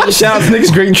 Shout out to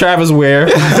Nick's great Travis Ware.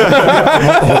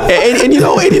 and you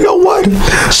know what?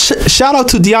 Shout out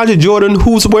to DeAndre Jordan,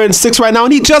 who's wearing 6 right now,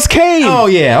 and he just came. Oh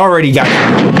yeah, already got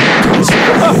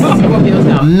Scorpio's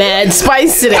got mad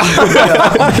spice today.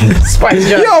 Spice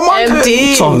jars. Yo,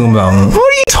 empty. Talking about. What are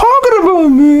you talking about,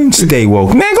 man? Stay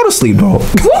woke, man. Go to sleep, dog.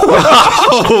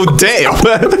 Oh damn.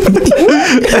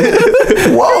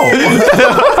 Whoa.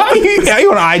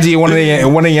 You on IG at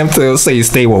 1 a.m. to say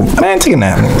stay woke, man. Take a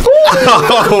nap.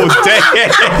 Oh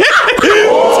damn.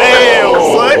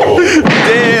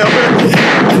 Damn.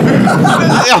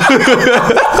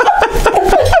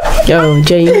 Yo,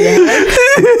 Jay,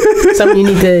 something you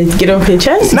need to get off your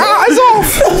chest? Nah, it's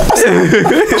off.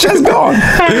 Chest gone.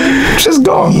 Chest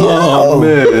gone. Oh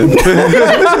man.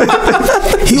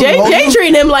 Jay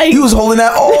treating him like he was holding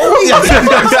that all week.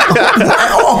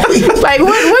 Like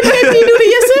what did he do to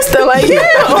your sister? Like he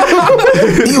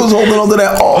was holding on to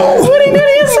that all. What did he do to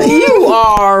your sister? You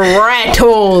are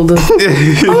rattled. A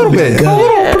little bit.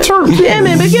 Perturbed. Yeah,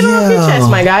 man, but get off your chest,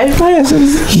 my guy.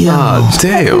 Ah,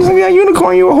 damn. You got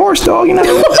unicorn, you a horse, dog. You know.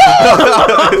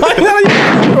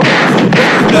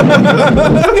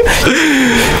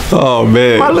 Oh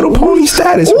man. My Little Pony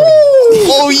status.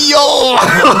 Oh yo.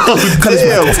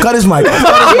 Cut his mic. I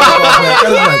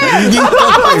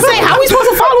was say, how are we supposed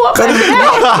to follow up after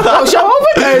that? Oh, show over?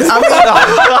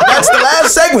 That's the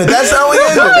last segment. That's how we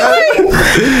end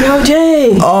it. Yo,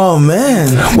 Jay. Oh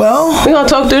man. Well, we're gonna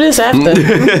talk through this after.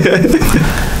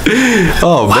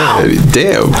 Oh man.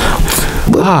 Damn.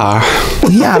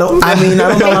 Yeah, I don't know how to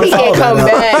KP can't come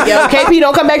back, yo. KP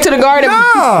don't come back to the Garden.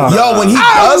 Nah. Yo, when he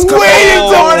does come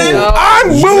back, I'm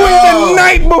booing the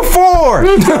night before.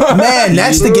 Man,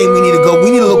 that's the game we need to go.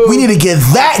 We need to get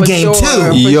that game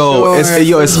too.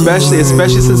 Especially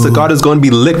since the Garden's going to be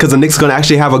lit because the Knicks going to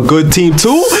actually have a good team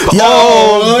too.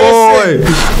 Boy.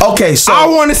 Okay, so I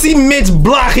want to see Mitch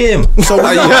block him. So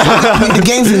the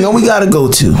games we know we got to go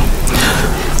to.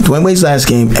 Dwayne Wade's last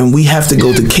game, and we have to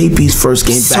go to KP's first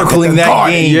game. Circling that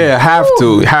game. Yeah, have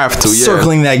to. Yeah.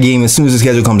 Circling that game as soon as the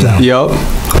schedule comes out. Yup.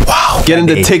 Wow. Getting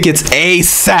the tickets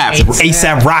ASAP.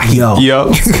 ASAP Rocky.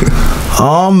 Yup.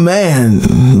 Oh man,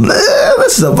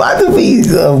 this is about to be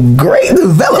a great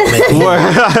development.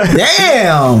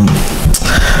 Damn.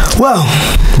 Well,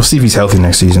 we'll see if he's healthy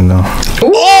next season, though.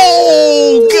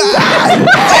 Oh God!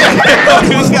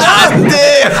 God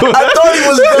damn! I thought he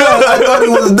was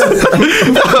done.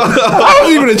 I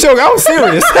wasn't even a joke. I was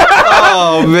serious.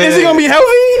 Oh man, is he gonna be healthy?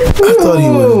 I thought he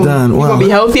was done. Wow. You gonna be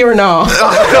healthy or no?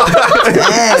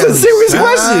 That's a serious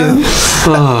question.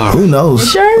 Who knows? You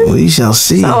sure? We shall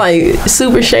see. Sound like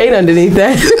super shade underneath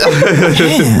that.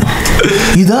 Damn.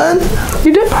 You done?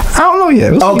 You done? I don't know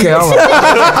yet. Okay, all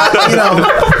right. You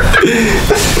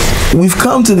know, we've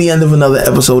come to the end of another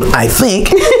episode, I think.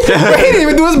 He didn't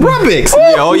even do his bruh picks.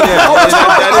 Oh yeah,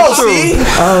 that is true. See?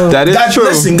 That is true.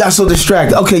 Listen, got so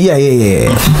distracted. Okay, yeah.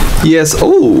 Yes.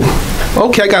 Ooh.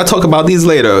 Okay, I gotta talk about these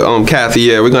later. Kathy.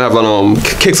 Yeah, we're gonna have a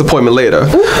Kicks appointment later.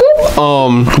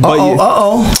 Yo,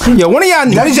 when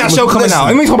is y'all show coming out?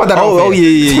 Let me talk about that. Yeah. Let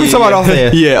me talk about off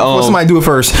there. Yeah. Let somebody do it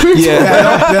first.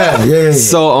 Yeah.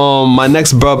 So my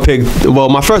next bruh pick. Well,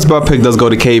 my first bruh pick does go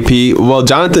to KP. Well,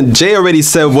 Jonathan Jay already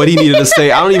said what he needed to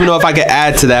say. I don't even know if I can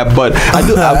add to that, but I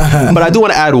do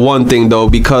want to add one thing though,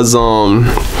 because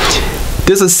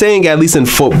there's a saying, at least in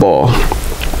football,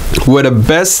 where the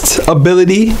best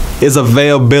ability is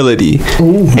availability.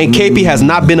 And KP has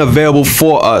not been available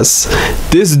for us.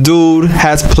 This dude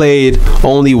has played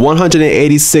only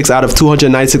 186 out of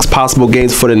 296 possible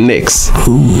games for the Knicks.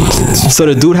 So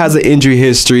the dude has an injury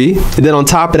history. And then on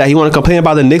top of that, he want to complain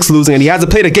about the Knicks losing, and he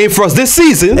hasn't played a game for us this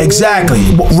season. Exactly.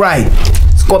 Right.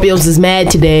 Scorpios is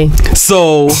mad today.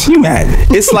 So you mad?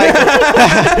 It's like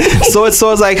so it's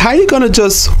like, how you gonna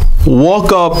just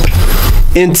walk up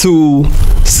into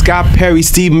Scott Perry,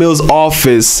 Steve Mills'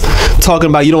 office talking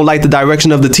about you don't like the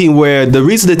direction of the team, where the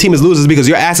reason the team is losing is because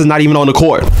your ass is not even on the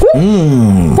court.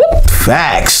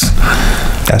 Facts.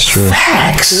 That's true.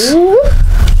 Facts.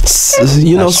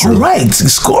 You know, you're right.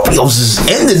 Scorpios is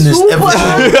ending this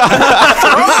episode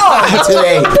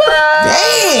today.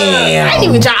 Damn. I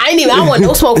don't want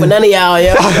no smoke with none of y'all,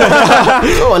 yo. I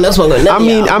don't want no smoke with none of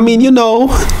y'all. I mean, you know,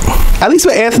 at least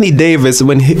with Anthony Davis,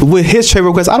 with his trade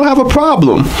request, I don't have a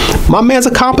problem. My man's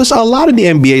accomplished a lot in the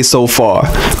NBA so far.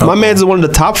 My man's one of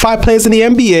the top 5 players in the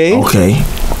NBA. Okay.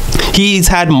 He's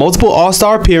had multiple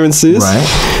All-Star appearances.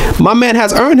 Right. My man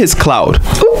has earned his clout.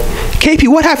 KP,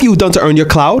 what have you done to earn your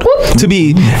clout? To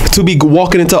be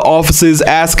walking into offices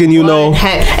asking, you know,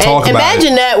 talk about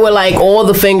imagine that with like all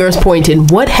the fingers pointing.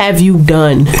 What have you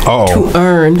done to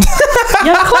earn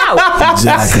your clout?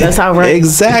 Exactly. That's how right.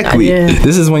 Exactly. Yeah.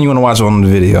 This is when you want to watch on the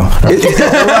video. Right.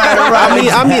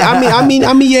 I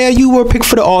mean, yeah, you were picked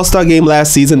for the All-Star game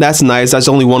last season. That's nice. That's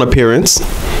only one appearance.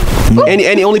 And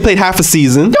he only played half a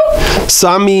season. So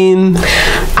I mean,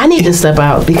 I need to step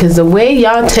out because the way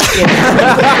y'all take it.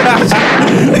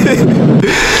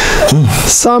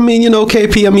 So I mean, you know,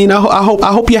 KP, I mean, I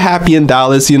hope you're happy in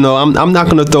Dallas. You know, I'm not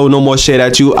gonna throw no more shade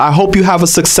at you. I hope you have a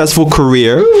successful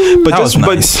career. But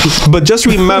just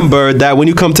remember that when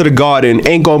you come to the Garden,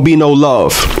 ain't gonna be no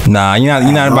love. Nah, you're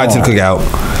not invited to the cookout.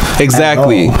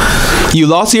 Exactly. You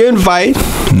lost your invite.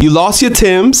 You lost your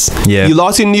Timbs. Yeah. You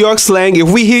lost your New York slang. If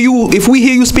we hear you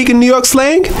speaking New York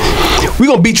slang, we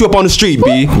gonna beat you up on the street,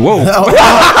 B. Whoa.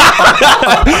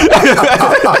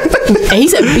 And he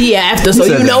said B after, so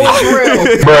you know it's real.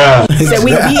 He said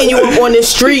we beating you up on the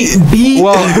street, B.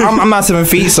 Well, I'm not 7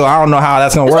 feet, so I don't know how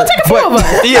that's gonna work. It's gonna take a few of us.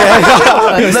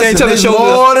 Yeah. There's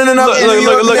more than enough.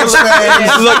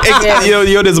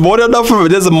 Yo, there's more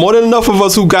than enough of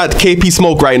us who got KP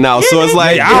smoke right now. So it's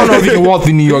like, I don't know if you can walk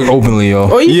through New York openly, yo.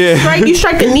 Or you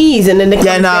strike the knees and then they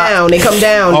come down. They come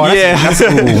down. Oh, that's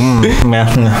cool.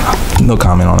 No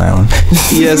comment on that one.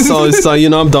 Yeah, so you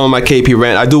know, I'm done with my KP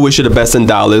rant. I do wish you the best in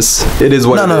Dallas. It is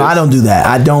what it is. No, I don't do that.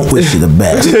 I don't wish you the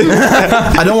best.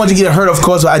 I don't want you to get hurt, of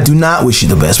course, but I do not wish you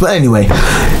the best. But anyway,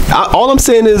 all I'm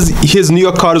saying is his New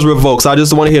York card is revoked. So I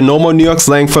just want to hear no more New York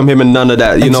slang from him and none of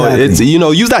that. You know, it's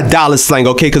use that Dallas slang,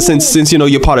 okay? Because since you know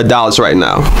you're part of Dallas right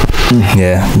now.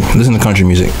 Yeah, listen to country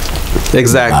music.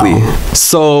 Exactly. Wow.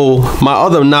 So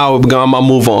now I'm gonna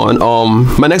move on.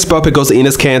 My next bro pick goes to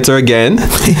Enes Kanter again.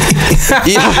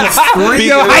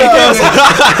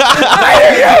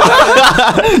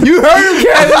 You heard him,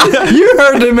 Kevin. You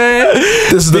heard him, man.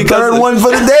 This is the third one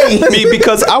for the day.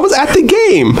 Because I was at the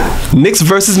game, Knicks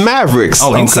versus Mavericks.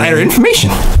 Oh, insider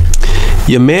information.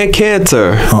 Your man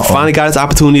Kanter finally got his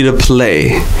opportunity to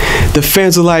play. The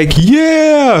fans are like,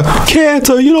 yeah,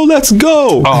 Kanter, let's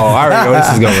go. Oh, I already know where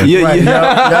this is going.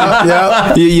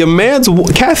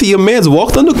 Your man's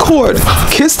walked on the court,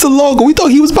 kissed the logo. We thought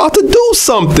he was about to do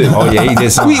something. Oh, yeah, he did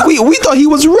something. We thought he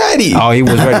was ready. Oh, he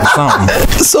was ready for something.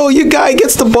 So your guy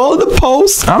gets the ball in the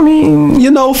post. I mean,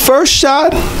 first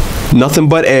shot. Nothing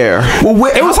but air.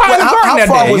 Well, It was hot in the garden that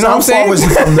day, you know what I'm saying? How far was he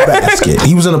from the basket?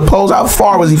 He was in a pose. How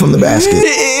far was he from the basket?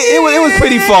 It was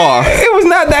pretty far. It was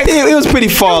not that. It was pretty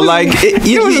far. It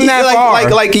wasn't that far.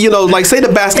 Like say the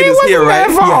basket It is here, wasn't right?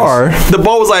 that far. Yes. The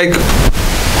ball was like.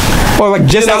 Or like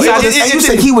just outside. And you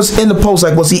said he was in the post.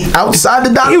 Like, was he outside the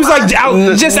dotted line? He was like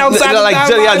just outside.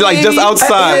 Just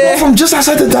outside. From just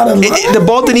outside the dotted line. The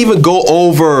ball didn't even go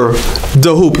over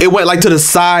the hoop. It went like to the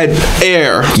side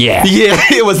air. Yeah.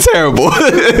 It was terrible.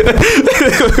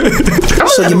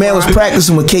 So your man was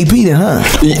practicing with KP then, huh?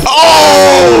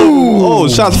 Oh,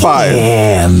 shots fired.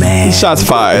 Yeah, man. Shots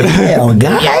fired. Hell,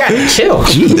 God. I gotta chill.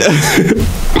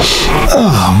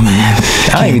 Oh man.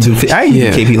 I ain't even do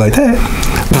KP like that.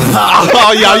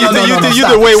 Oh yeah, you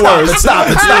did way worse. Stop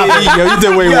it. You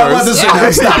did way worse.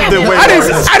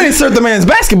 I didn't insert the man's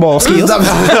basketball skills.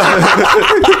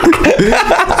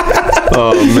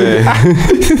 Oh man.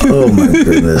 Oh my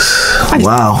goodness.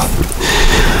 Wow.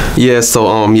 Yeah.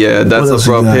 So that's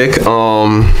a rough pick.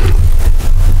 Now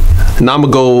I'm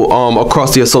gonna go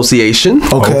across the association.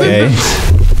 Okay.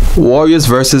 Warriors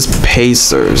versus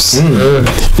Pacers.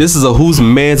 This is a whose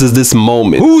man's is this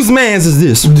moment? Whose man's is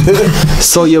this?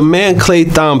 So your man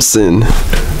Klay Thompson,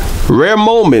 rare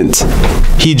moment.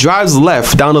 He drives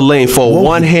left down the lane for a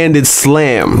one-handed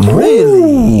slam.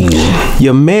 Really?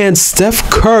 Your man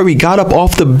Steph Curry got up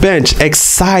off the bench,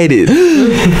 excited,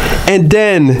 and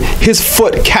then his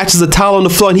foot catches a towel on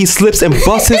the floor and he slips and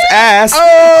busts his ass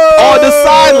on the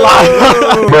sideline.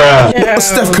 Yeah.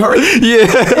 Steph Curry. Yeah,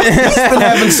 He's been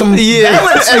having some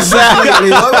balance exactly.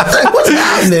 What's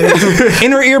happening?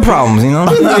 Inner ear problems, you know.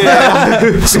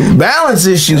 Yeah. Some balance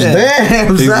issues.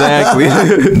 Damn. Exactly.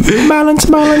 Balance.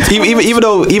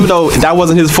 Even though that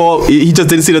wasn't his fault, he just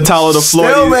didn't see the towel on the floor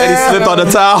and he slipped on the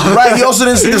towel. Right. He also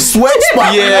didn't see the sweat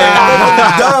spot.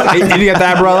 Yeah. He got the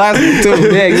eyebrow last week too.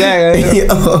 Yeah,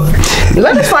 exactly.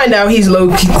 Let us find out he's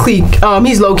low key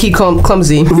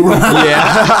clumsy.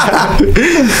 Yeah.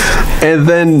 And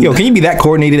then can you be that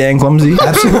coordinated and clumsy?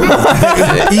 Absolutely.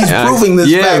 He's proving this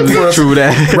fact for us true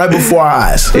that. right before our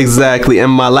eyes. Exactly.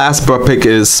 And my last pick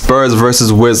is Spurs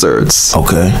versus Wizards.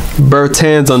 Okay.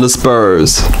 Bertans on the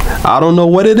Spurs. I don't know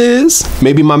what it is.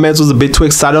 Maybe my man was a bit too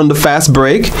excited on the fast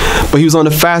break, but he was on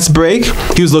the fast break.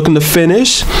 He was looking to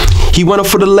finish. He went up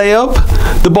for the layup.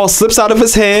 The ball slips out of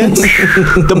his hands.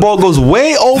 The ball goes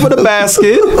way over the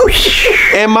basket.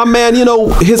 And my man,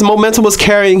 his momentum was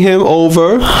carrying him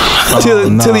over till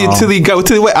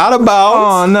he went out of bounds.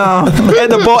 Oh no!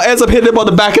 And the ball ends up hitting him on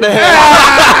the back of the head.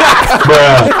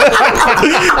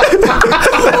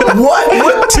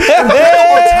 What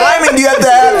timing do you have to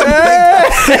have to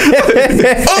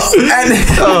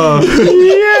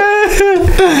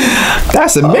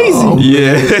That's amazing.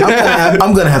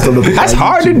 I'm gonna have to look at that. That's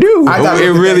hard to do.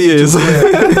 It really is.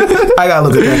 I gotta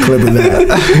look at that clip of that.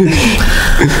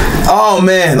 Oh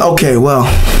man. Okay. Well,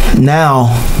 now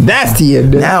that's the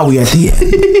end. Now we at the end.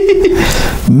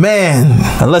 Man.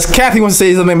 Unless Kathy wants to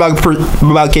say something about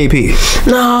KP.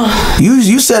 No.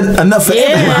 You said enough for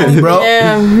everybody, bro.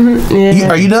 Yeah.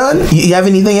 Are you done? You have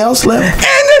anything else left?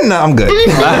 No, I'm good.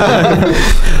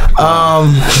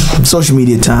 Social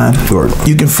media time.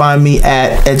 You can find me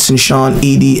at Edson Sean,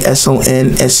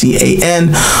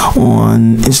 EDSONSCAN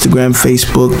on Instagram,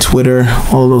 Facebook, Twitter,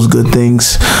 all those good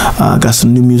things. Got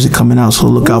some new music coming out, so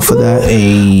look out for that.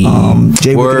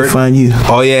 Jay, where can we find you?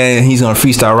 Oh yeah, he's gonna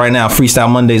freestyle right now. Freestyle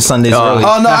Mondays, Sundays early.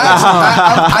 Oh no,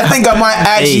 I think I might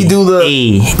actually do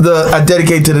the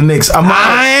dedicate to the Knicks. I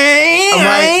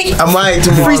might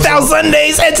tomorrow. Freestyle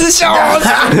Sundays, Edson Sean,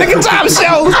 Nick and Tom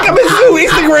Show coming through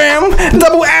Instagram.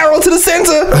 Double arrow to the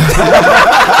center.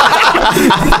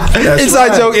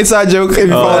 Inside joke.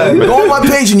 Go on my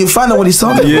page and you'll find out what he's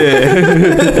talking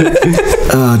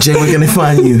about. Jay, where can they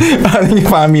find you? You can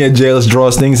find me at Jailus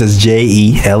Draws Things. That's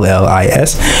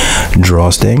JELLIS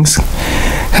Draws Things.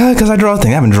 Because I draw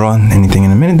things. I haven't drawn anything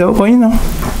in a minute though, but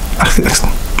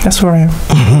that's where I am.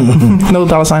 No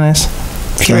 $S.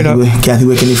 Straight up. Kathy,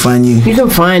 where can they find you? You can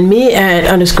find me at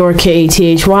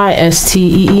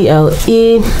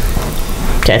 _KATHYSTEELE.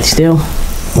 Kathy Steele.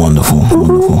 Wonderful.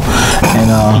 And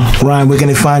Ryan, where can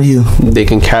they find you? They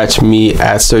can catch me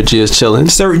at Sir G is Chillin'.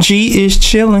 Sir G is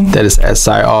Chillin'. That is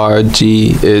SIRG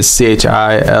is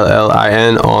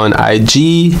CHILLIN on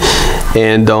IG.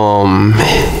 And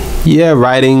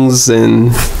writings,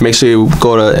 and make sure you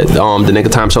go to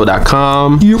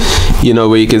thenickoftimeshow.com. You know,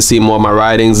 where you can see more of my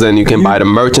writings, and you can buy the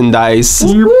merchandise.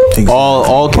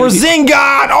 All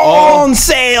Porzingis on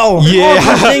sale. Yeah.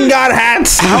 Porzingis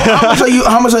hats.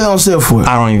 How much are you on sale for?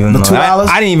 I don't even know. $2?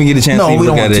 I didn't even get a chance to we look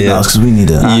don't at want it. $2 because we need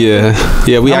it.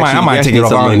 I might take it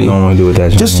off. I don't even know what to do with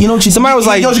that. Just somebody was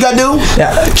like, you know what you gotta do?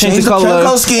 Yeah, change the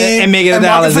color scheme and make it $1.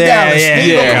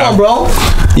 Yeah. Come on, bro.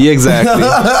 Yeah, exactly.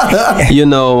 You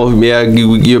know,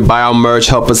 you buy our merch,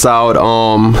 help us out.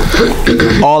 All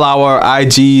our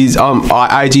IGs,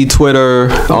 our IG, Twitter,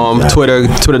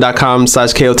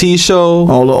 twitter.com/KOT show.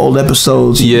 All the old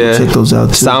episodes. Check those out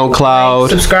too. SoundCloud.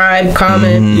 Subscribe,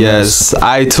 comment. Yes.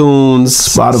 iTunes,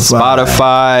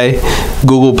 Spotify,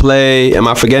 Google Play. Am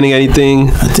I forgetting anything?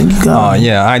 I think you got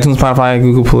iTunes, Spotify,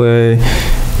 Google Play.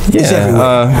 It's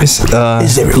everywhere.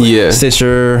 It's everywhere. Yeah.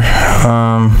 Stitcher.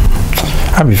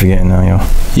 I'll be forgetting now, yo.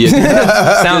 Yeah.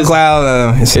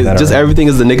 SoundCloud. Just everything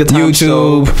is the Knick of Time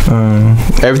YouTube.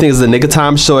 Show. Everything is the Knick of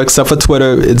Time Show except for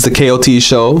Twitter. It's the KOT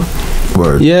Show.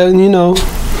 Word. Yeah, you know.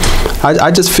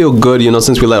 I just feel good, you know,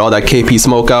 since we let all that KP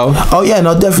smoke out. Oh yeah,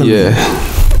 no, definitely. Yeah.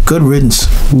 Good riddance.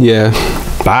 Yeah.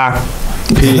 Bye.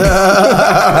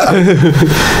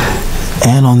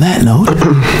 And on that note.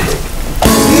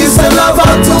 Peace and love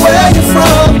out to where you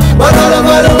from, but all of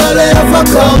us don't ever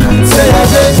come. Say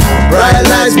again, bright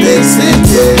lights, big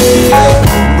city,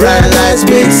 bright lights,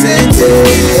 big city.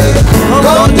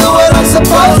 Gonna do what I'm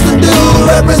supposed to do,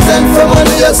 represent from a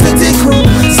New York City crew.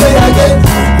 Say again,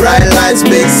 bright lights,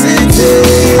 big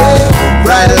city,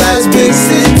 bright lights, big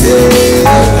city.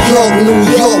 York, New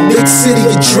York, big city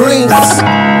of dreams.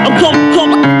 I'm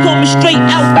coming straight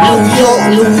out.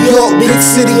 New York, big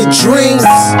city of dreams.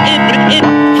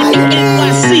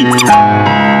 NYC.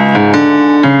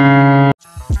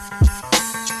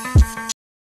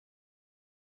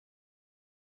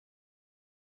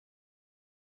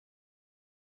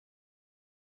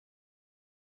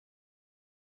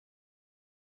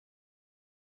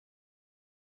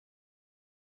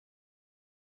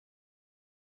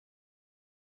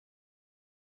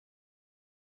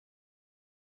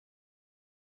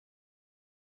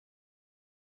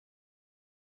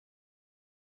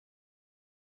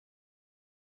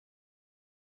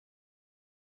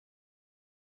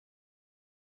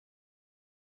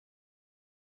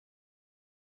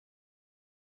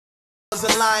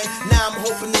 Line. Now I'm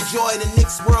hoping to enjoy the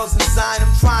Knicks world's design.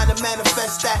 I'm trying to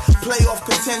manifest that playoff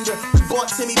contender. We bought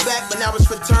Timmy back, but now it's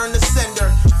return to sender.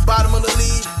 Bottom of the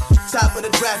league, top of the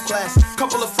draft class.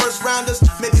 Couple of first rounders,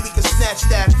 maybe we can snatch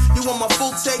that. You want my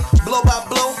full take, blow by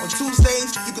blow? On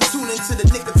Tuesdays, you can tune into the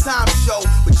Knick of Time Show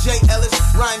with Jay Ellis,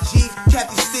 Ryan G,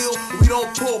 Kathy Steele. We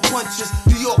don't pull punches,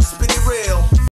 New York spit it real.